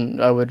 and then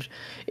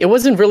it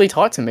wasn't really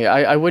taught to me.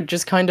 I would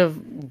just kind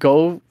of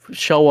go,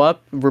 show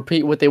up,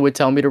 repeat what they would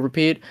tell me to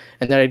repeat,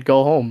 and then I'd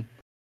go home.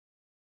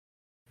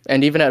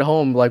 And even at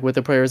home, like with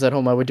the prayers at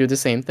home, I would do the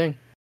same thing.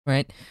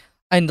 Right.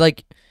 And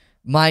like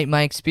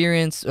my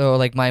experience, or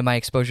like my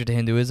exposure to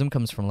Hinduism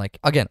comes from like,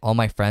 again, all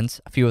my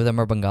friends. A few of them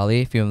are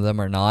Bengali, a few of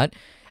them are not.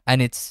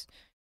 And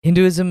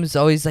Hinduism is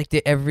always like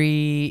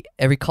every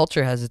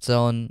culture has its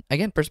own,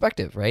 again,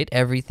 perspective, right?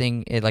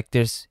 Everything, like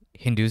there's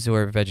Hindus who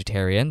are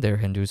vegetarian, there are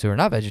Hindus who are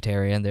not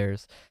vegetarian.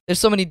 There's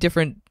so many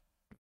different.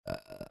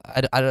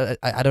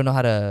 I don't know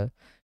how to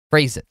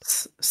phrase it.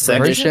 Sex.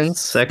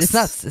 It's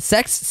not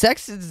sex.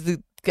 Sex is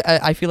the.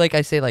 I feel like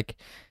I say like,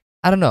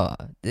 I don't know.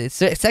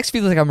 Sex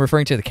feels like I'm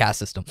referring to the caste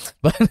system,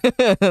 but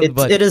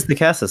it is the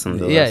caste system,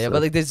 though. Yeah,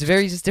 but like there's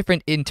various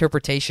different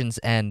interpretations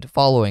and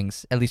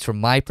followings, at least from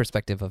my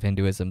perspective of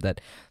Hinduism.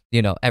 That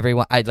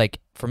everyone.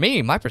 For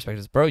me, my perspective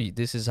is, bro,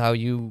 this is how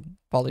you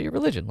follow your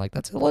religion. Like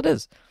that's all it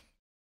is.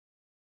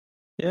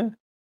 Yeah,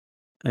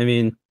 I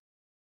mean,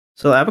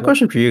 so I have a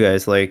question for you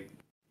guys. Like,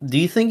 do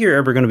you think you're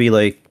ever gonna be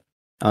like,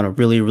 I don't know,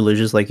 really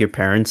religious like your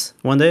parents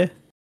one day?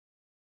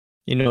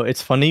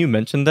 It's funny you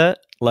mentioned that.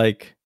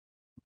 Like.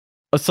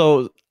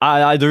 So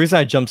the reason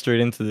I jumped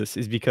straight into this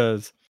is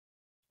because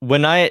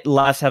when I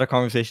last had a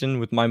conversation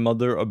with my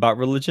mother about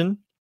religion,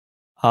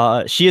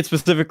 she had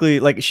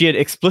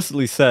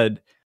explicitly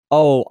said,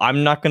 "Oh,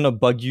 I'm not gonna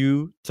bug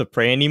you to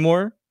pray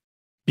anymore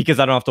because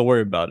I don't have to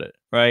worry about it,"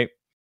 right?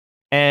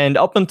 And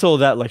up until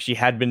that, like she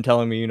had been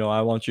telling me,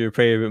 I want you to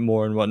pray a bit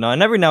more and whatnot,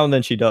 and every now and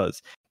then she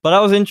does. But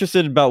I was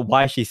interested about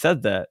why she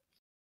said that,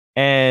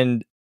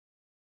 and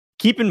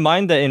keep in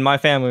mind that in my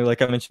family,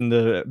 like I mentioned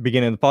in the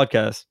beginning of the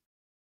podcast.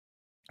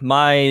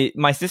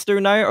 My sister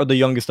and I are the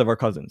youngest of our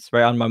cousins,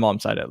 right? On my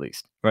mom's side, at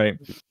least, right?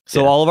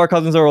 So all of our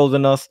cousins are older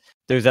than us.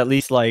 There's at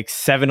least like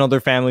 7 other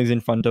families in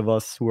front of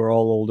us who are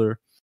all older.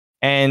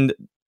 And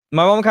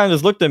my mom kind of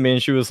just looked at me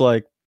and she was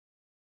like,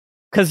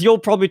 because you'll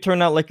probably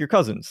turn out like your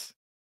cousins.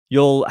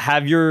 You'll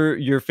have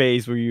your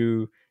phase where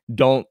you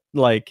don't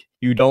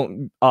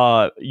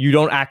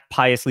act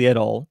piously at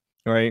all,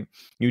 right?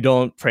 You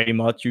don't pray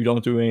much, you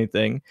don't do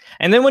anything.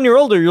 And then when you're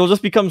older, you'll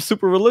just become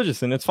super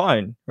religious and it's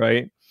fine,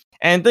 right?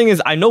 And the thing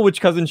is, I know which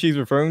cousin she's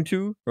referring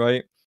to,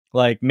 right?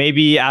 Like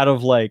maybe out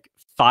of like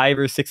 5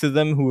 or 6 of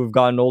them who have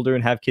gotten older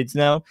and have kids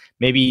now,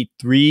 maybe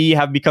 3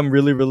 have become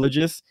really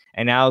religious,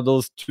 and now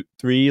those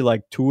 3,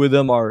 like 2 of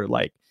them are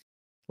like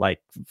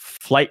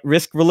flight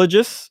risk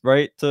religious,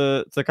 right?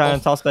 To kind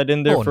of toss that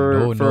in there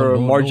for a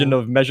margin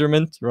of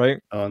measurement,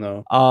 right? Oh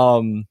no.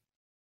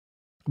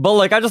 But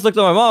like I just looked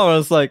at my mom and I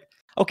was like,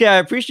 okay, I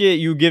appreciate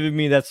you giving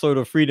me that sort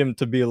of freedom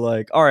to be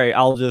like, all right,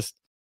 I'll just,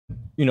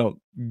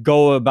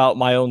 go about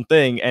my own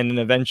thing, and then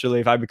eventually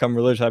if I become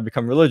religious, I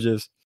become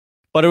religious.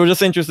 But it was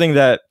just interesting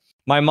that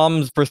my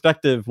mom's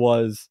perspective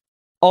was,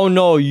 oh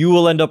no, you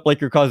will end up like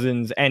your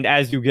cousins, and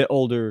as you get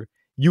older,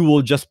 you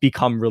will just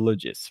become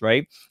religious,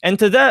 right? And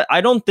to that,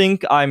 I don't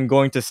think I'm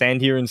going to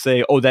stand here and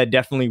say, oh, that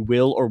definitely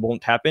will or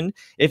won't happen.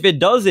 If it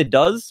does, it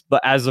does.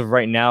 But as of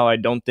right now, I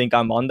don't think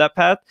I'm on that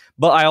path.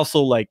 But I also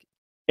like,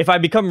 if I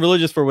become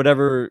religious for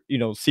whatever,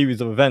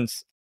 series of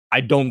events, I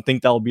don't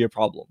think that'll be a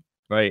problem,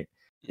 right?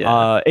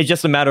 Yeah. It's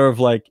just a matter of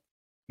like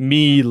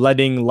me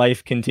letting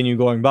life continue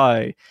going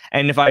by.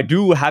 And if I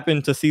do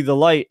happen to see the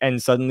light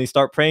and suddenly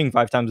start praying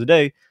 5 times a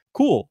day,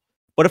 cool.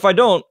 But if I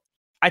don't,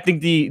 I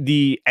think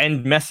the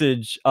end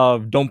message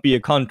of "don't be a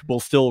cunt" will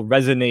still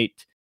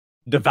resonate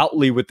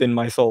devoutly within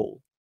my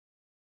soul.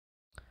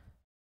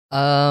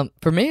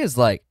 For me, is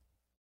like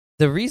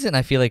the reason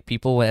I feel like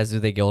people as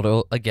they get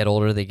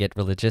older, they get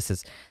religious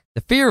is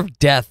the fear of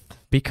death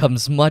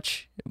becomes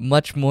much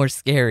more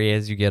scary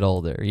as you get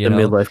older. You know,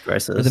 midlife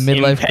crisis, the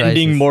midlife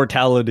impending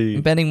mortality.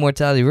 Impending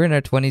mortality. We're in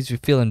our 20s. We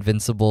feel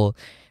invincible,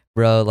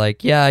 bro.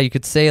 Like, yeah, you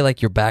could say like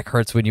your back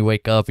hurts when you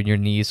wake up and your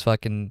knees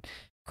fucking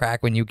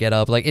crack when you get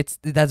up. Like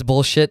that's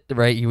bullshit,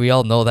 right? We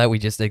all know that. We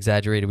just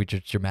exaggerated. We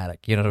just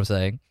dramatic. You know what I'm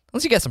saying?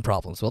 Unless you get some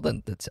problems, well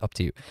then that's up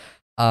to you.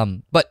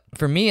 But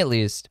for me at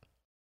least,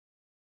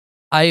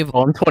 I'm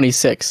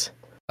 26.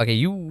 Okay,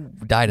 you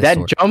dinosaur.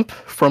 That jump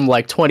from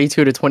like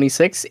 22 to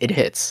 26, it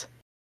hits.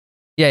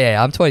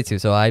 Yeah, I'm 22,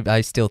 so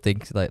I still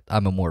think that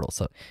I'm immortal.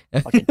 So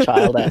fucking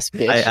child ass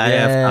bitch. I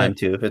have time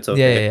too. It's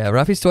okay. Yeah.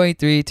 Rafi's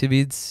 23.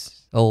 Tabid's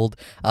old.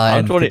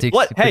 I'm 20.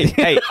 What?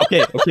 Hey.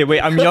 Okay. Wait.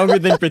 I'm younger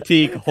than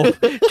Pratik.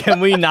 Can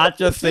we not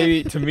just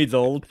say to me's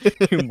old?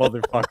 You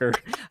motherfucker.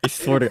 I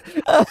sort of.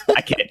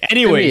 I can't.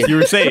 Anyways, you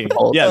were saying.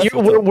 Yeah.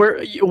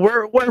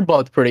 We're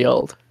both pretty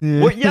old.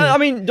 Yeah. I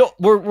mean,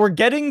 we're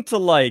getting to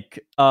like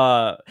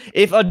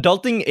if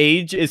adulting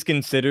age is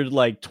considered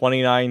like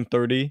 29,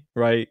 30,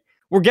 right?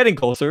 We're getting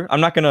closer. I'm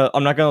not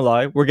gonna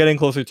lie. We're getting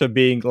closer to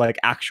being like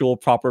actual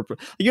proper.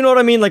 You know what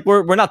I mean? Like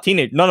we're not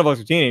teenage. None of us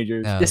are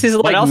teenagers. No. This is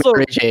like also,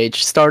 marriage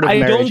age. Start of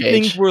marriage age. I don't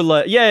think we're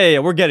like yeah.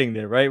 We're getting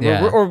there, right?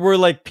 Yeah. We're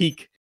like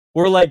peak.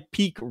 We're like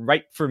peak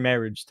right for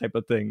marriage type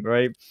of thing,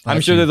 right?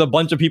 I'm sure there's a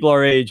bunch of people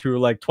our age who are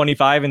like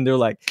 25 and they're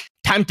like,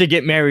 time to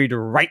get married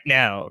right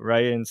now,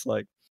 right? And it's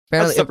like.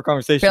 That's a separate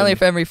conversation. Apparently, a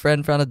family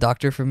friend found a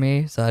doctor for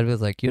me, so I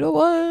was like, you know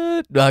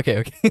what?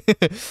 Okay.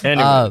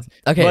 Anyways.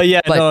 Okay.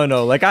 But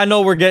no. Like, I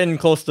know we're getting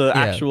close to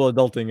actual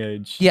adulting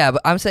age. Yeah,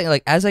 but I'm saying,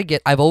 like,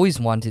 I've always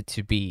wanted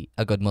to be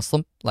a good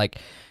Muslim. Like,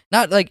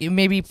 not like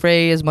maybe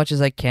pray as much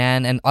as I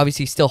can, and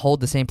obviously still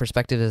hold the same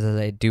perspective as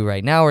I do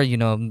right now, or,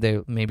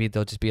 maybe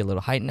they'll just be a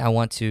little heightened. I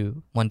want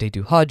to one day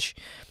do Hajj.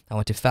 I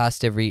want to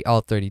fast all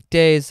 30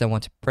 days. I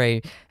want to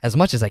pray as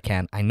much as I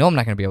can. I know I'm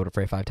not going to be able to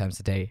pray 5 times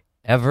a day.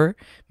 Ever.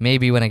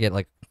 Maybe when I get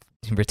like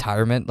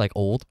retirement, like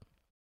old.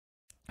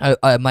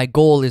 My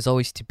goal is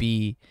always to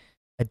be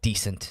a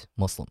decent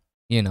Muslim.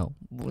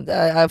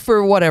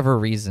 For whatever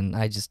reason,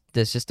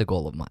 that's just a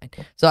goal of mine.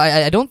 So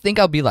I don't think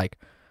I'll be like,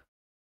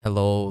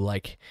 hello,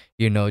 like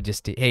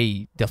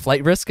hey, the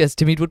flight risk, as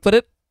Timid would put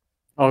it.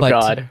 Oh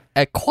God!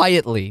 That's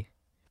Quietly.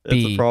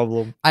 a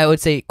problem. I would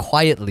say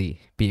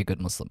quietly be a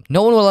good Muslim.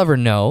 No one will ever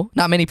know.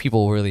 Not many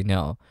people will really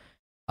know.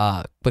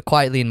 But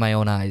quietly in my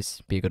own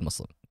eyes, be a good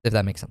Muslim. If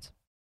that makes sense.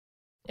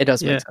 It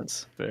does make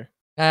sense. Fair.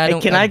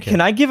 Can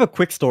I give a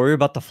quick story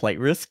about the flight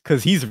risk?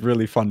 Because he's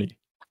really funny.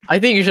 I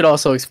think you should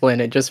also explain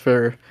it just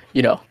for,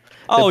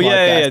 Oh,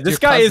 yeah. This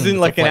guy isn't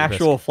like an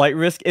actual flight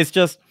risk. It's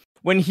just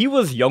when he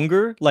was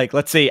younger, like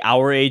let's say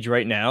our age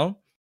right now,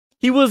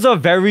 he was a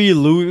very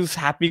loose,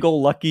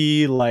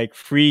 happy-go-lucky, like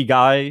free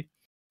guy.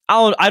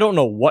 I don't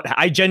know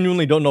I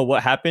genuinely don't know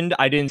what happened.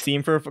 I didn't see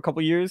him for a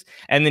couple years.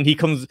 And then he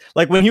comes,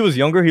 like when he was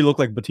younger, he looked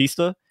like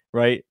Batista,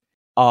 right?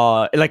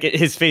 Like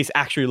his face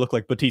actually looked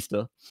like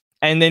Batista.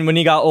 And then when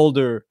he got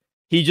older,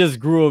 he just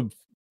grew a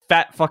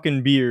fat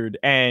fucking beard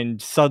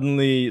and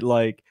suddenly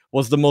like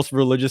was the most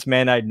religious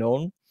man I'd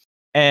known.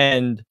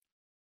 And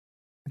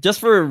just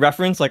for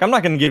reference, like I'm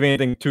not gonna give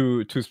anything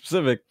too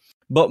specific,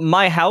 but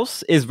my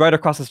house is right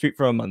across the street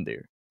from a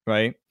mandir,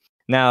 right?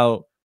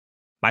 Now,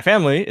 my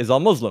family is all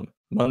Muslim.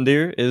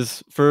 Mandir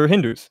is for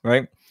Hindus,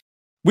 right?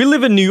 We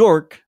live in New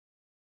York,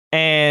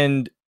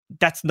 and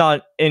that's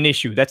not an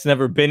issue. That's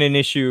never been an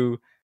issue.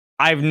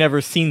 I've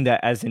never seen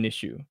that as an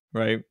issue,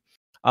 right?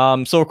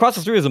 So across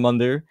the street is a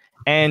mandir,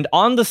 and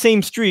on the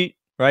same street,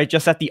 right,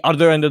 just at the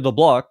other end of the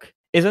block,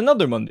 is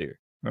another mandir,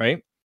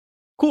 right?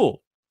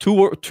 Cool.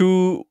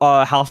 Two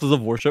houses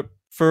of worship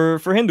for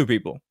Hindu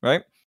people,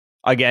 right?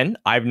 Again,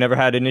 I've never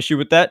had an issue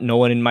with that. No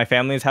one in my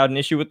family has had an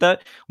issue with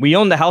that. We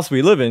own the house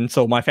we live in,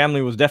 so my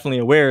family was definitely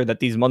aware that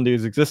these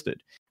mandirs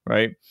existed,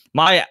 right?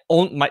 My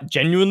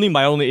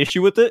only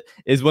issue with it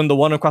is when the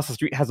one across the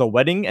street has a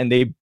wedding and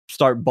they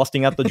start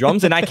busting out the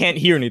drums and I can't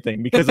hear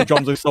anything because the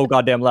drums are so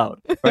goddamn loud,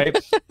 right?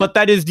 But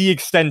that is the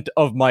extent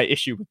of my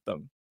issue with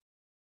them.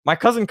 My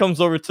cousin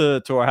comes over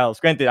to our house.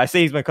 Granted, I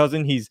say he's my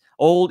cousin. He's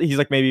old. He's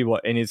like maybe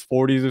in his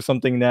 40s or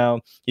something now.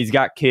 He's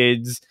got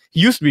kids. He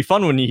used to be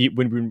fun when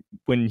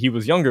he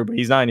was younger, but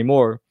he's not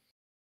anymore.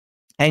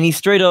 And he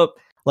straight up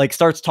like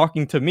starts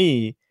talking to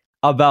me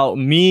about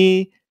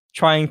me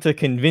trying to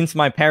convince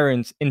my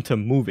parents into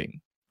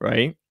moving,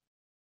 right?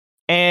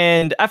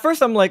 And at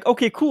first I'm like,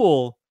 okay,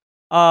 cool.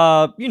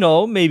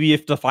 Maybe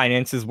if the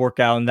finances work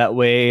out in that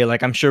way,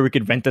 like I'm sure we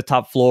could rent the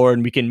top floor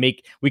and we can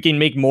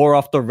make more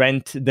off the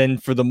rent than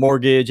for the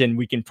mortgage, and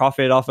we can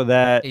profit off of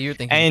that. You're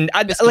thinking, and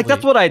that's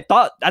what I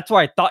thought. That's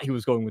where I thought he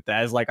was going with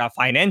that, as like a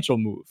financial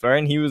move, right?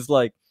 And he was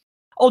like,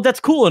 "Oh,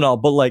 that's cool and all,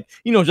 but like,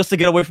 just to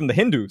get away from the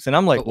Hindus." And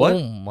I'm like, "What?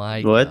 Oh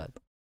my god!"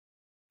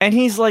 And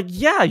he's like,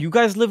 "Yeah, you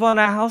guys live on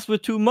a house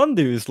with two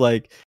mandirs.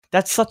 Like,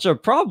 that's such a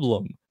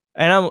problem."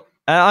 And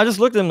I just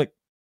looked at him like,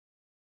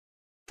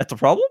 "That's a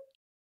problem?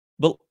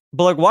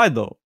 But like, why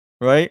though,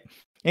 right?"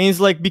 And he's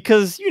like,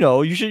 "Because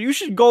you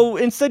should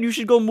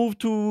go move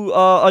to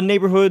a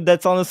neighborhood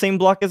that's on the same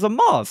block as a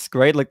mosque,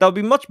 right? Like that would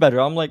be much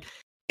better." I'm like,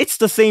 "It's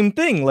the same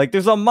thing. Like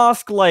there's a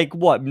mosque like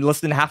what,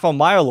 less than half a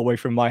mile away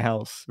from my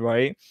house,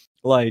 right?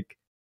 Like,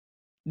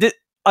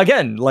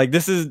 again, like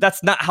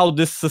that's not how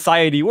this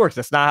society works.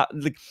 That's not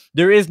like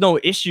there is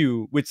no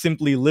issue with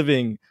simply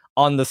living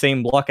on the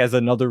same block as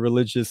another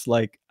religious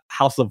like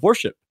house of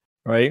worship,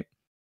 right?"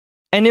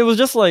 And it was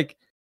just like,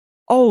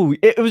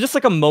 it was just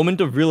like a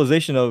moment of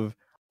realization of,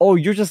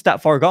 you're just that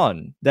far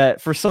gone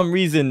that for some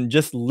reason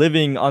just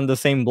living on the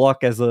same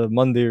block as a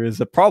mandir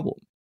is a problem,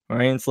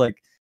 right? And it's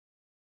like,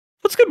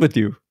 what's good with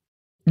you?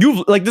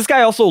 This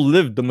guy also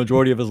lived the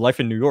majority of his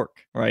life in New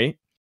York, right?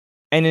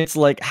 And it's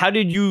like, how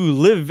did you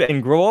live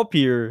and grow up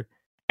here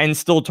and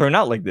still turn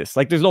out like this?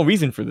 Like, there's no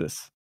reason for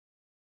this.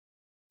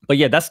 But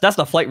yeah, that's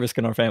the flight risk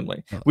in our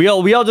family. We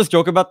all just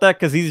joke about that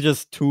because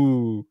he's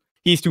too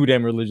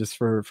damn religious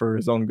for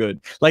his own good.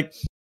 Like,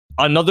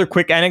 another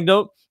quick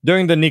anecdote: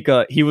 during the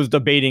nikah, he was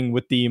debating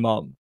with the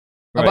imam.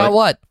 Right? About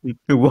what?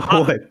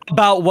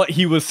 About what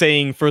he was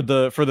saying for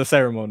the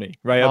ceremony,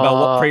 right? About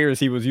what prayers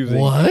he was using.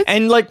 What?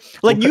 And like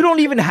you don't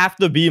even have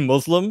to be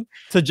Muslim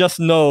to just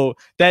know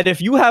that if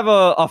you have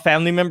a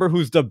family member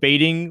who's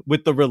debating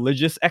with the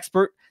religious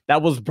expert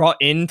that was brought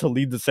in to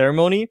lead the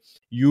ceremony,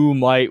 you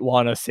might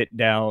want to sit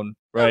down,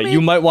 right? I mean,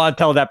 you might want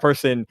to tell that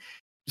person,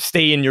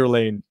 stay in your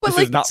lane. This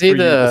is not for you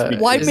to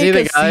speak. Why is he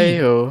the guy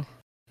who...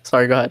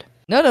 Sorry, go ahead.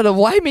 No.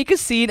 Why make a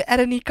scene at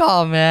a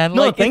nikah, man?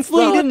 No,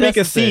 thankfully he didn't make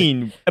a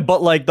scene.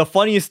 But like the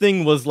funniest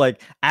thing was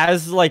like,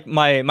 as like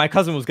my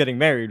cousin was getting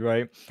married,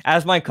 right?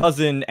 As my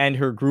cousin and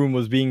her groom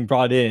was being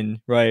brought in,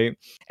 right?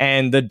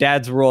 And the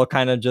dads were all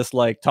kind of just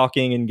like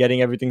talking and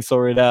getting everything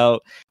sorted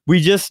out.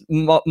 We just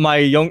one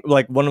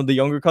of the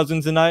younger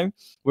cousins and I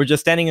were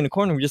just standing in the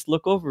corner. We just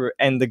look over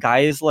and the guy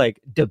is like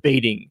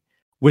debating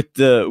with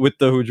the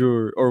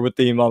hujur or with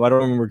the imam. I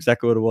don't remember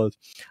exactly what it was.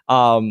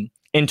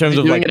 In terms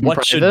of like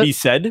what should be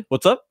said.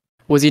 What's up?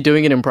 Was he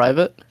doing it in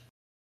private?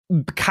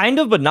 Kind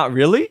of, but not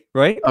really,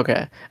 right?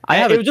 Okay. I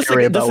have a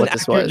theory about what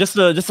this was. Just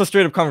a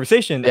straight up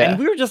conversation. Yeah. And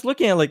we were just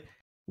looking at like,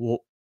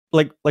 well,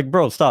 like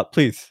bro, stop,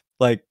 please.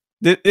 Like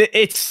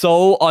it's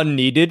so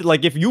unneeded.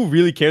 Like if you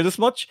really care this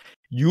much,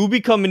 you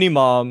become an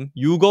imam,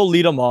 you go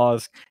lead a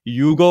mosque,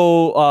 you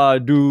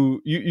go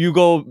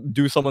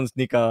do someone's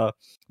nikah.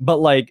 But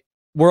like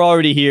we're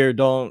already here,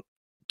 don't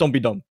be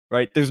dumb,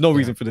 right? There's no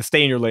reason for this.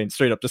 Stay in your lane,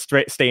 straight up. Just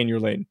stay in your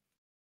lane.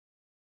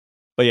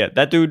 But yeah,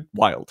 that dude,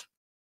 wild.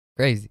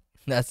 Crazy.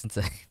 That's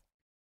insane.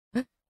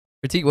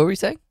 Pratik, what were you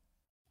saying?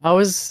 I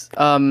was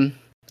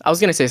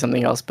gonna say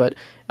something else, but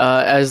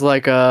as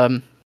like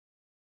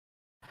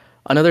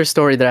another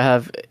story that I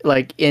have,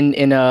 like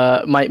in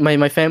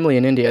my family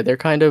in India, they're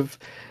kind of,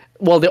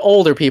 well, the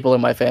older people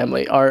in my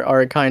family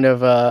are kind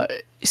of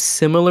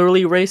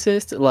similarly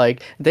racist.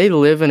 Like they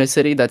live in a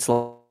city that's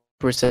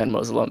percent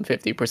Muslim,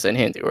 50%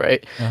 Hindu,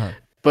 right? Uh-huh.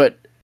 But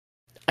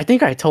I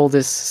think I told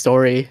this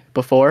story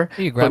before.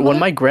 But when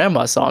my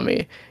grandma saw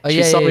me,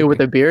 she saw me with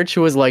a beard. She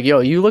was like,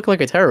 "Yo, you look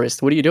like a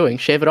terrorist. What are you doing?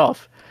 Shave it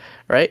off."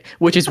 Right?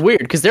 Which is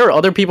weird because there are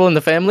other people in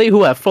the family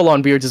who have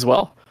full-on beards as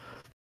well.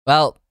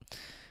 Well,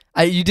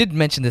 you did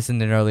mention this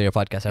in an earlier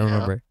podcast. I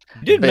remember.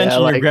 You did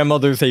mention your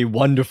grandmother's a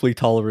wonderfully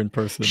tolerant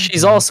person.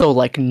 She's also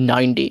like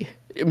 90,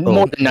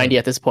 more than 90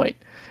 at this point.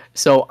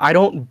 So I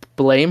don't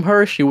blame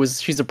her.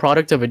 She's a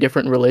product of a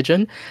different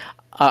religion.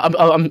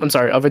 I'm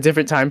sorry, of a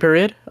different time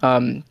period.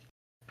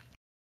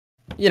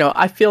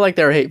 I feel like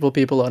there are hateful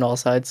people on all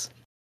sides.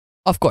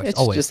 Of course, It's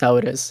always. just how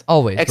it is.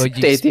 Always.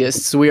 Except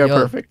atheists, we are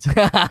perfect.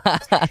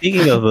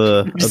 Speaking of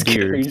a Just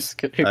kidding, beard, just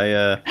kidding.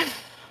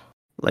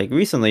 like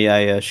recently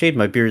I shaved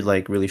my beard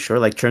like really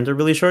short, like trimmed it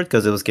really short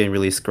because it was getting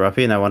really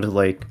scruffy, and I wanted to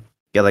like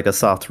get like a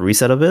soft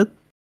reset of it,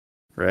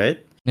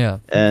 right? Yeah.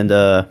 And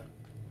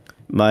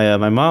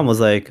my mom was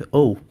like,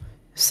 "Oh,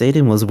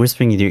 Satan was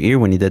whispering in your ear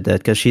when you did that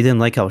because she didn't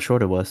like how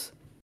short it was."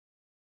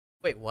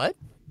 Wait, what?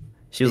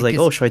 She was like,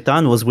 Because- "Oh,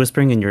 Shaitan was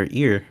whispering in your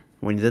ear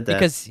when you did that."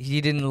 Because he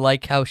didn't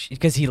like how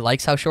because he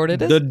likes how short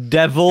it is. The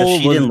devil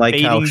She was didn't like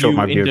how baiting short you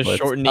my beard into was.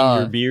 shortening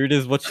your beard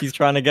is what she's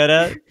trying to get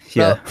at.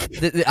 Yeah.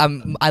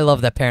 I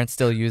love that parents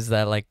still use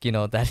that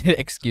that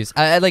excuse.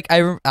 I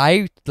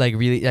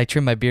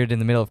trimmed my beard in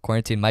the middle of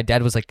quarantine. My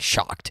dad was like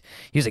shocked.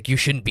 He was like, "You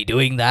shouldn't be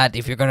doing that.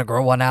 If you're gonna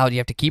grow one out, you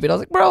have to keep it." I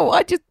was like, "Bro,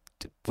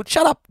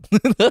 shut up."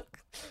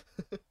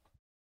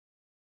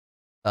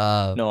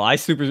 No, I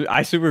super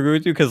agree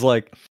with you because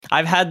like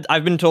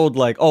I've been told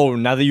like, oh,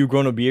 now that you've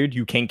grown a beard,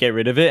 you can't get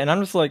rid of it, and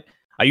I'm just like,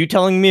 are you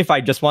telling me if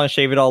I just want to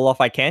shave it all off,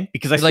 I can?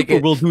 Because I Like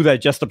will do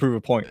that just to prove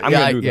a point. I'm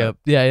gonna do that.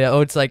 Yeah.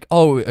 Oh, it's like,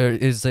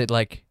 is it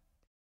like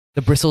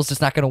the bristles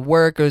just not gonna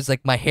work, or is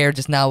like my hair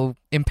just now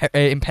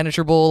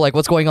impenetrable? Like,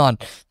 what's going on?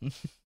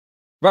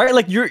 Right,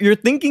 like you're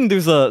thinking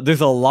there's a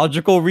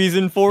logical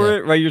reason for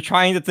it, right? You're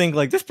trying to think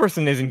like this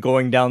person isn't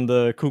going down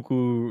the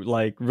cuckoo,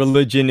 like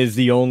religion is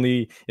the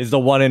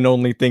one and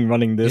only thing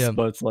running this,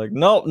 but it's like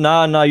no,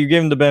 nah, you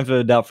give him the benefit of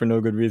the doubt for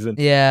no good reason.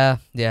 Yeah.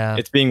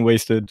 It's being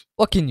wasted.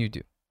 What can you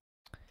do?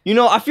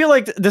 I feel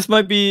like this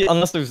might be,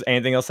 unless there's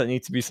anything else that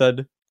needs to be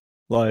said,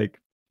 like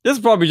this is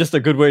probably just a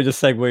good way to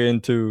segue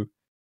into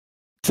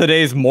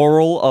today's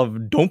moral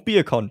of don't be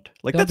a cunt.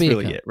 Like, that's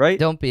really it, right?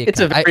 Don't be a cunt. It's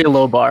a very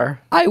low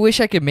bar. I wish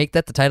I could make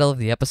that the title of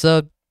the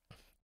episode,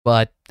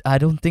 but I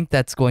don't think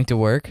that's going to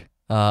work.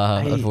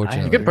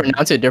 Unfortunately, You could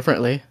pronounce it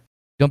differently.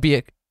 Don't be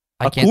a.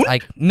 I A can't.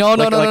 cunt? No.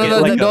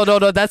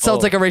 That sounds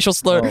Oh. like a racial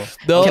slur. Oh.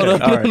 No,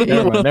 Okay,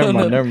 no, alright,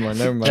 no, never mind.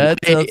 That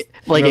sounds-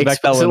 Like Real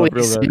back that one explicitly up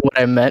real say bad. what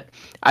I meant.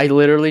 I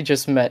literally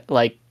just meant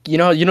like the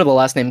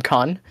last name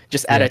Khan.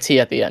 Just add Yeah. a T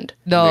at the end.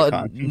 no. We're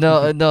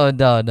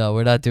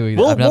not doing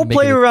that. I'm not We'll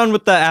play making it- around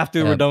with that after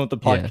Yeah, we're done with the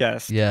yeah,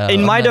 podcast. yeah,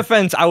 In I'm my not-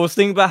 defense, I was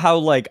thinking about how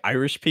like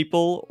Irish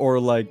people or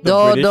like the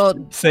No, British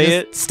no. say just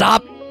it.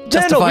 Stop No,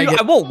 justifying I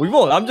it. won't. We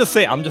won't. I'm just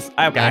saying. I I know, feel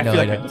I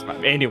like know. I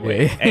described.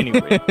 Anyway.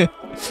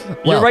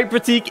 Well, You're right,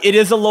 Pratik. It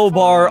is a low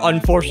bar.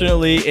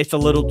 Unfortunately, it's a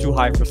little too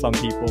high for some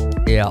people.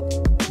 Yeah.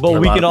 But A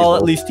we lot can of all at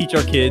people. least teach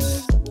our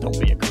kids, don't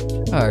be a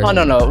cunt. All right.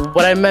 Oh no.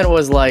 What I meant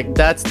was like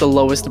that's the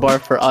lowest bar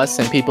for us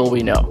and people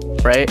we know,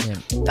 right? Yeah.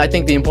 I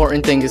think the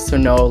important thing is to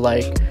know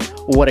like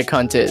what a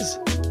cunt is,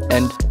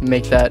 and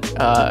make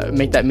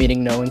that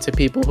meaning known to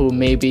people who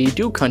maybe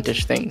do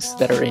cuntish things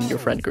that are in your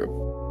friend group.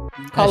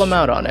 Call them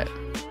out on it.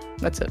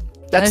 That's it.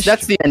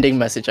 That's the ending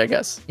message, I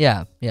guess.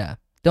 Yeah.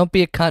 Don't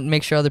be a cunt.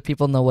 Make sure other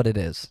people know what it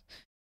is.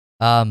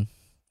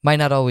 Might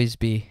not always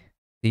be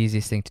the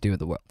easiest thing to do in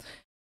the world.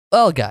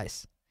 Well,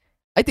 guys,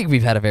 I think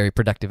we've had a very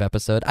productive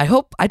episode. I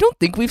don't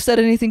think we've said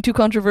anything too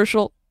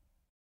controversial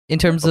in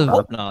terms of.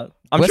 Hope not.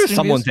 I'm Western sure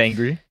someone's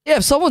angry. Yeah,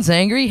 if someone's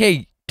angry,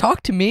 hey,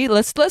 talk to me.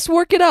 Let's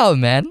work it out,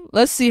 man.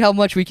 Let's see how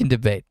much we can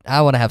debate.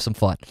 I want to have some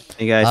fun.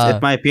 Hey guys, Uh,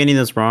 if my opinion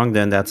is wrong,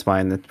 then that's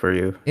fine for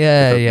you.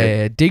 Yeah, It's okay.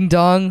 yeah. Ding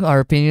dong.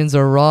 Our opinions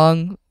are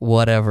wrong.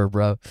 Whatever,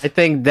 bro. I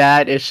think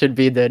that it should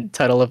be the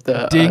title of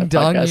the Ding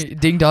dong. podcast.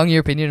 Ding dong.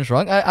 Your opinion is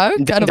wrong.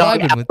 I'm kind of Dong,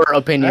 vibing with. our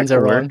opinions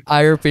are wrong.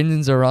 Our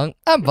opinions are wrong.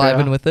 I'm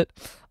vibing with it.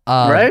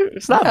 Right?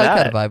 It's not I'm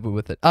bad. kind of vibing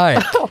with it. All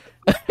right.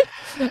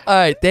 All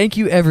right. Thank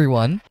you,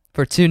 everyone,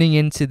 for tuning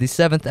in to the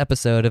 7th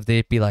episode of the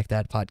It Be Like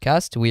That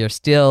podcast. We are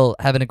still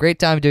having a great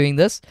time doing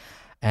this,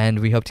 and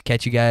we hope to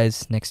catch you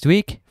guys next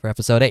week for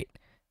episode 8.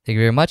 Thank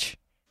you very much,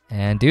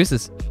 and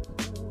deuces.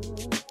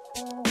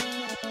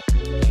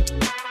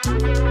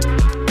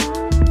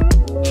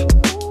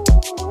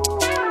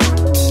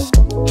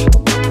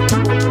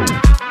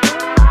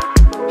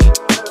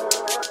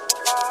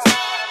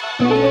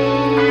 Bye.